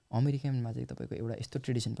 अमेरिकनमा चाहिँ तपाईँको एउटा यस्तो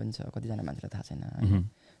ट्रेडिसन पनि छ, कतिजना मान्छेलाई थाहा छैन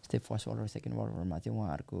होइन। जस्तै फर्स्ट वर्ल्ड र सेकेन्ड वर्ल्ड वारमा चाहिँ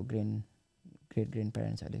उहाँहरूको ग्रेट ग्रेन्ड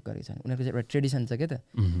प्यारेन्ट्सहरूले गरेको छन्। उनीहरूको चाहिँ एउटा ट्रेडिसन छ क्या त।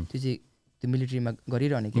 त्यो चाहिँ त्यो मिलिट्रीमा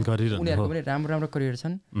गरिरहने कि उनीहरूको पनि राम्रो राम्रो करियर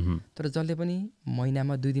छन्। तर जसले पनि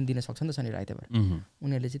महिनामा 2 दिन दिन सक्छ नि त शनि र आइतबार।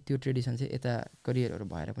 उनीहरूले चाहिँ त्यो ट्रेडिसन चाहिँ यता करियरहरू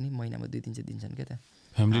भएर पनि महिनामा 2 दिन चाहिँ दिन्छन् क्या त।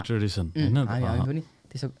 फ्यामिली ट्रेडिसन होइन। हामी पनि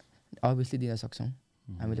त्यसो अभियसली दिन सक्छौँ।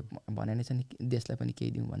 हामीले भने नै छ नि देशलाई पनि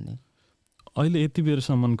केही दिउँ भन्ने। अहिले यति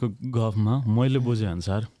बेरसम्मको गफमा मैले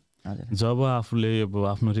बुझेअनुसार जब आफूले अब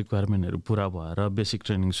आफ्नो रिक्वायरमेन्टहरू पुरा भएर बेसिक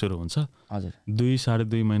ट्रेनिङ सुरु हुन्छ,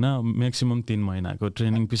 2-2.5 महिना म्याक्सिमम 3 महिनाको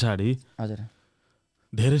ट्रेनिङ पछाडि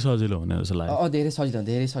धेरै सजिलो हुने जस्तो लाग्यो। धेरै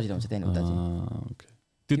सजिलो हुन्छ त्यहाँनिर उता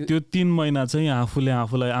चाहिँ। त्यो 3 महिना चाहिँ आफूले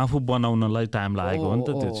आफूलाई आफू बनाउनलाई टाइम लागेको हो नि त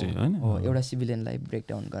त्यो चाहिँ होइन। एउटा सिभिलियनलाई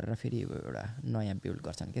ब्रेकडाउन गरेर फेरि एउटा नयाँ बिल्ड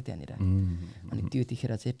गर्छन् क्या त्यहाँनिर। अनि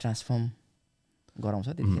त्यतिखेर चाहिँ ट्रान्सफर्म गराउँछ।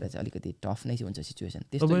 त्यतिखेर चाहिँ अलिकति टफ नै हुन्छ सिचुएसन।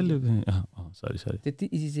 त्यति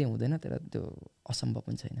इजी चाहिँ हुँदैन, तर त्यो असम्भव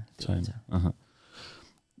पनि छैन।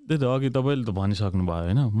 त्यही त अघि तपाईँले त भनिसक्नु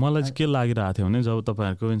भयो होइन। मलाई चाहिँ के लागिरहेको थियो भने जब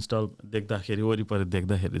तपाईँहरूको इन्स्टल देख्दाखेरि वरिपरि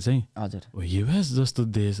देख्दाखेरि चाहिँ युएस जस्तो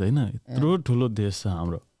देश होइन, यत्रो ठुलो देश छ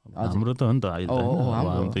हाम्रो त हो नि त अहिले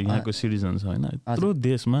त यहाँको सिटिजन छ होइन। यत्रो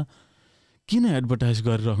देशमा किन एडभर्टाइज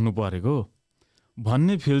गरिराख्नु परेको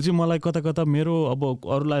भन्ने फिल चाहिँ मलाई कता कता मेरो अब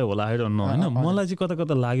अरूलाई होला आइडन्ट नो होइन, मलाई चाहिँ कता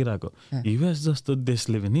कता लागिरहेको युएस जस्तो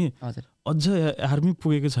देशले पनि अझ आर्मी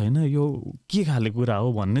पुगेको छैन, यो के खाले कुरा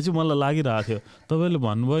हो भन्ने चाहिँ मलाई लागिरहेको थियो। तपाईँले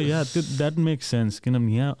भन्नुभयो या त्यो द्याट मेक्स सेन्स,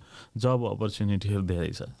 किनभने यहाँ जब अपर्च्युनिटीहरू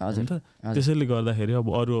धेरै छ त्यसैले गर्दाखेरि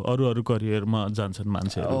अब अरू करियरमा जान्छन्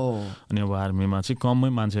मान्छेहरू। अनि अब आर्मीमा चाहिँ कमै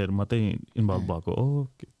मान्छेहरू मात्रै इन्भल्भ भएको हो।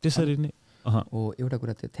 त्यसरी नै हो एउटा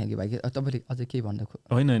कुरा त्यो थ्याङ्क यू भाइ तपाईँले अझै केही भन्दा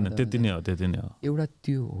होइन त्यति नै हो एउटा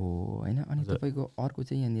त्यो हो होइन अनि तपाईँको अर्को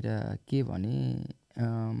चाहिँ यहाँनिर के भने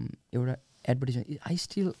एउटा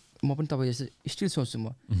एडभर्टिजमेन्ट म पनि तपाईँ जस्तो स्टिल सोच्छु म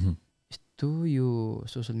यस्तो यो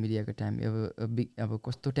सोसियल मिडियाको टाइम अब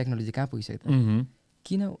कस्तो टेक्नोलोजी कहाँ पुगिसक्यो त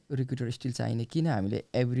किन रिक्रुटर स्टिल चाहिने किन हामीले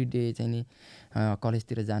एभ्री डे चाहिँ नि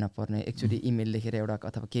कलेजतिर जान पर्ने एकचोटि इमेल लेखेर एउटा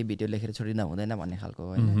अथवा केही भिडियो लेखेर छोडिँदा हुँदैन भन्ने खालको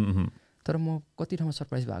होइन तर म कति ठाउँमा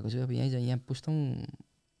सरप्राइज भएको छु अब यहाँ पुस्तौँ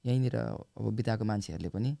यहीँनिर अब बिताएको मान्छेहरूले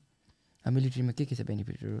पनि मिलिट्रीमा के छ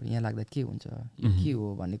बेनिफिटहरू यहाँ लाग्दा के हुन्छ यो के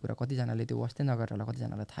हो भन्ने कुरा कतिजनाले त्यो वास्तै नगरेर होला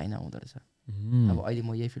कतिजनालाई थाहै नहुँदो रहेछ अब अहिले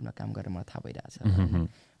म यही फिल्डमा काम गरेर मलाई थाहा भइरहेछ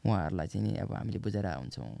उहाँहरूलाई चाहिँ नि अब हामीले बुझाएर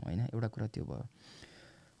हुन्छौँ होइन एउटा कुरा त्यो भयो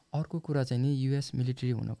अर्को कुरा चाहिँ नि युएस मिलिट्री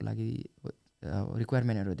हुनको लागि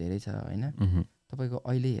रिक्वायरमेन्टहरू धेरै छ होइन तपाईँको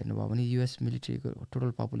अहिले हेर्नुभयो भने युएस मिलिट्रीको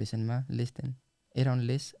टोटल पपुलेसनमा एराउन्ड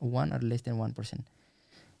लेस 1%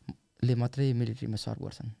 ले मात्रै मिलिट्रीमा सर्भ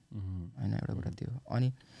गर्छन् होइन एउटा कुरा त्यो अनि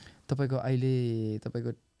तपाईँको अहिले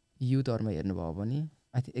तपाईँको युथहरूमा हेर्नुभयो भने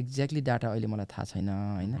आई थिङ्क एक्ज्याक्टली डाटा अहिले मलाई थाहा छैन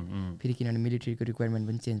होइन फेरि किनभने मिलिट्रीको रिक्वायरमेन्ट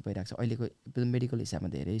पनि चेन्ज भइरहेको छ अहिलेको मेडिकल हिसाबमा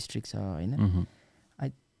धेरै स्ट्रिक्ट छ होइन I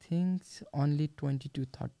think only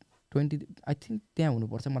 20 I think त्यहाँ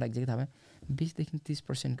हुनुपर्छ मलाई एक्ज्याक्ट थाहा भएन 20 देखि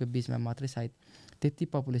 30% बिचमा मात्रै सायद त्यति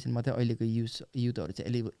पपुलेसन मात्रै अहिलेको युथहरू चाहिँ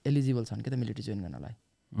एलिजिबल छन् क्या त मिलिट्री जोइन गर्नलाई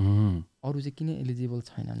अरू चाहिँ किन एलिजिबल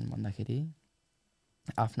छैनन् भन्दाखेरि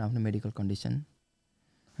आफ्नो मेडिकल कन्डिसन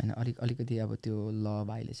होइन अलिकति अब त्यो ल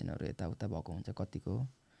भाइलेसनहरू यताउता भएको हुन्छ कतिको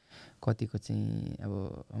चाहिँ अब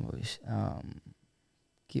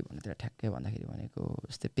के भन्नु त्यो ठ्याक्कै भन्दाखेरि भनेको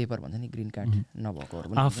जस्तै पेपर भन्छ नि ग्रिन कार्ड नभएकोहरू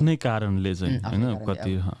पनि आफ्नै कारणले चाहिँ होइन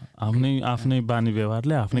कति आफ्नै बानी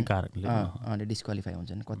व्यवहारले आफ्नै कारणले अनि डिस्क्वालिफाई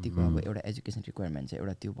हुन्छन् कतिको अब एउटा एजुकेसन रिक्वायरमेन्ट चाहिँ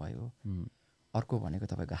एउटा त्यो भयो अर्को भनेको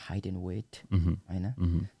तपाईँको हाइट एन्ड वेट होइन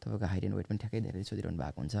तपाईँको हाइट एन्ड वेट पनि ठ्याक्कै धेरै सोधिरहनु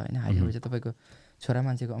भएको हुन्छ होइन हाइट एन्ड वेट चाहिँ तपाईँको छोरा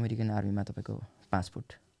मान्छेको अमेरिकन आर्मीमा तपाईँको 5 फुट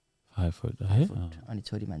 5 फुट अनि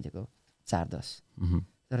छोरी मान्छेको 4.10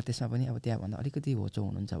 तर त्यसमा पनि अब त्यहाँभन्दा अलिकति होचो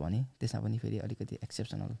हुनुहुन्छ भने त्यसमा पनि फेरि अलिकति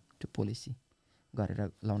एक्सेप्सनल त्यो पोलिसी गरेर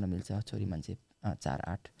लाउन मिल्छ छोरी मान्छे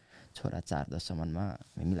 4.8 छोरा 4.10सम्ममा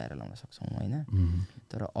मिलाएर लाउन सक्छौँ होइन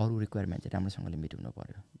तर अरू रिक्वायरमेन्ट चाहिँ राम्रोसँगले मिट हुनु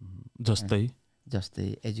पऱ्यो जस्तै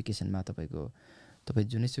एजुकेसनमा तपाईँ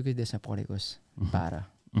जुनैसुकै देशमा पढेको होस् 12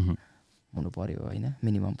 हुनु पऱ्यो होइन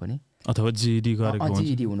मिनिमम पनि अथवा जिइडी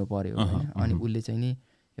हुनु पऱ्यो होइन अनि उसले चाहिँ नि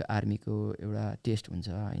यो आर्मीको एउटा टेस्ट हुन्छ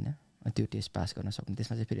होइन त्यो टेस्ट पास गर्न सक्नु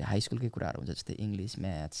त्यसमा चाहिँ फेरि हाई स्कुलकै कुराहरू हुन्छ जस्तै English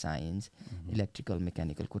math science electrical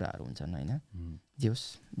mechanical कुराहरू हुन्छन् होइन जे होस्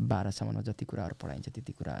 12सम्ममा जति कुराहरू पढाइन्छ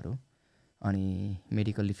त्यति कुराहरू अनि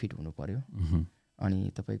मेडिकल्ली फिट हुनु पऱ्यो अनि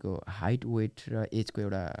तपाईँको हाइट वेट र एजको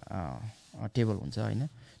एउटा टेबल हुन्छ होइन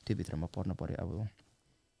त्यो भित्रमा पढ्नु पऱ्यो अब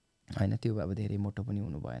होइन त्यो अब धेरै मोटो पनि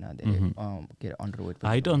हुनु भएन धेरै के अरे अन्डर वेट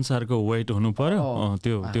हाइट अनुसारको वेट हुनु पऱ्यो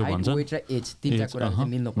त्यो भन्छ वेट र एज तिनवटा कुराहरू चाहिँ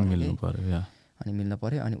मिल्नु पऱ्यो अनि मिल्नु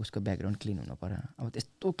पऱ्यो अनि उसको ब्याकग्राउन्ड क्लिन हुनु पऱ्यो अब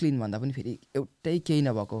त्यस्तो क्लिन भन्दा पनि फेरि एउटै केही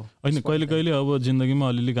नभएको होइन कहिले अब जिन्दगीमा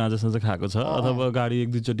अलिअलि गाँजा खाएको छ अथवा गाडी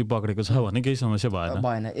 1-2 चोटि पक्रेको छ भने केही समस्या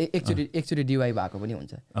भएन एकचोटि डिवाई भएको पनि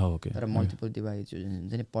हुन्छ तर मल्टिपल डिवाई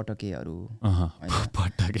हुन्छ नि पटकेहरू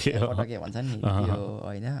पटके भन्छ नि त्यो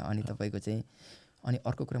होइन अनि तपाईँको चाहिँ अनि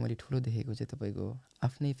अर्को कुरा मैले ठुलो देखेको चाहिँ तपाईँको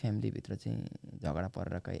आफ्नै फ्यामिलीभित्र चाहिँ झगडा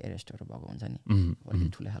परेर कहीँ एरेस्टहरू भएको हुन्छ नि अलिकति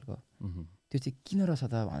ठुलो खालको त्यो चाहिँ किन रहेछ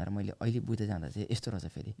त भनेर मैले अहिले बुझ्दै जाँदा चाहिँ यस्तो रहेछ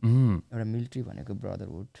फेरि एउटा मिलिट्री भनेको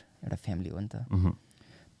ब्रदरहुड एउटा फ्यामिली हो नि त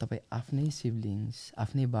तपाईँ आफ्नै सिब्लिङ्स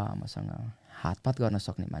आफ्नै बाबाआमासँग हातपात गर्न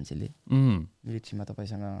सक्ने मान्छेले मिलिट्रीमा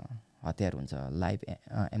तपाईँसँग हतियार हुन्छ लाइभ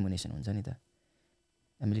एमुनेसन हुन्छ नि त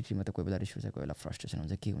मिलिट्रीमा त कोही बेला रिस हुन्छ कोही बेला फ्रस्ट्रेसन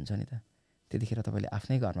हुन्छ के हुन्छ नि त त्यतिखेर तपाईँले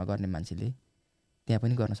आफ्नै घरमा गर्ने मान्छेले त्यहाँ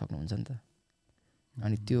पनि गर्न सक्नुहुन्छ नि त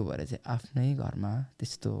अनि त्यो भएर चाहिँ आफ्नै घरमा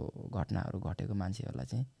त्यस्तो घटनाहरू घटेको मान्छेहरूलाई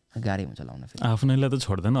चाहिँ गाह्रै हुन्छ लाउन फेरि आफ्नैलाई त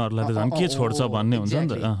छोड्दैन अरूलाई त झन् के छोड्छ भन्ने हुन्छ नि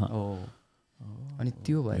त अनि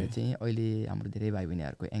त्यो भएर चाहिँ अहिले हाम्रो धेरै भाइ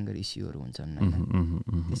बहिनीहरूको एङ्गर इस्युहरू हुन्छन् होइन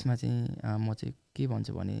त्यसमा चाहिँ म चाहिँ के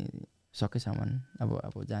भन्छु भने सकेसम्म अब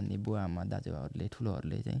जान्ने बुवा आमा दाजुहरूले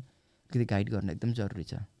ठुलोहरूले चाहिँ अलिकति गाइड गर्न एकदम जरुरी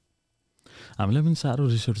छ हामीलाई पनि साह्रो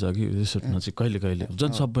रिस उठ्छ कि रिस उठ्न चाहिँ कहिले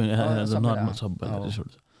झन् सबै नर्मल सबैलाई रिस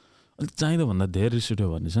उठ्छ अलिक चाहिँदो भन्दा धेरै रिस उठ्यो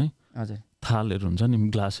भने चाहिँ हजुर थालहरू हुन्छ नि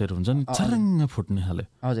ग्लासहरू हुन्छ नि चरङ्ग फुट्ने खाले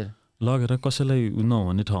हजुर लगेर कसैलाई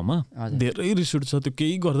नहुने ठाउँमा धेरै रिस उठ्छ त्यो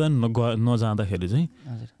केही गर्दा नजाँदाखेरि चाहिँ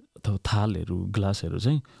अथवा थालहरू ग्लासहरू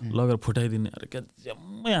चाहिँ लगेर फुटाइदिने अरे क्या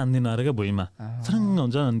जम्मै हान्दिनँ अरे क्या भुइँमा छरङ्ग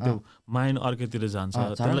हुन्छ अनि त्यो माइन्ड अर्कैतिर जान्छ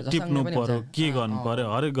त्यसलाई टिप्नु पर्यो के गर्नु पर्यो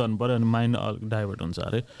हरेक गर्नु पर्यो अनि माइन्ड डाइभर्ट हुन्छ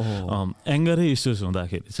अरे एङ्गरै इस्युज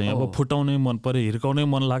हुँदाखेरि चाहिँ अब फुटाउनै मन पर्यो हिर्काउनै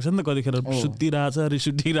मन लाग्छ नि त कतिखेर सुत्तिरहेछ रिस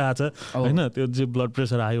उठिरहेछ होइन त्यो जे ब्लड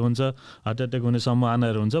प्रेसर हाई हुन्छ हार्ट एट्याक हुने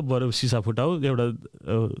सम्भावनाहरू हुन्छ बरु सिसा फुटाऊ एउटा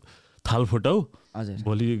थाल फुटाऊ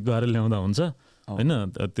भोलि गएर ल्याउँदा हुन्छ होइन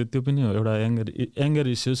त्यो पनि एउटा एङ्गर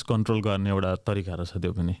इस्युज कन्ट्रोल गर्ने एउटा तरिका रहेछ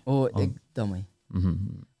त्यो पनि एकदमै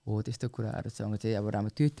हो त्यस्तो कुराहरूसँग चाहिँ अब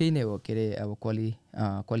राम्रो त्यही नै हो के अरे अब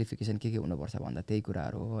क्वालिफिकेसन के हुनुपर्छ भन्दा त्यही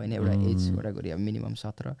कुराहरू हो होइन एउटा एजबाट गरी अब मिनिमम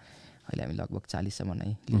 17 अहिले हामी लगभग 40 सम्म नै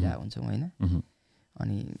लिइरहेको हुन्छौँ होइन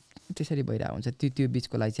अनि त्यसरी भइरहेको हुन्छ त्यो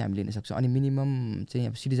बिचको लागि चाहिँ हामी लिन सक्छौँ अनि मिनिमम चाहिँ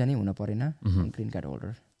अब सिटिजनै हुनु परेन ग्रिन कार्ड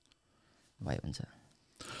होल्डर भए हुन्छ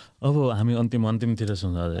अब हामी अन्तिमतिर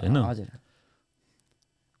छौँ होइन हजुर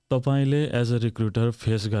तपाईँले एज अ रिक्रुटर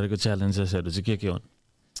फेस गरेको च्यालेन्जेसहरू चाहिँ के हुन्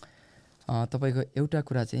तपाईँको एउटा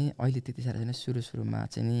कुरा चाहिँ अहिले त्यति साह्रो छैन सुरुमा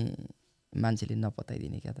चाहिँ नि मान्छेले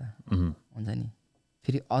नपताइदिने क्या त हुन्छ नि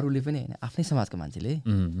फेरि अरूले पनि होइन आफ्नै समाजको मान्छेले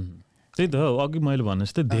त्यही त अघि मैले भने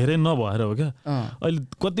जस्तै धेरै नभएर हो क्या अहिले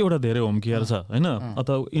कतिवटा धेरै होम केयर छ होइन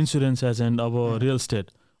अथवा इन्सुरेन्स एजेन्ट अब रियल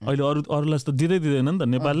इस्टेट अहिले अरूलाई त दिँदैन नि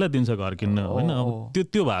त नेपालीलाई दिन्छ घर किन्न होइन अब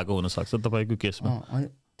त्यो भएको हुनसक्छ तपाईँको केसमा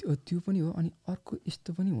त्यो पनि हो अनि अर्को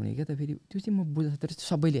यस्तो पनि हुने क्या त फेरि त्यो चाहिँ म बुझ्छ तर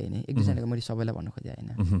सबैले होइन एक दुईजनाको मैले सबैलाई भन्न खोजेँ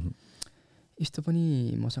होइन यस्तो पनि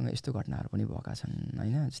मसँग यस्तो घटनाहरू पनि भएका छन्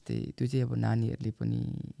होइन जस्तै त्यो चाहिँ अब नानीहरूले पनि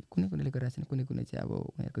कुनैले गरिरहेको छन् कुनै चाहिँ अब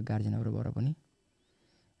उनीहरूको गार्जेनहरूबाट पनि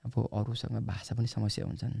अब अरूसँग भाषा पनि समस्या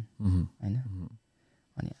हुन्छन् होइन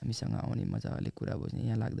अनि हामीसँग आउने मजाले कुरा बुझ्ने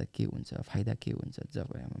यहाँ लाग्दा के हुन्छ फाइदा के हुन्छ जब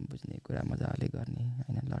बुझ्ने कुरा मजाले गर्ने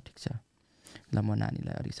होइन ल ठिक छ ल म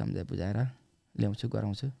नानीलाई अलिक सम्झाइ बुझाएर ल्याउँछु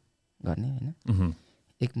गराउँछु गर्ने होइन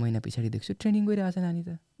 1 महिना पछाडि देख्छु ट्रेनिङ गइरहेको छ नानी त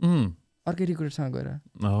अर्कै रिक्रुटरसँग गएर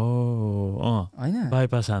होइन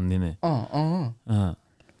बाइपास हान्दिने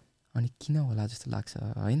अनि किन होला जस्तो लाग्छ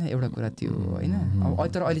होइन एउटा कुरा त्यो होइन अब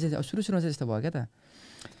तर अहिले चाहिँ सुरुमा चाहिँ यस्तो भयो क्या त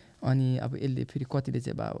अनि अब यसले फेरि कतिले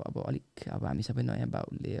चाहिँ अब अलिक अब हामी सबै नयाँ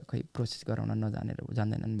बाउले खै प्रोसेस गराउन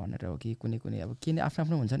जान्दैनन् भनेर हो कि कुनै अब के नै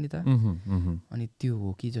आफ्नो हुन्छ नि त अनि त्यो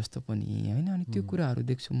हो कि जस्तो पनि होइन अनि त्यो कुराहरू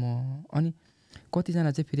देख्छु म अनि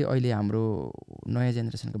कतिजना चाहिँ फेरि अहिले हाम्रो नयाँ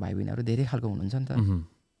जेनेरेसनको भाइ बहिनीहरू धेरै खालको हुनुहुन्छ नि त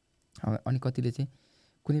अनि कतिले चाहिँ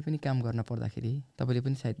कुनै पनि काम गर्न पर्दाखेरि तपाईँले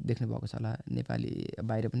पनि सायद देख्नु भएको छ होला नेपाली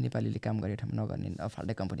बाहिर पनि नेपालीले काम गर्ने ठाउँमा नगर्ने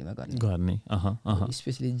फाल्टै कम्पनीमा गर्ने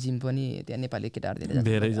स्पेसली जिम पनि त्यहाँ नेपाली केटाहरू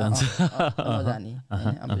धेरै जान्छ नजाने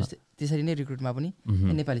अब त्यसरी नै रिक्रुटमा पनि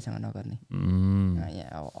नेपालीसँग नगर्ने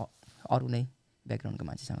यहाँ अरू नै ब्याकग्राउन्डको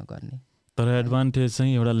मान्छेसँग गर्ने तर एडभान्टेज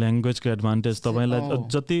चाहिँ एउटा ल्याङ्ग्वेजको एडभान्टेज तपाईँलाई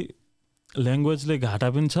जति ल्याङ्ग्वेजले घाटा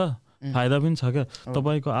पनि छ फाइदा पनि छ क्या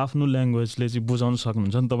तपाईँको आफ्नो ल्याङ्ग्वेजले चाहिँ बुझाउन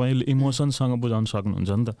सक्नुहुन्छ नि तपाईँले इमोसनसँग बुझाउन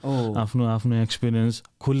सक्नुहुन्छ नि त आफ्नो एक्सपिरियन्स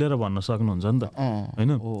खुलेर भन्न सक्नुहुन्छ नि त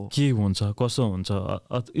होइन के हुन्छ कसो हुन्छ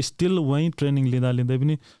स्टिल वहीँ ट्रेनिङ लिँदै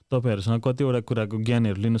पनि तपाईँहरूसँग कतिवटा कुराको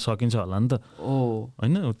ज्ञानहरू लिन सकिन्छ होला नि त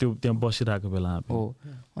होइन त्यो त्यहाँ बसिरहेको बेला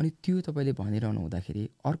अनि त्यो तपाईँले भनिरहनु हुँदाखेरि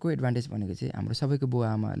अर्को एडभान्टेज भनेको चाहिँ हाम्रो सबैको बुवा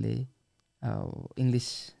आमाले इङ्ग्लिस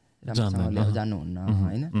राम्रोसँगले जान्नुहुन्न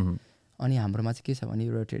होइन अनि हाम्रोमा चाहिँ के छ भने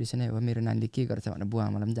एउटा ट्रेडिसनै हो मेरो नानीले के गर्छ भनेर बुवा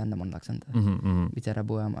आमालाई पनि जान्न मन लाग्छ नि त बिचरा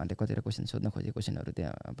बुवा आमाहरूले कतिवटा क्वेसन सोध्न खोजेको क्वेसनहरू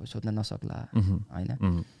त्यहाँ अब सोध्न नसक्ला होइन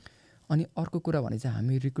अनि अर्को कुरा भने चाहिँ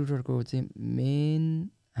हामी रिक्रुटरको चाहिँ मेन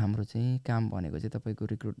हाम्रो चाहिँ काम भनेको चाहिँ तपाईँको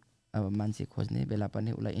रिक्रुट अब मान्छे खोज्ने बेला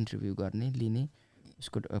पर्ने उसलाई इन्टरभ्यू गर्ने लिने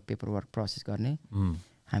उसको पेपर वर्क प्रोसेस गर्ने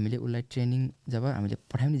हामीले उसलाई ट्रेनिङ जब हामीले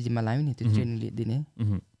पठाउने जिम्मा लायौँ नि त्यो ट्रेनिङ दिने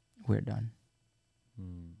वेयर डन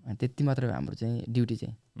अनि त्यति मात्र हाम्रो चाहिँ ड्युटी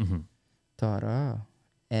चाहिँ तर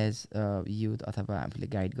एज युथ अथवा हामीले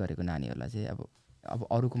गाइड गरेको नानीहरूलाई चाहिँ अब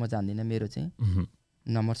अरूको म जान्दिनँ मेरो चाहिँ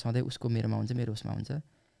नम्बर सधैँ उसको मेरोमा हुन्छ मेरो उसमा हुन्छ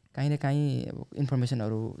काहीँ न काहीँ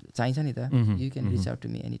इन्फर्मेसनहरू चाहिन्छ नि त you can reach out to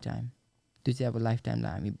me any time त्यो चाहिँ अब लाइफ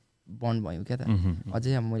टाइमलाई हामी बन्ड भयौँ क्या त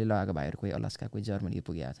अझै अब मैले लगाएको भाइहरू कोही अलास्का कोही जर्मनी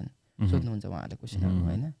पुगेका छन् सोध्नुहुन्छ उहाँहरूले क्वेसनहरू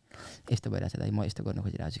होइन यस्तो भइरहेको छ दाइ म यस्तो गर्न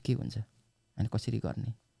खोजिरहेको छु के हुन्छ अनि कसरी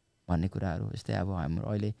गर्ने भन्ने कुराहरू जस्तै अब हाम्रो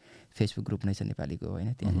अहिले फेसबुक ग्रुप नै छ नेपालीको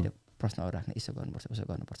होइन त्यहाँनिर प्रश्नहरू राख्ने यसो गर्नुपर्छ उसो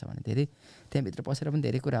गर्नुपर्छ भने धेरै त्यहाँभित्र पसेर पनि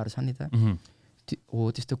धेरै कुराहरू छन् नि त हो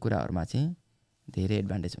त्यस्तो कुराहरूमा चाहिँ धेरै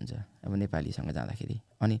एडभान्टेज हुन्छ अब नेपालीसँग जाँदाखेरि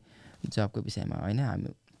अनि जबको विषयमा होइन हामी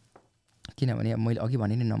किनभने मैले अघि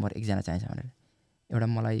भने नि नम्बर एकजना चाहिन्छ भनेर एउटा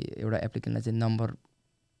मलाई एउटा एप्लिकेन्टलाई चाहिँ नम्बर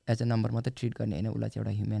एज अ नम्बर मात्रै ट्रिट गर्ने होइन उसलाई चाहिँ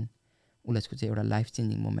एउटा ह्युमन उसको चाहिँ एउटा लाइफ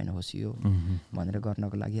चेन्जिङ मोमेन्ट होस् यो भनेर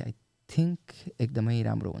गर्नको लागि आई थिङ्क एकदमै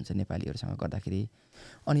राम्रो हुन्छ नेपालीहरूसँग गर्दाखेरि।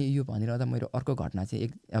 अनि यो भनिरहँदा मेरो अर्को घटना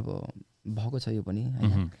चाहिँ अब भएको छ यो पनि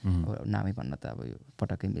होइन, अब नामै भन्न त अब यो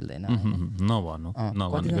पटक्कै मिल्दैन।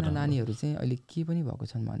 कतिजना नानीहरू चाहिँ अहिले के पनि भएको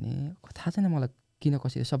छन् भने थाहा छैन मलाई किन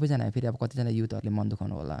कसरी, सबैजना फेरि अब कतिजना युथहरूले मन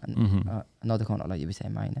दुखाउनु होला नदुखाउनु होला यो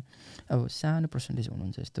विषयमा होइन। अब सानो पर्सेन्टेज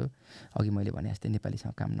हुनुहुन्छ यस्तो अघि मैले भने जस्तै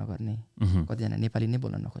नेपालीसँग काम नगर्ने, कतिजना नेपाली नै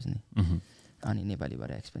बोल्न नखोज्ने, अनि नेपालीबाट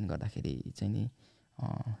एक्सप्लेन गर्दाखेरि चाहिँ नि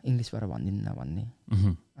इङ्ग्लिसबाट भनिदिन्न भन्ने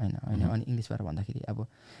होइन होइन। अनि इङ्ग्लिसबाट भन्दाखेरि अब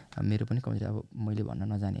मेरो पनि कमजोरी, अब मैले भन्न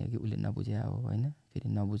नजाने हो कि उसले नबुझे हो होइन, फेरि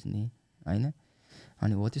नबुझ्ने होइन।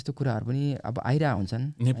 अनि हो त्यस्तो कुराहरू पनि अब आइरहेको हुन्छन्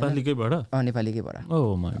नेपालीकैबाट।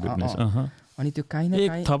 अनि त्यो काहीँ न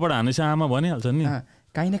काहीँ थपड हानेपछि आमा भनिहाल्छ नि,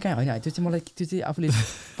 काहीँ न काहीँ होइन। त्यो चाहिँ मलाई त्यो चाहिँ आफूले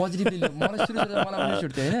पोजिटिभली मलाई सुरु मलाई पनि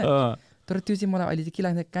छुट्यो होइन, तर त्यो चाहिँ मलाई अहिले चाहिँ के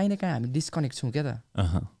लाग्छ काहीँ न काहीँ हामी डिस्कनेक्ट छौँ क्या त,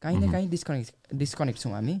 काहीँ न काहीँ डिस्कनेक्ट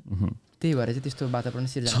छौँ हामी। त्यही भएर चाहिँ त्यस्तो वातावरण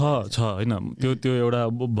छ होइन। त्यो एउटा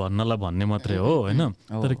भन्नलाई भन्ने मात्रै हो होइन,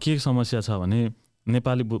 तर के समस्या छ भने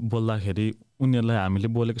नेपाली बोल्दाखेरि उनीहरूलाई हामीले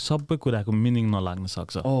बोलेको सबै कुराको मिनिङ नलाग्न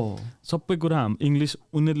सक्छ। सबै कुरा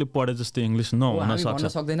इङ्ग्लिस उनीहरूले पढे जस्तै इङ्ग्लिस नहुन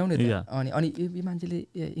सक्छ, सक्दैनौँ नि। अनि यो मान्छेले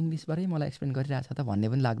इङ्ग्लिसबाटै मलाई एक्सप्लेन गरिरहेको छ त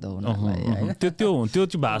भन्ने पनि लाग्दो हो। त्यो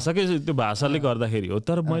चाहिँ भाषाकै त्यो भाषाले गर्दाखेरि हो।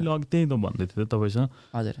 तर मैले अघि त्यही त भन्दै थिएँ तपाईँसँग,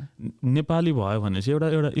 हजुर नेपाली भयो भने चाहिँ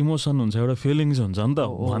एउटा इमोसन हुन्छ, एउटा फिलिङ्स हुन्छ नि त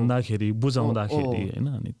भन्दाखेरि बुझाउँदाखेरि होइन।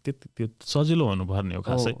 अनि त्यो सजिलो हुनुपर्ने हो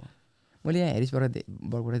खासै। मैले यहाँ हेरिसबाट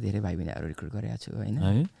धेरै भाइ बहिनीहरू रिक्रुट गरेको छु होइन,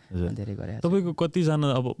 धेरै गरेको छु। तपाईँको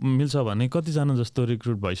कतिजना अब मिल्छ भने कतिजना जस्तो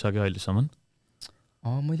रिक्रुट भइसक्यो अहिलेसम्म?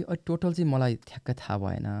 मैले टोटल चाहिँ मलाई ठ्याक्क थाहा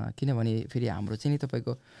भएन, किनभने फेरि हाम्रो चाहिँ नि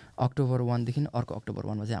तपाईँको अक्टोबर 1 देखि अर्को अक्टोबर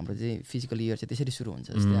 1 चाहिँ हाम्रो चाहिँ फिजिकल इयर चाहिँ त्यसरी सुरु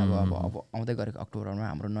हुन्छ। जस्तै अब आउँदै गरेको अक्टोबर 1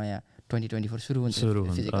 हाम्रो नयाँ 2024 सुरु हुन्छ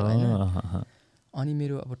फिजिकल होइन। अनि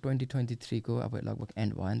मेरो अब 2023 को अब लगभग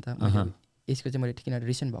एन्ड भयो नि त। यसको चाहिँ मैले किन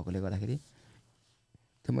रिसेन्ट भएकोले गर्दाखेरि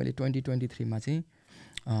त्यो मैले 2023 मा चाहिँ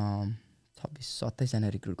 26-27 जना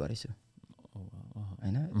रिक्रुट गरेछु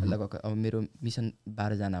होइन। लगभग अब मेरो मिसन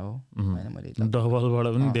 12 जना हो होइन। मैले डबलबाट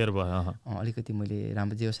पनि धेर भयो, अलिकति मैले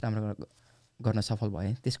राम्रो जे होस् राम्रो गर्न सफल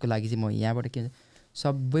भएँ। त्यसको लागि चाहिँ म यहाँबाट के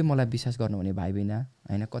सबै मलाई विश्वास गर्नुहुने भाइ बहिनी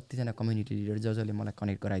होइन, कतिजना कम्युनिटी लिडर जसले मलाई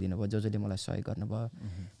कनेक्ट गराइदिनु भयो, जसले मलाई सहयोग गर्नुभयो,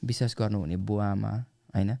 विश्वास गर्नुहुने बुवा आमा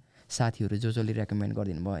होइन, साथीहरू जसले रेकमेन्ड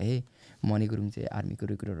गरिदिनु भयो, हे मणि गुरुङ चाहिँ आर्मीको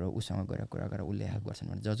रिक्रुटर हो, उसँग गएर कुरा गरेर उसले हेल्प गर्छन्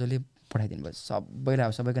भने जसले पठाइदिनु भयो सबैलाई,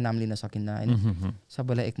 अब सबैको नाम लिन सकिन्न होइन,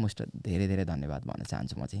 सबैलाई एकमुष्ट धेरै धेरै धन्यवाद भन्न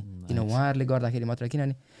चाहन्छु म चाहिँ। किन उहाँहरूले गर्दाखेरि मात्र,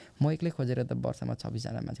 किनभने म एक्लै खोजेर त वर्षमा 26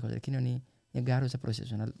 जना मान्छे खोजेर, किनभने यहाँ गाह्रो छ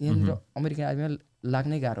प्रोसेसनल, यहाँनिर अमेरिकन आर्मीमा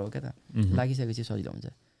लाग्नै गाह्रो हो क्या त, लागिसकेपछि सजिलो हुन्छ।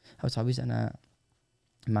 अब 26 जना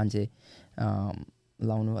मान्छे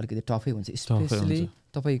लाउनु अलिकति टफै हुन्छ, स्पेसली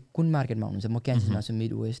तपाईँ कुन मार्केटमा हुनुहुन्छ। म क्यान्सरमा छु,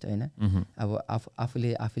 मिड वेस्ट होइन। अब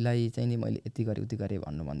आफूलाई चाहिँ नि मैले यति गरेँ उति गरेँ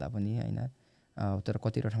भन्नुभन्दा पनि होइन, तर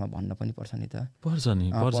कतिवटा ठाउँमा भन्न पनि पर्छ नि त, पर्छ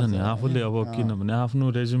नि आफूले। अब किनभने आफ्नो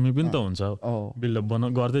रेज्युमे पनि त हुन्छ,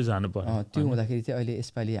 बिल्डअप गर्दै जानु पर्छ। त्यो हुँदाखेरि चाहिँ अहिले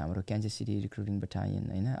यसपालि हाम्रो क्यान्सस सिटी रिक्रुटिङ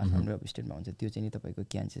बटालियन होइन, आफ्नो स्टेटमा हुन्छ, त्यो चाहिँ नि तपाईँको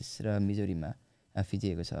क्यान्सस र मिजोरीमा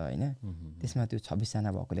फिजिएको छ होइन। त्यसमा त्यो 26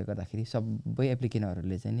 जना भएकोले गर्दाखेरि सबै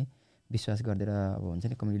एप्लिकेन्टहरूले चाहिँ नि विश्वास गरिदिएर अब हुन्छ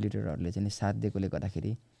नि कम्युनिटी लिडरहरूले चाहिँ साथ दिएकोले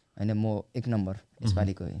गर्दाखेरि होइन, म 1 नम्बर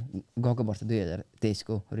यसपालिको गएको वर्ष 2023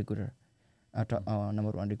 को रिक्रुटर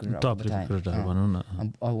नम्बर 1 रिक्रुटर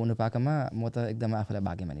हुनु पाएकोमा म त एकदम आफूलाई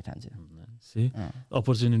भाग्य मानि ठान्छु।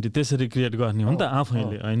 अपर्च्युनिटी त्यसरी क्रिएट गर्ने हो नि त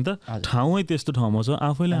आफैले होइन त, ठाउँै त्यस्तो ठाउँमा छ,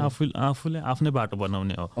 आफूले आफ्नै बाटो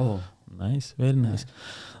बनाउने हो। Nice, very nice.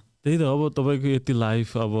 त्यही त अब तपाईँको यति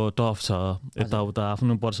लाइफ अब टफ छ, यताउता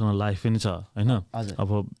आफ्नो पर्सनल लाइफ पनि छ होइन।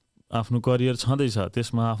 अब आफ्नो करियर छँदैछ,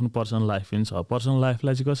 त्यसमा आफ्नो पर्सनल लाइफ पनि छ। पर्सनल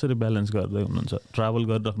लाइफलाई चाहिँ कसरी ब्यालेन्स गर्दै हुनुहुन्छ? ट्राभल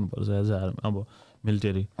गरिराख्नुपर्छ एज अब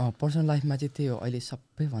मिलिटेरी। पर्सनल लाइफमा चाहिँ त्यही हो, अहिले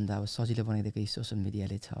सबैभन्दा अब सजिलो बनाइदिएको सोसियल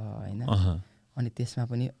मिडियाले छ होइन। अनि त्यसमा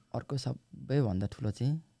पनि अर्को सबैभन्दा ठुलो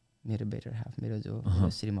चाहिँ मेरो बेटर हाफ, मेरो जो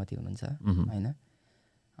श्रीमती हुनुहुन्छ होइन,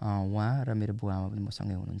 उहाँ र मेरो बुवा आमा पनि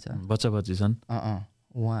मसँगै हुनुहुन्छ, बच्चा छन्।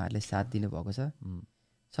 उहाँहरूले साथ दिनुभएको छ।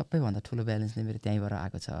 सबैभन्दा ठुलो ब्यालेन्स नै मेरो त्यहीँबाट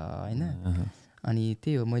आएको छ होइन। अनि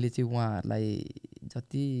त्यही हो, मैले चाहिँ उहाँहरूलाई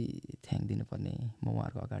जति थ्याङ्क दिनुपर्ने म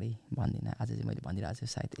उहाँहरूको अगाडि भन्दिनँ। आज चाहिँ मैले भनिरहेको छु,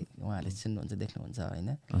 सायद उहाँहरूले सुन्नुहुन्छ देख्नुहुन्छ होइन।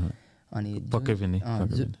 अनि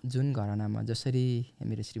जुन घरानामा जसरी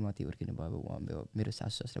मेरो श्रीमती हुर्किनु भयो, मेरो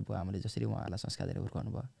सासु ससुरा बुवा आमाले जसरी उहाँहरूलाई संस्कार दिएर हुर्काउनु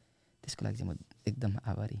भयो, त्यसको लागि चाहिँ म एकदम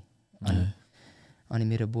आभारी। अनि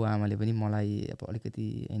मेरो बुवा आमाले पनि मलाई अब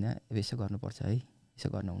अलिकति होइन यसो गर्नुपर्छ है, यसो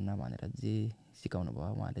गर्नुहुन्न भनेर जे सिकाउनु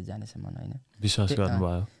भयो उहाँहरूले जानेसम्म होइन, विश्वास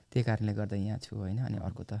गर्नुभयो। त्यही कारणले गर्दा यहाँ छु होइन। अनि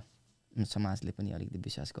अर्को त समाजले पनि अलिकति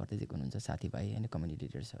विश्वास गर्दै दिएको हुनुहुन्छ, साथीभाइ होइन, कम्युनिटी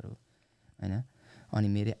लिडर्सहरू होइन। अनि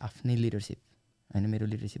मेरो आफ्नै लिडरसिप होइन मेरो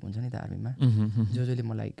लिडरसिप हुन्छ नि त आर्मीमा जसले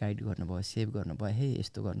मलाई गाइड गर्नुभयो सेभ गर्नुभयो हे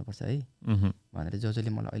यस्तो गर्नुपर्छ है भनेर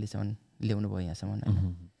जसले मलाई अहिलेसम्म ल्याउनु भयो यहाँसम्म होइन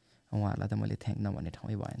उहाँहरूलाई त मैले थ्याङ्क नभन्ने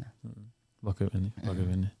ठाउँै भएन पक्कै पनि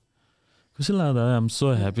खुसी लाग्दा आइ am so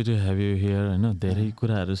happy to have you hear होइन धेरै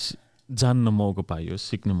कुराहरू जान्न मौका पायो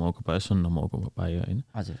सिक्ने मौका पायो सुन्न मौका पायो होइन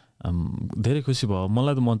हजुर धेरै खुसी भयो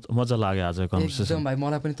मलाई त मजा लाग्यो आज कन्भर्सेसन एकदम भाइ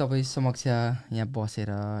मलाई पनि तपाईँ समक्ष यहाँ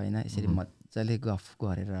बसेर होइन यसरी मजाले गफ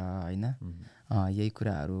गरेर होइन यही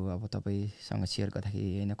कुराहरू अब तपाईँसँग सेयर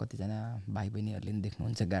गर्दाखेरि होइन कतिजना भाइ बहिनीहरूले पनि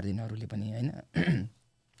देख्नुहुन्छ गार्जेनहरूले पनि होइन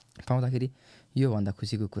पाउँदाखेरि योभन्दा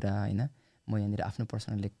खुसीको कुरा होइन म यहाँनिर आफ्नो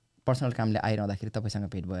पर्सनल कामले आइरहँदाखेरि तपाईँसँग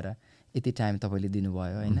भेट भएर यति टाइम तपाईँले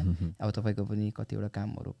दिनुभयो होइन अब तपाईँको पनि कतिवटा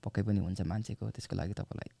कामहरू पक्कै पनि हुन्छ मान्छेको त्यसको लागि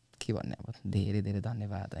तपाईँलाई के भन्ने अब धेरै धेरै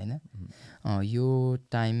धन्यवाद होइन यो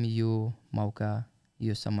टाइम यो मौका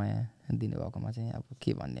यो समय दिनुभएकोमा चाहिँ अब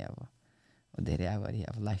के भन्ने अब धेरै आभारी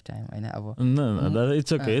अब लाइफ टाइम होइन अब दादा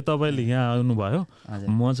इट्स ओके तपाईँले यहाँ आउनुभयो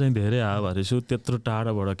म चाहिँ धेरै आभारी छु त्यत्रो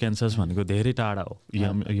टाढाबाट क्यान्सस भनेको धेरै टाढा हो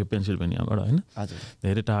यो पेन्सिल्भेनियाबाट होइन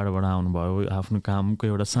धेरै टाढाबाट आउनुभयो आफ्नो कामको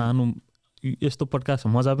एउटा सानो यस्तो पडकास्ट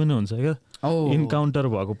मजा पनि हुन्छ क्या इन्काउन्टर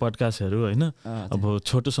भएको पडकास्टहरू होइन अब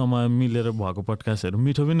छोटो समय मिलेर भएको पडकास्टहरू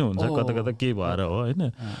मिठो पनि हुन्छ कता कता के भएर हो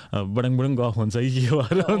होइन बडाङ गफ हुन्छ के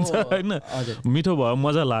भएर हुन्छ होइन मिठो भयो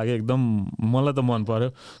मजा लाग्यो एकदम मलाई त मन पर्यो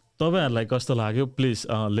तपाईँहरूलाई कस्तो लाग्यो प्लिज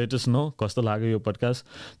लेट अस नो कस्तो लाग्यो यो पडकास्ट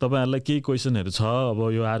तपाईँहरूलाई केही क्वेसनहरू छ अब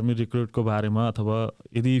यो आर्मी रिक्रुटको बारेमा अथवा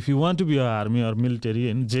यदि if you want to be a army or military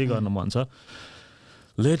होइन जे गर्न मन छ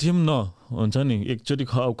लेट हिम न हुन्छ नि एकचोटि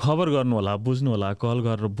खबर गर्नु होला बुझ्नु होला कल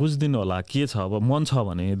गरेर बुझिदिनु होला के छ अब मन छ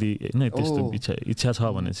भने यदि होइन त्यस्तो इच्छा छ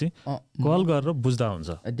भने चाहिँ कल गरेर बुझ्दा हुन्छ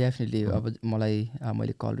डेफिनेटली अब मलाई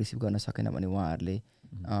मैले कल रिसिभ गर्न सकेन भने उहाँहरूले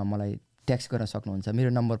मलाई टेक्स्ट गर्न सक्नुहुन्छ मेरो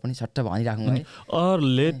नम्बर पनि सट्ट भनिराख्नु है अर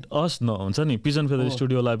लेट अस न हुन्छ नि पिजन फेदर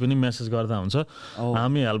स्टुडियोलाई पनि मेसेज गर्दा हुन्छ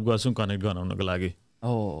हामी हेल्प गर्छौँ कनेक्ट गराउनको लागि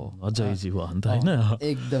अझ इजी भयो अन्त होइन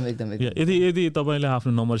एकदम यदि तपाईँले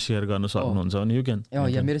आफ्नो नम्बर सेयर गर्न सक्नुहुन्छ भने यु क्यान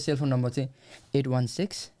मेरो सेलफोन नम्बर चाहिँ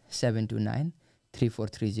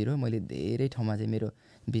 8167293430 मैले धेरै ठाउँमा चाहिँ मेरो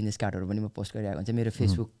बिजनेस कार्डहरू पनि म पोस्ट गरिरहेको हुन्छ मेरो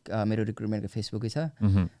फेसबुक मेरो रिक्रुटमेन्टको फेसबुकै छ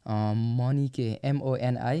मनी के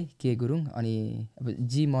MONI के गुरुङ अनि अब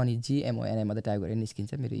जी मनी GMONI मात्रै टाइप गरेर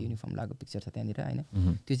निस्किन्छ मेरो युनिफर्म लगाएको पिक्चर छ त्यहाँनिर होइन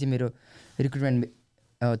त्यो चाहिँ मेरो रिक्रुटमेन्ट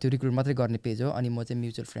त्यो रिक्रुट मात्रै गर्ने पेज हो अनि म चाहिँ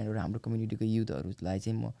म्युचुअल फ्रेन्डहरू हाम्रो कम्युनिटीको युथहरूलाई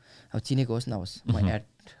चाहिँ म अब चिनेको होस् नहोस् म एड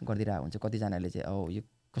गरिदिरहेको हुन्छ कतिजनाले चाहिँ अब यो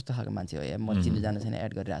कस्तो खालको मान्छे हो म चिन्नु जानु छैन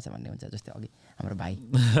एड गरिरहेको छ भन्ने हुन्छ जस्तै अघि हाम्रो भाइ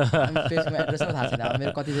फेसमा एड्रेस थाहा छैन अब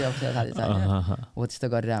मेरो कति चाहिँ साथी छ होइन हो त्यस्तो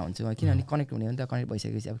गरिरहेको हुन्छु किनभने कनेक्ट हुने हो नि त कनेक्ट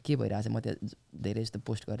भइसकेपछि अब के भइरहेको छ म त्यहाँ धेरै जस्तो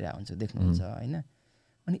पोस्ट गरिरहेको हुन्छु देख्नुहुन्छ होइन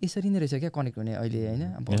अनि यसरी नै रहेछ क्या कनेक्ट हुने अहिले होइन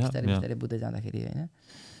अब बिस्तारै बुझ्दै जाँदाखेरि होइन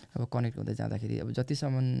अब कनेक्ट हुँदै जाँदाखेरि अब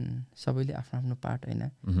जतिसम्म सबैले आफ्नो आफ्नो पार्ट होइन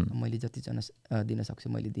मैले जतिजना दिन सक्छु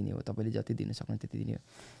मैले दिने हो तपाईँले जति दिन सक्नु त्यति दिने हो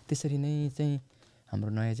त्यसरी नै चाहिँ हाम्रो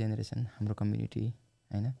नयाँ जेनेरेसन हाम्रो कम्युनिटी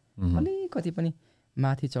होइन अलिकति पनि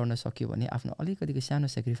माथि चढ्न सक्यो भने आफ्नो अलिकतिको सानो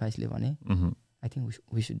सेक्रिफाइसले भने I think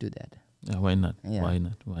we should do that Why not?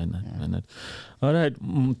 Alright,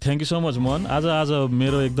 thank you so much Mohan आज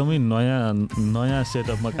मेरो एकदमै नयाँ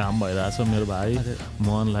सेटअपमा काम भइरहेछ मेरो भाइ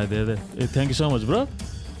मोहनलाई धेरै thank you so much bro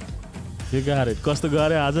You got it. कस्तो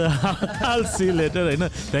गरे आज I'll see you later हैन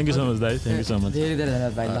थ्याङ्क यू सो मच दाइ थ्याङ्क यू सो मच धेरै धेरै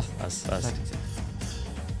धन्यवाद भाइ ल